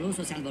poco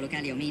nuvoloso, salvo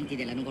locali aumenti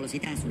della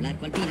nuvolosità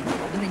sull'arco alpino,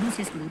 dove non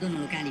si escludono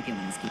locali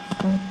piombaschi.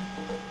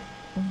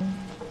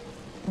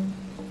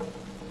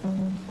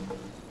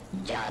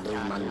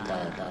 Jadoo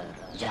mantar,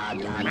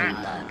 jadoo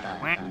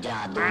mantar,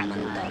 jadoo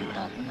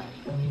mantar.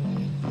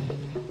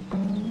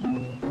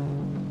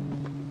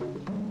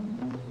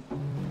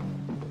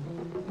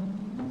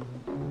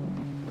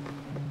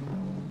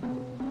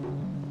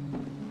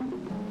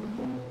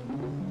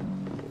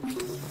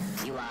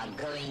 You are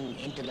going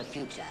into the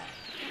future.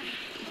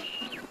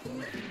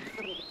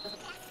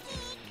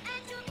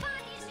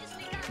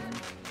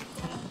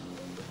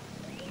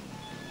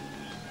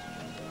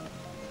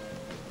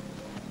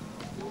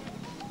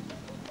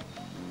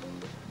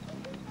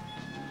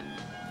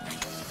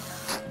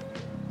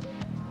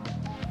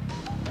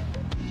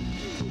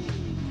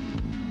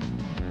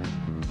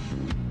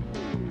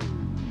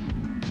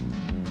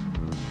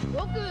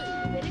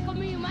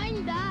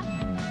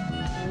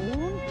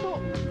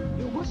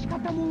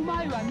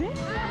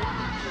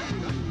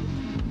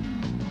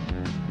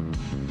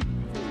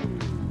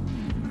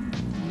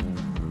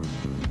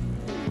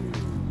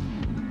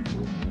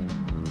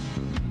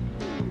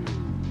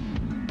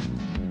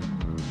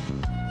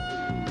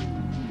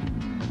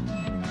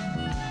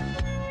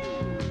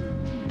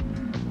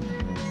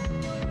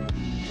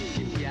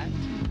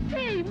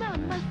 Ehi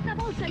mamma,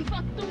 stavolta hai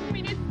fatto un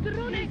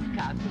minestrone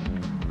scato.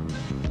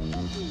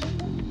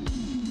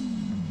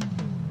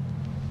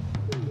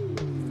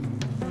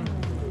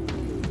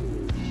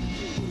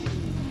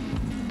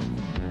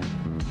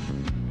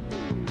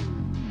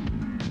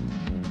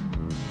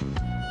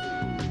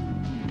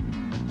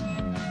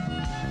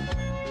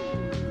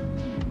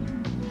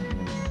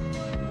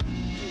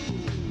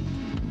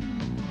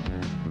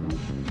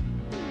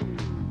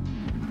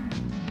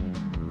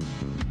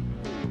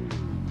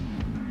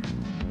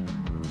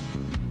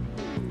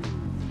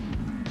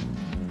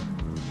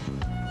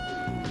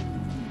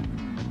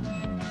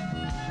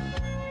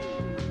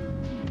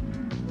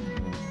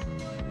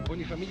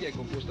 Ogni famiglia è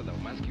composta da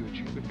un maschio e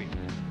 5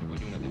 femmine,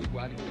 ognuna delle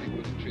quali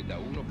riproduce da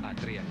 1 a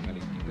 3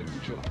 animaletti per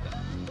cucciolata.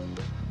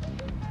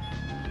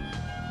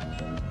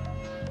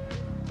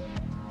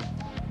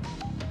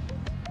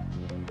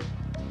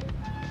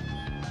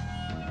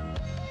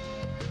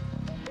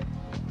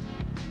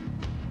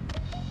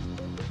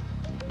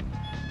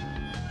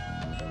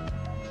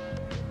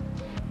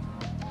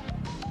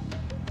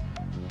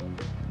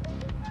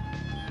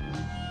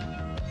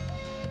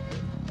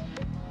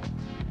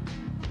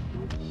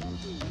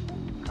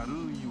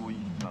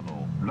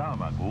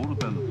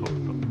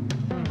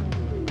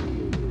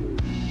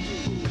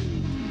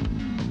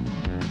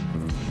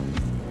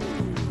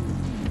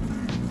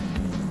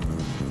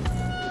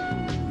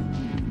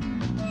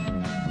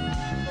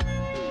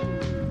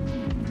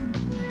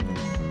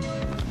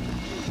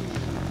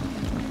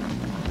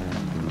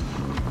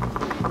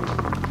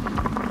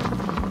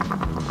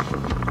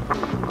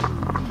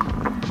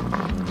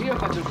 Io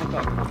faccio il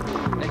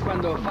fotografo e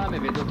quando ho fame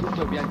vedo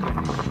tutto bianco e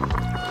nero.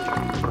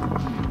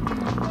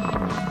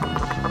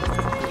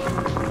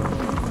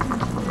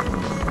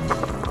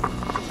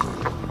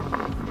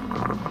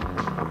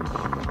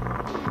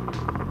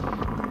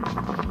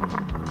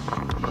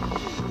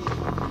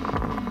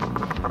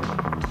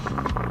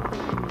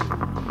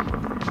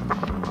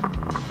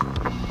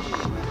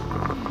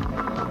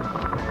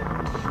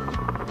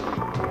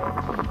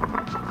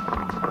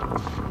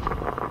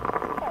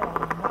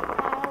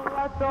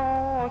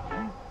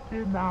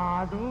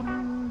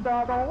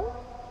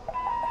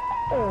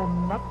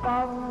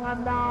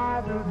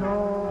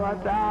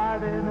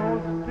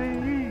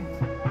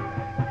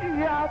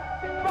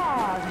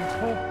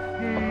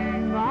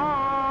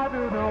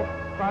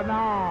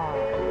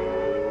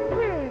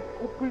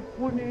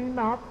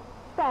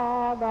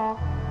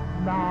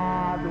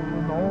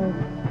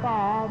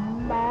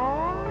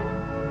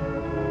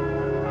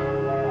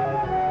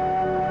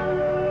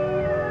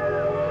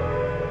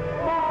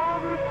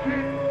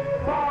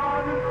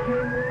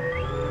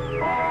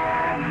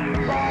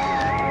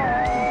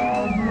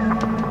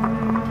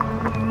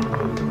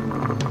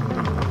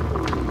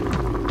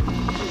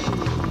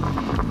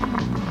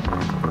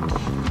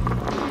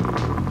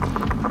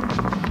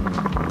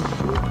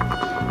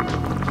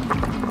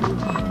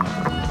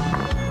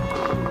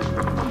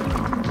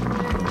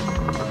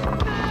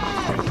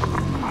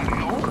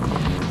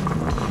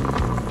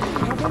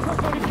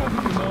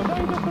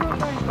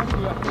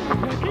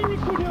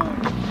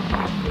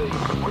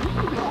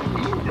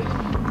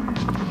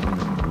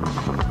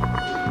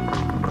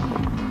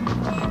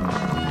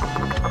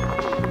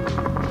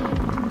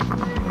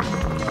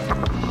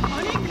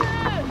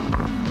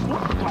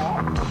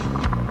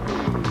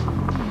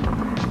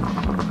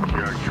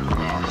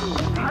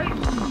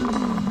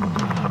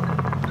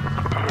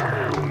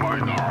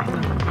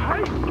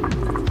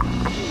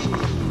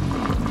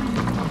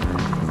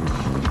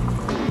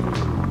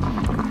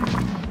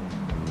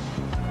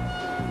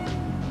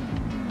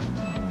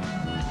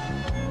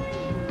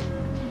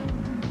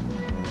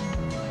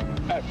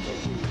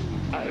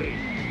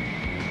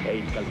 è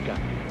il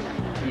calcare.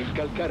 Il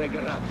calcare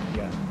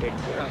grazia e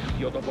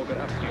grazio dopo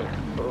grazio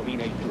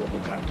rovina il tuo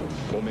bucato,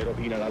 come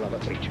rovina la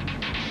lavatrice.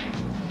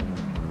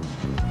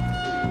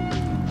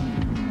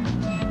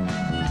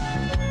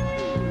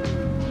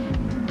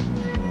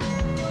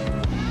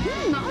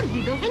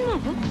 Morbido, è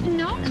nuovo?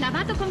 No,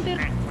 lavato con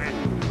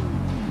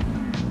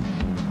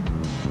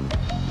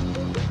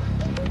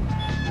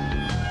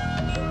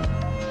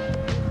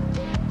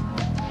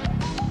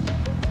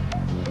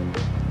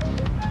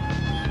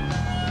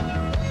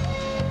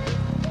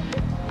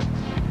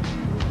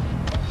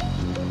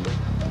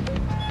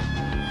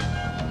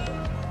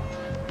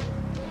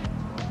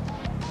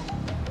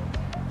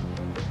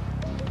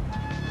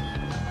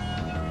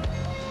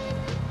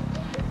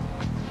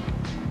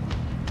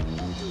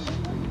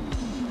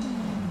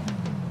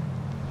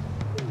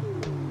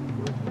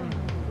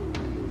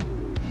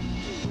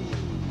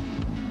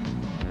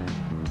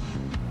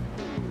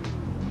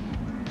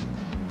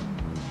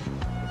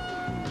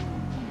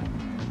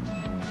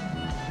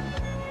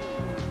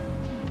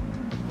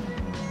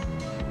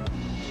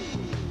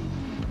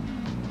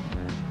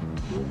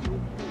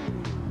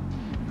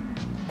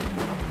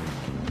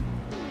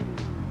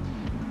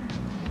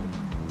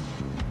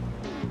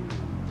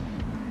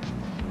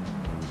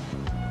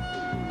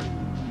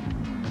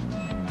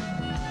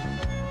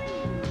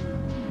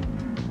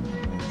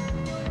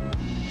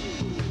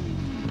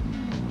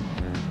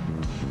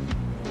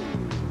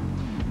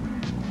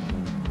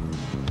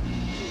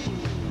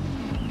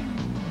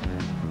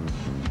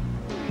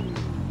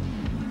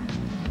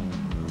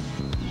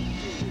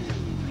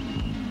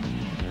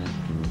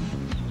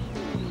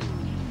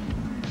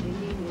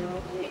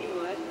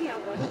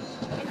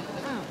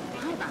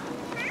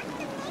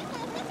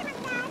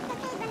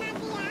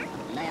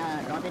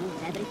robin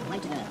fabric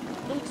whitener,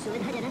 एक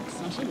सुविधाजनक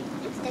sachet में।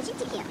 स्टचिंग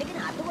किया, लेकिन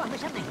आप तो वो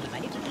हमेशा महंगी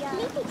वाली टिकिया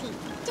लेती थी।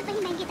 जब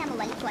वही महंगे दामों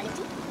वाली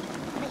क्वालिटी,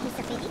 वही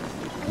सफेदी,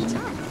 वही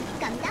झाग,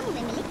 कम दामों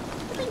में मिले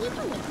तो कोई ये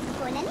क्यों ले?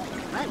 बोला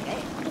नहीं? मान गए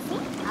किसे?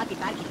 आपकी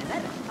कार की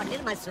नजर और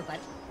निर्मा सुपर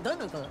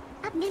दोनों को।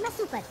 अब निर्मा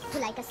सुपर,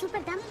 धुलाई का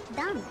सुपर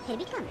दाम है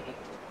भी कम।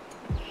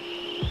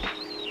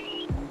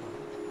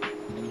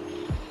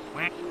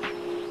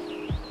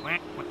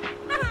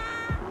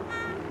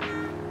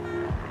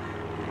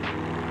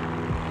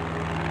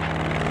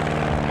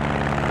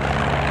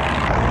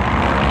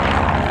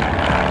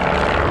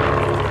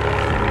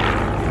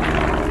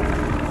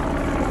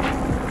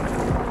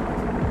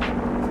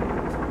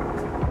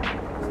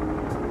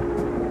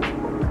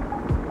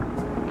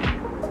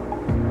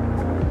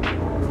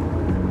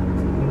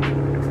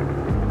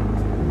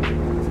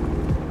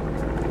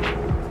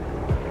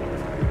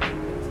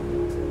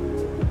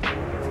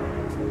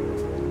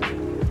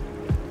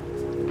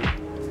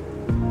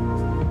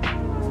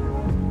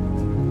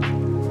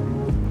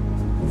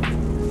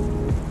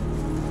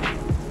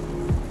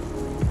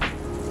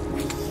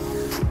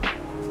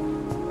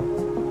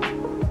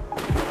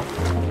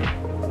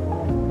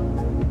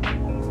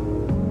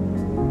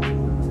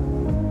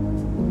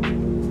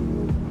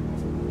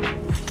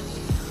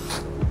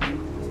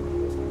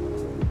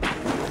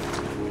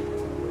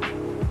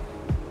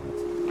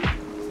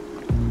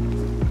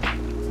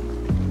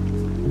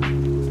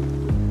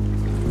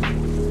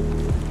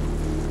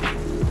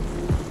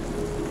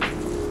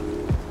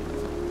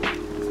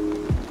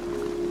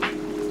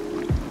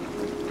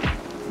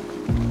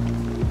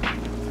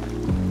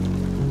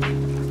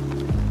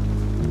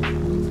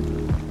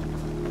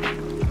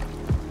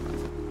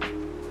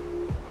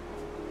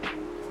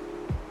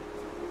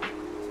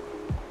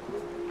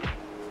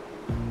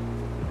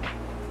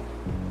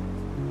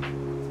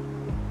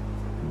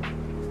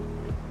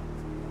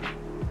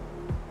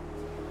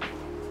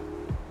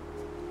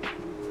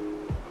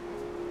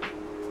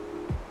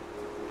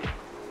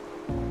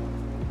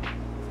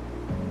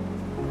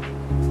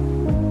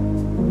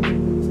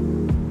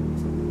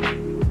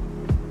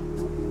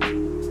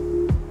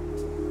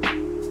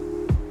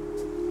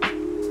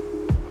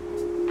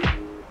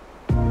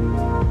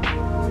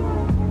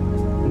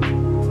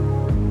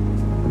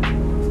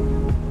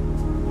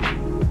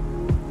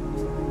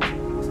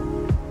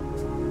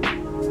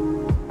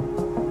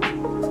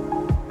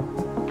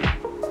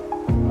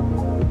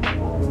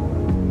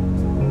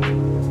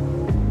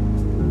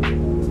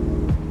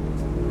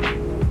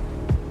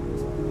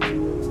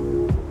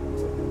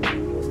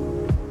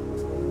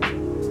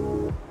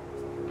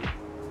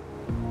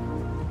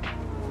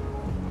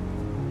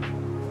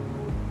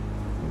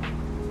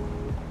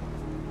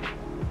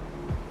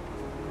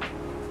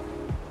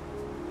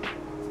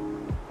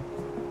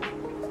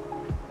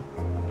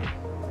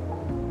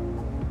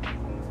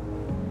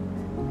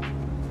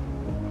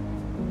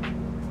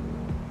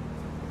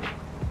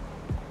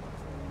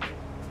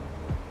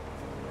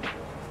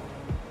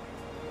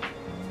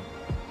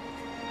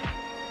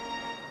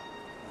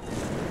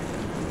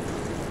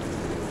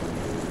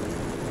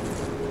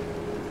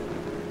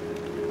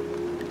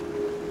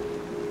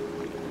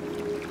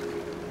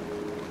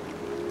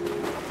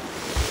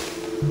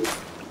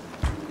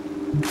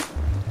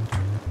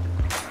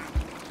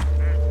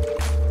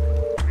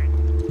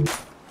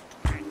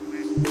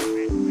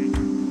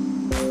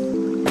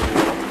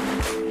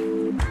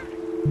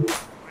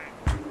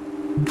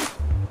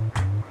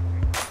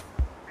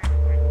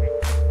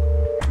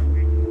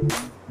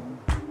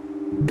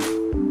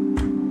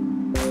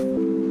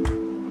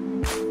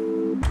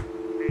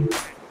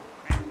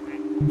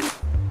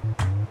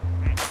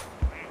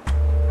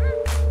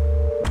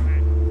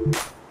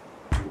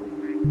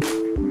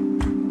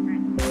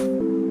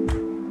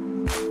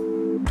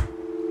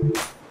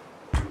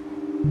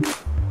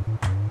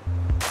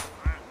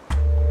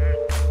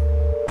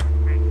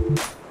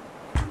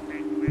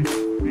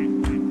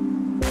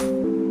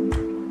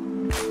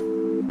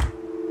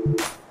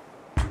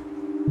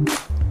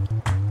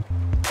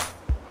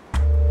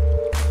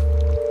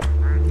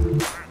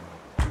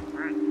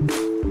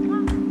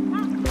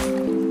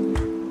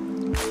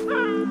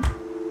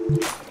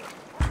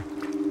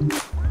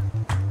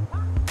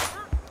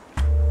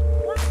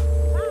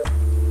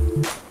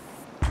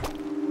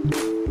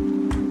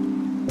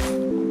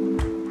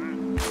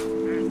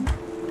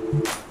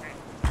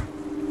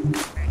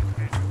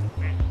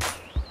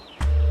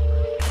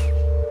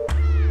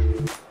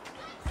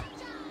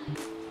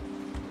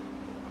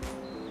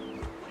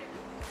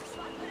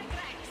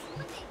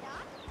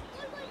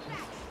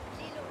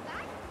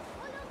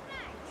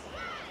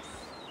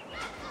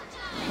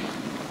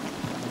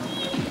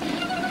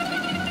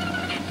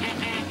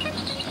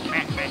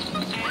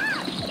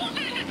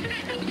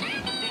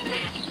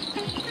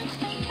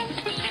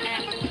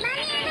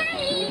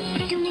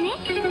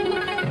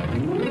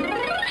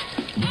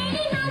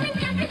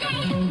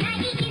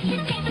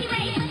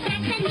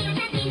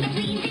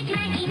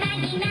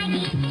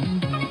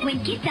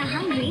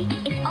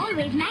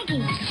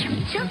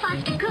 so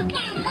fast to cook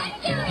and good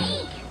to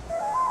eat.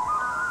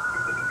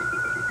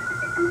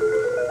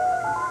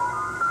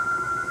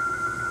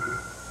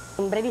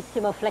 Un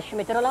brevissimo flash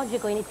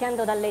meteorologico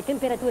iniziando dalle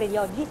temperature di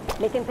oggi,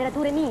 le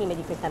temperature minime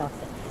di questa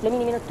notte, le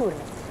minime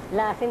notturne.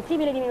 La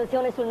sensibile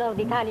diminuzione sul nord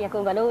Italia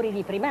con valori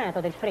di primato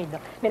del freddo,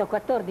 meno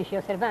 14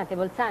 osservate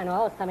Bolzano,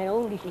 Aosta, meno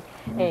 11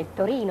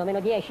 Torino,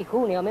 meno 10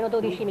 Cuneo, meno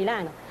 12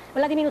 Milano.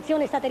 La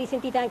diminuzione è stata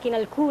risentita anche in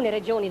alcune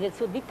regioni del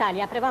sud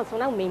Italia, ha prevalso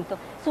un aumento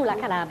sulla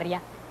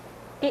Calabria.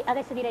 E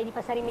adesso direi di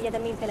passare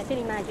immediatamente alla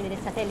teleimmagine del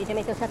satellite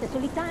Meteosat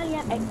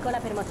sull'Italia, eccola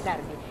per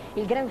mostrarvi.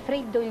 Il gran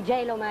freddo, il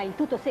gelo, ma il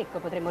tutto secco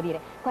potremmo dire.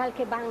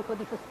 Qualche banco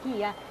di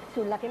foschia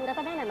sulla pianura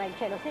padana, ma il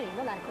cielo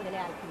sereno, l'arco delle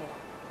Alpi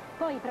nerato.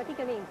 Poi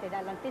praticamente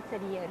dall'altezza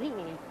di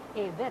Rimini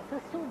e verso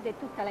il sud è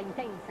tutta la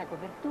intensa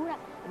copertura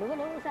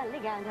nuvolosa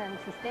legata a un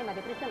sistema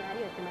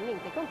depressionario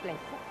estremamente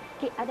complesso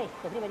che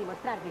adesso, prima di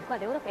mostrarvi il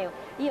quadro europeo,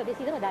 io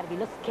desidero darvi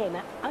lo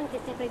schema, anche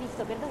se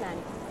previsto per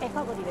domani, è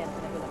poco diverso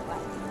da quello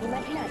attuale.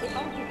 Immaginate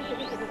oggi tutte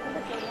queste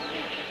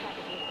osservazioni.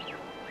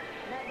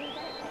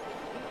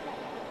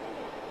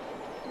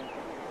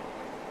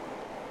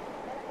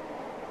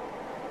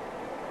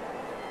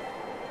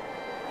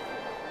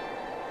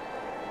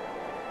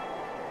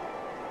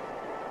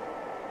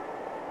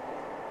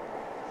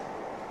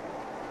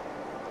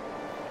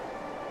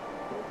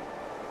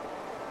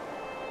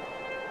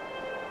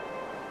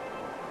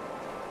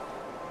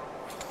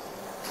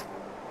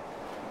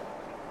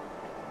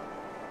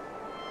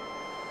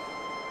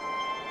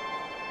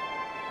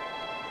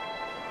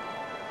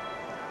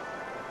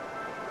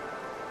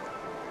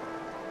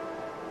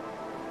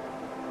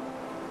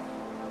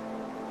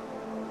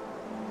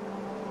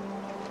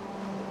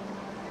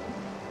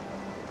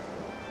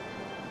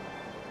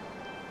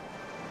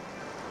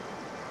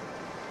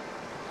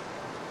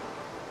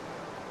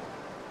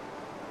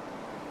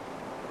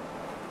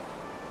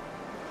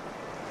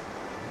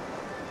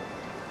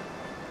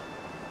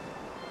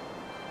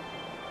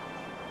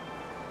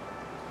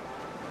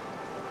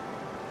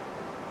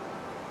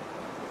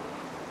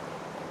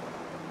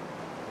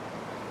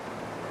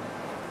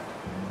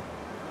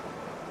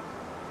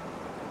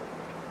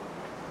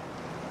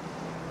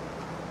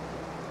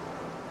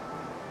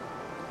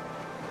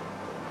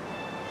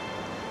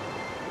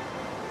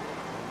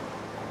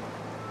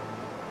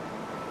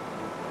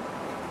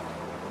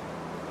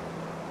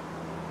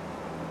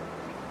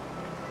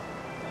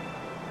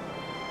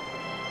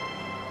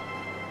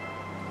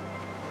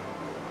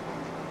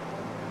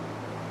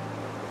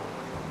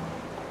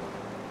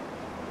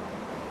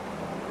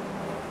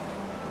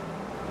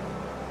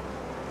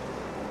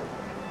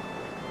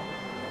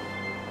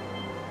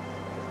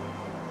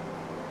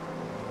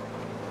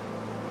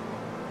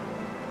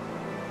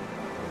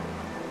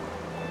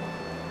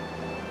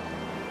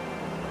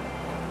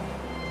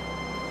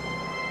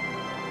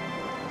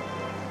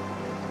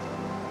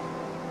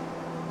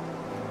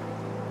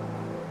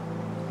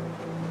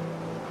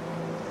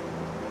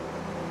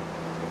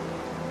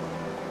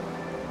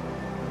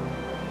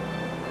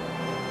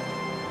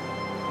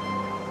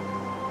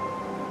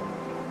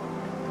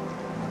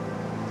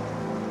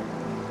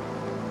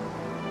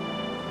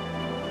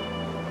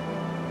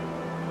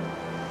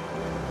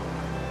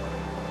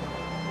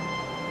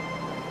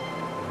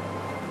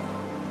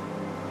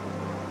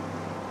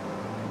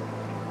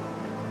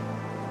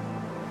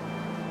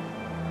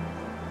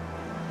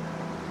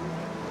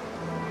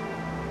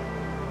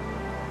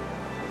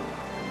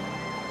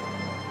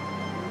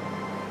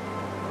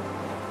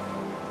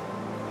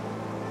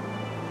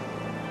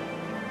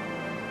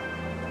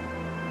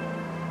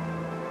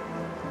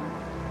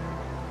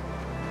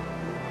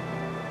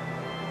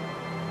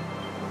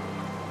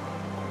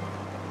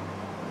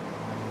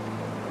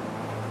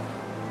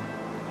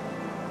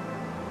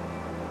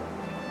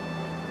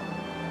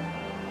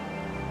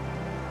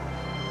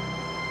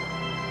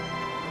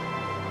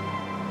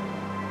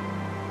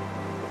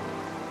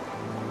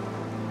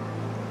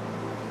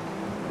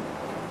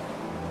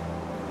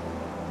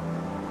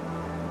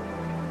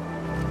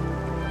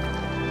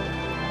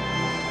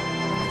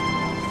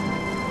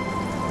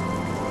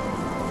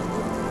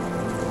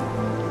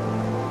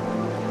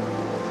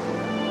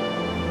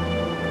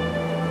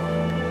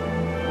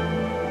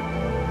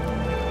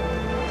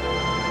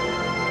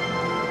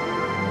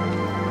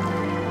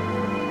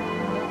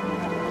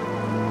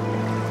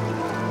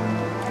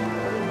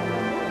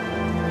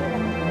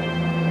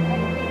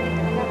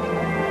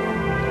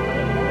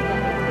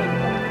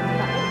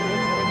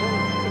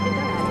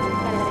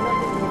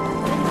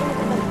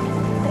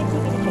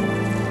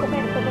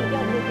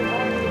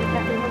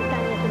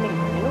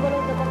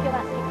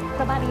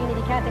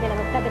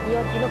 di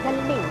oggi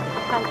localmente,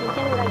 anche in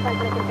pianura in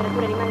quanto le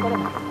temperature rimangono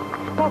basse.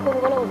 Poco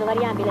nuvoloso,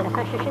 variabile la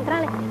fascia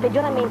centrale,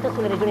 peggioramento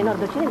sulle regioni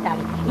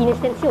nord-occidentali, in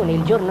estensione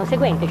il giorno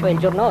seguente, cioè il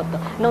giorno 8,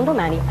 non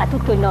domani, a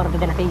tutto il nord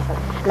della penisola.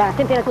 La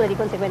temperatura di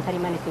conseguenza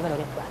rimane sui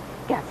valori attuali.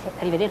 Grazie,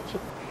 arrivederci.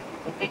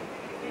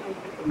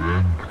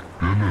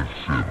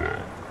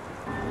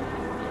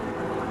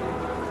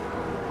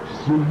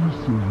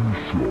 Саиса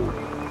еще,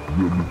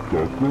 я не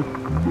так, на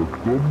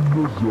там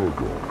назад.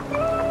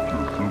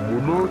 Если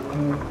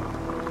Монако,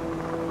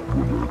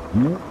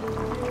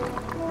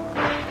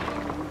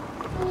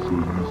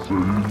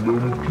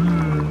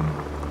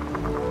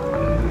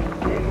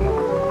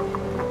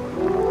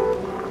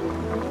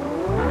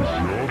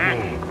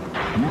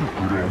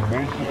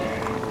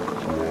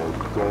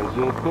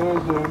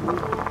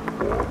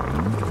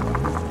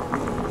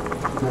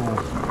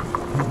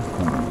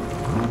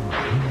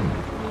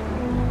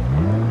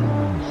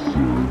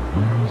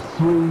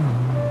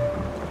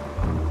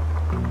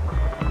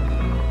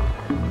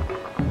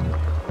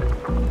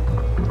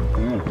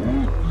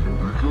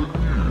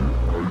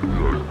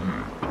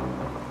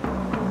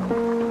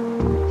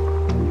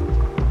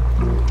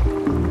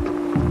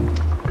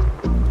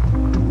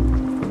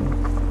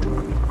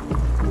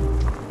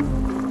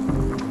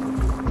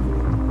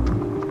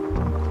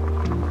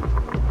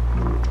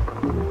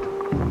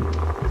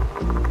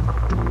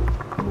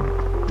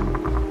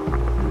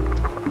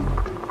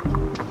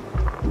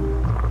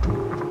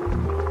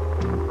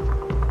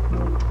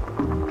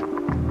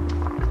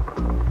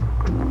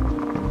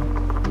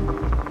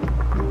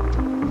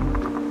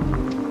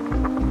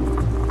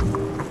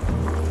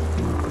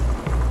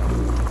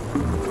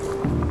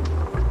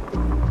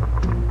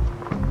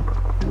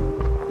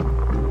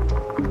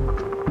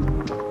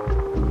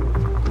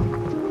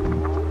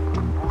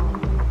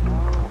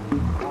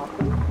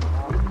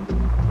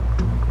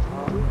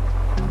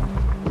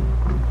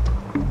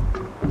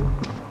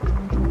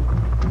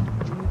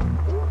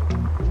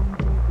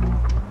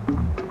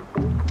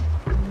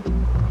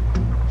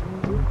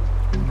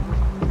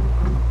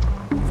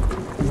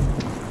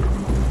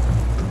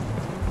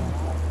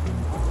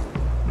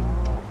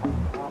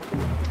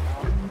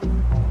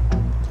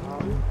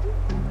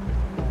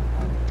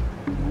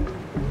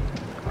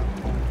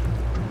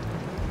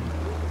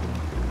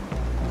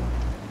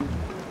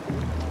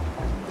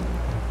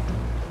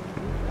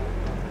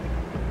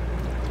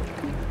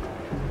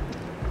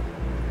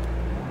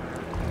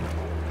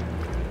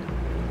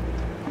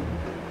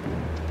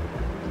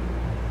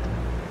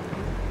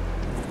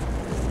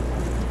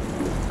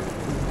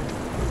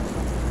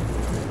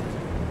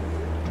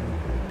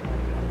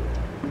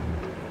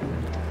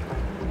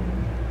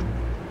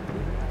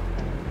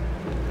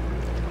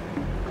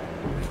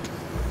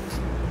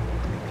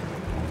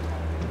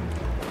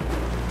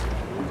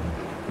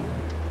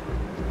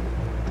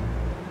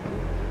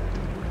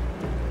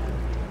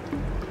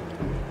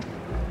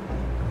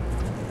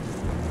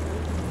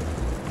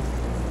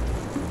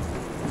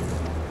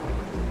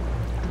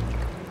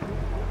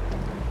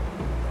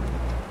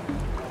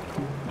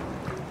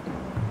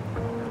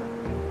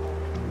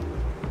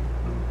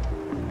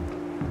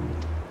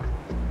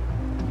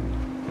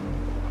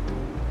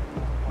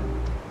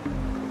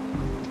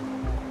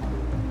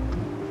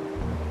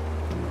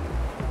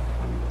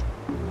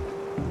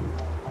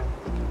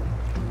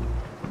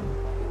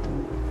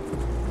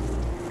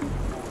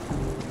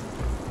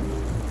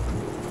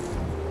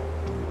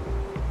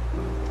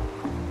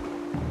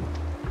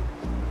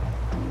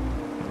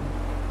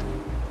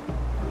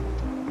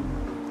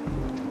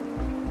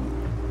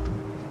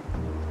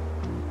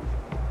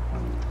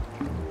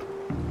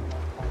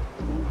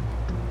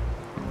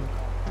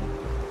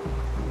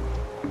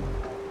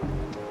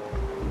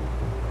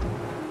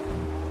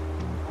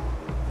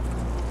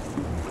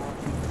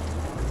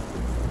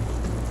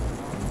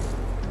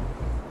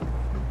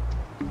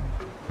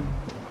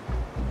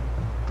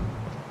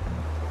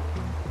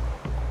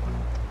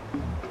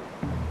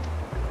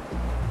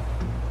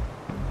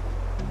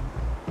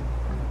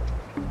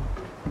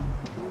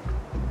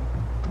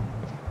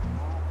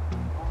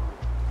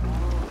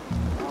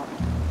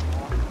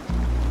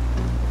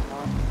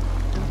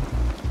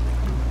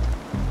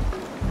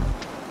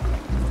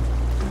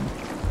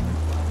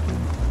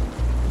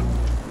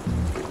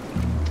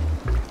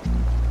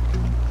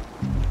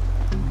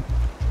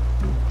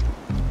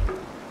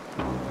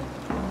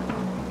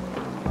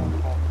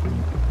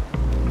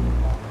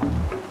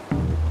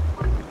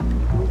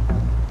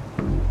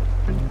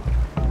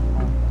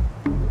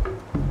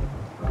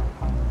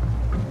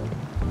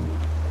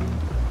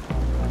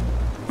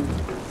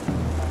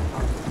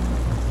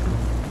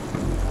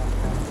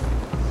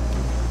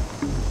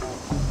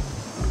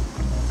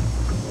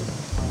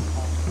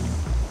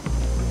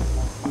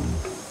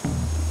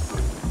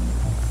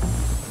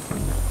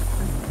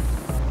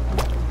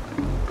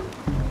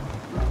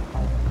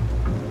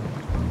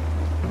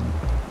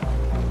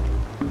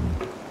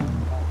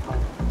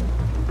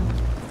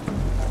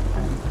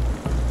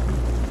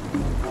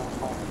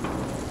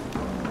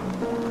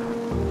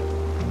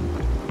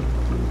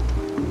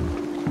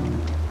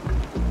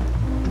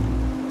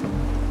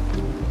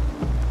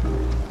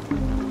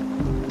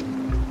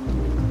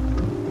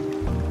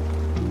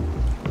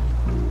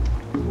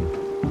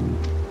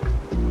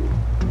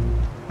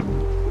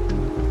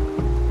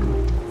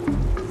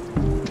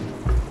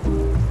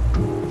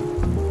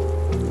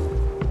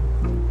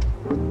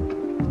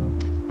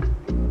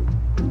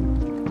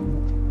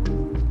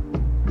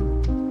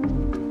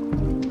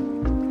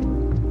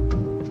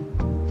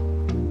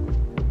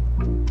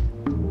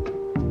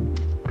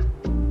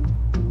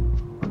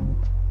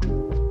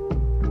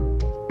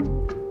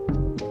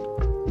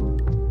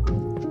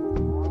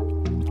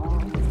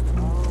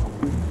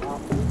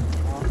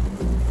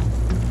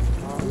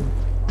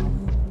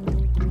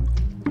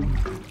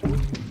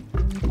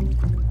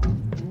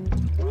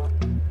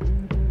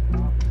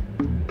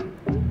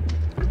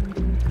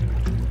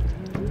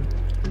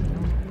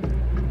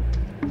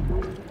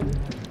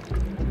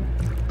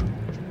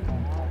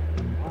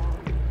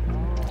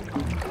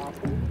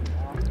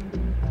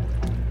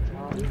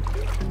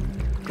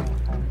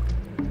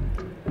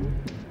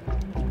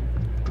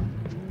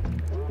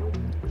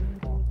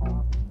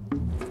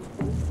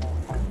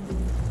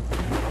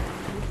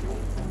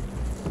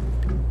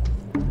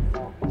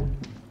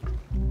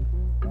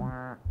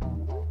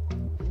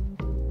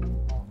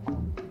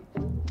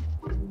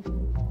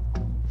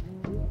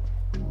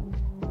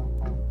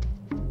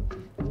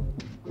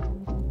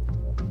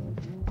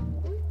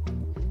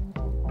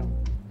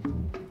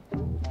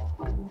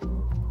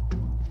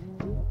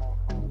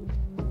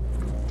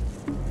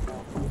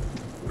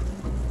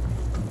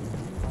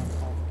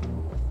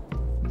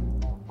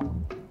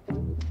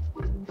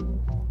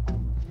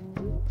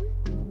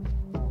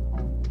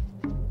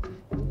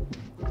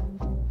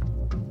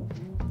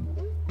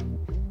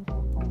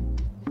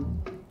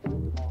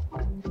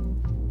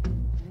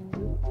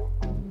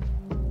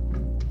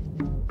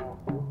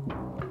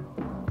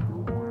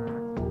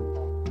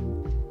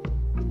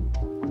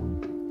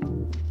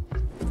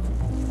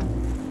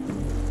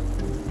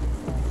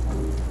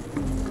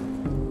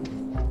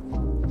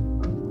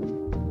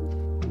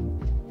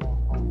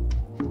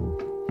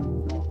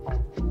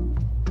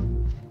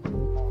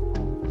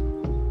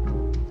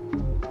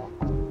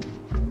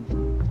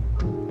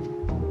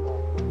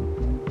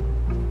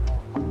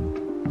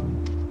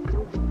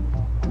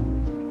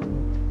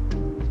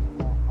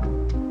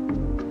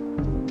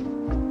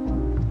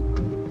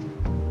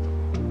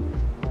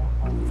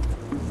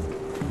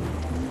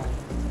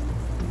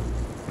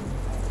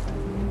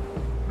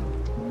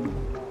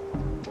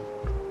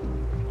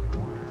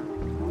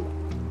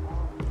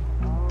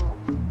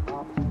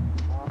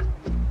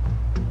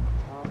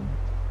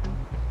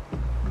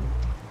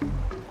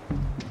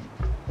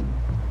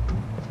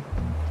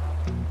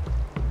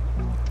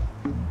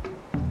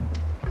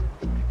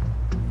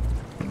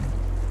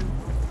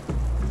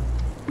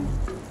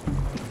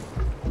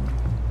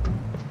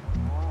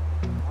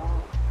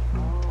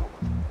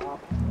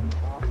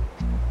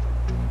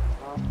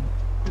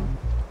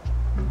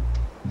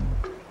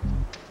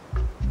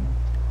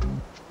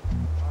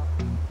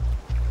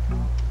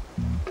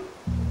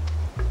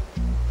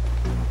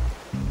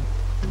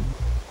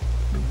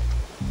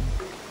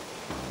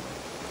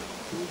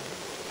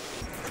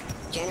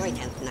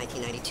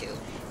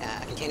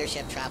 1992. A container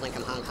ship traveling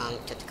from Hong Kong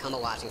to Tacoma,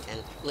 Washington,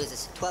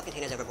 loses 12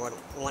 containers overboard.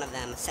 One of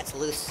them sets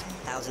loose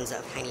thousands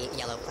of tiny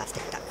yellow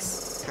plastic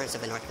ducks, currents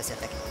of the North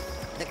Pacific.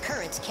 The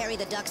currents carry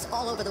the ducks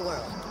all over the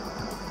world.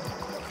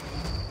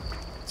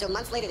 So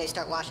months later, they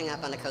start washing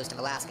up on the coast of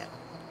Alaska,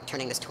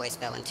 turning this toy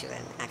spell into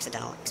an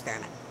accidental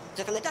experiment.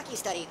 So from the ducky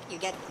study, you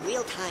get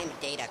real-time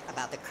data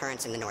about the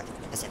currents in the North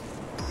Pacific.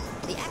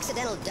 The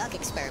accidental duck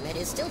experiment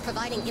is still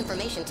providing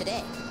information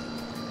today.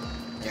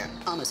 They're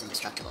almost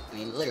indestructible. I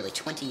mean, literally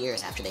 20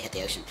 years after they hit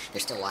the ocean, they're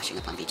still washing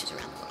up on beaches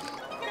around the world.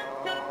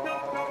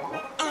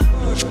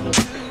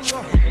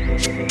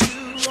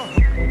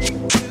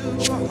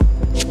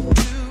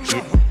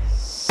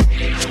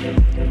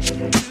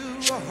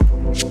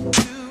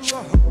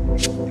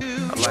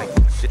 I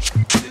like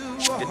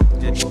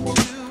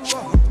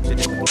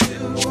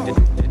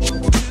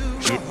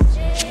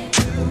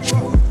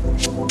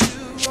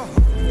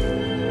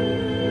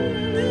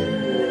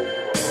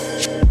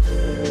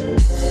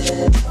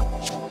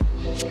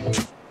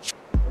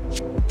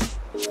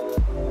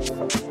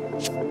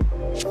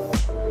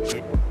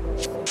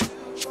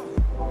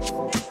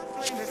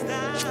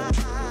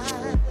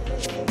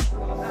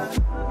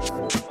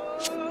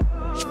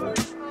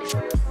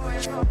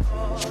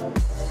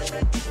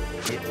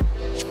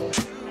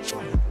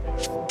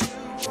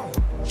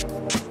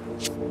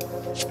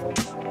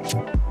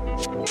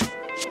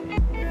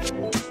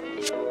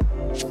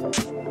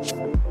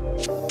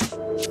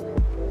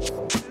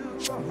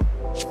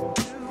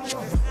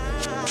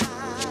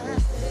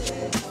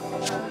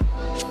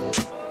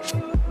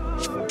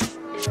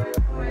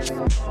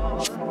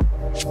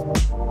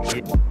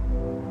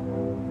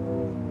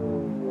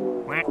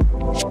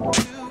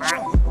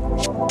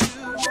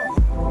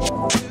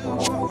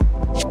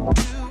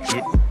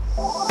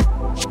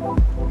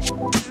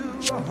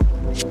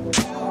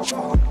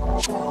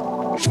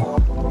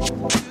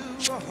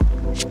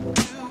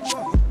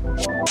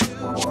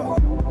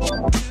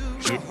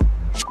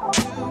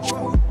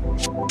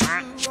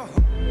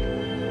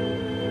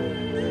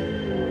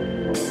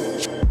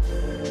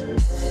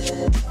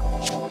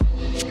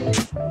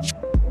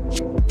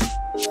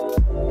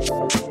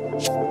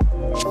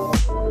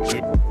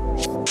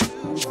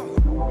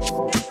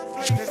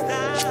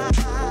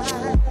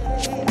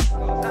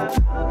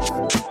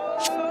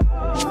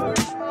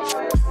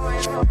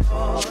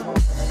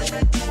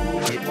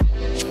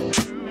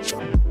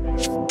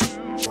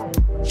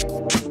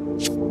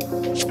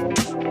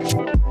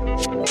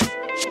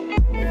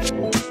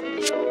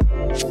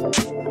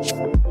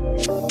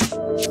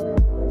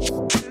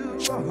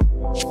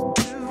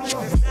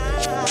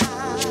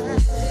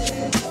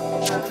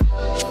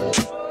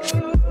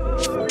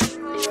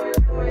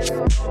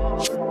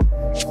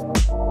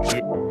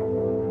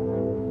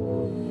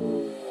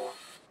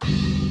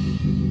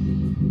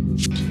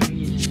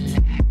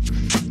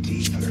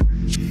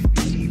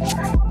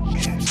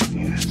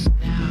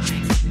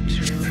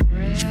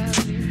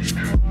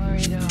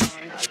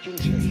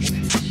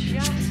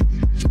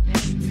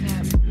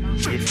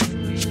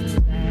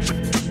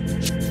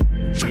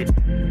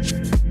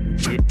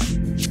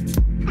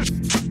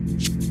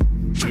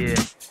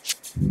Yeah.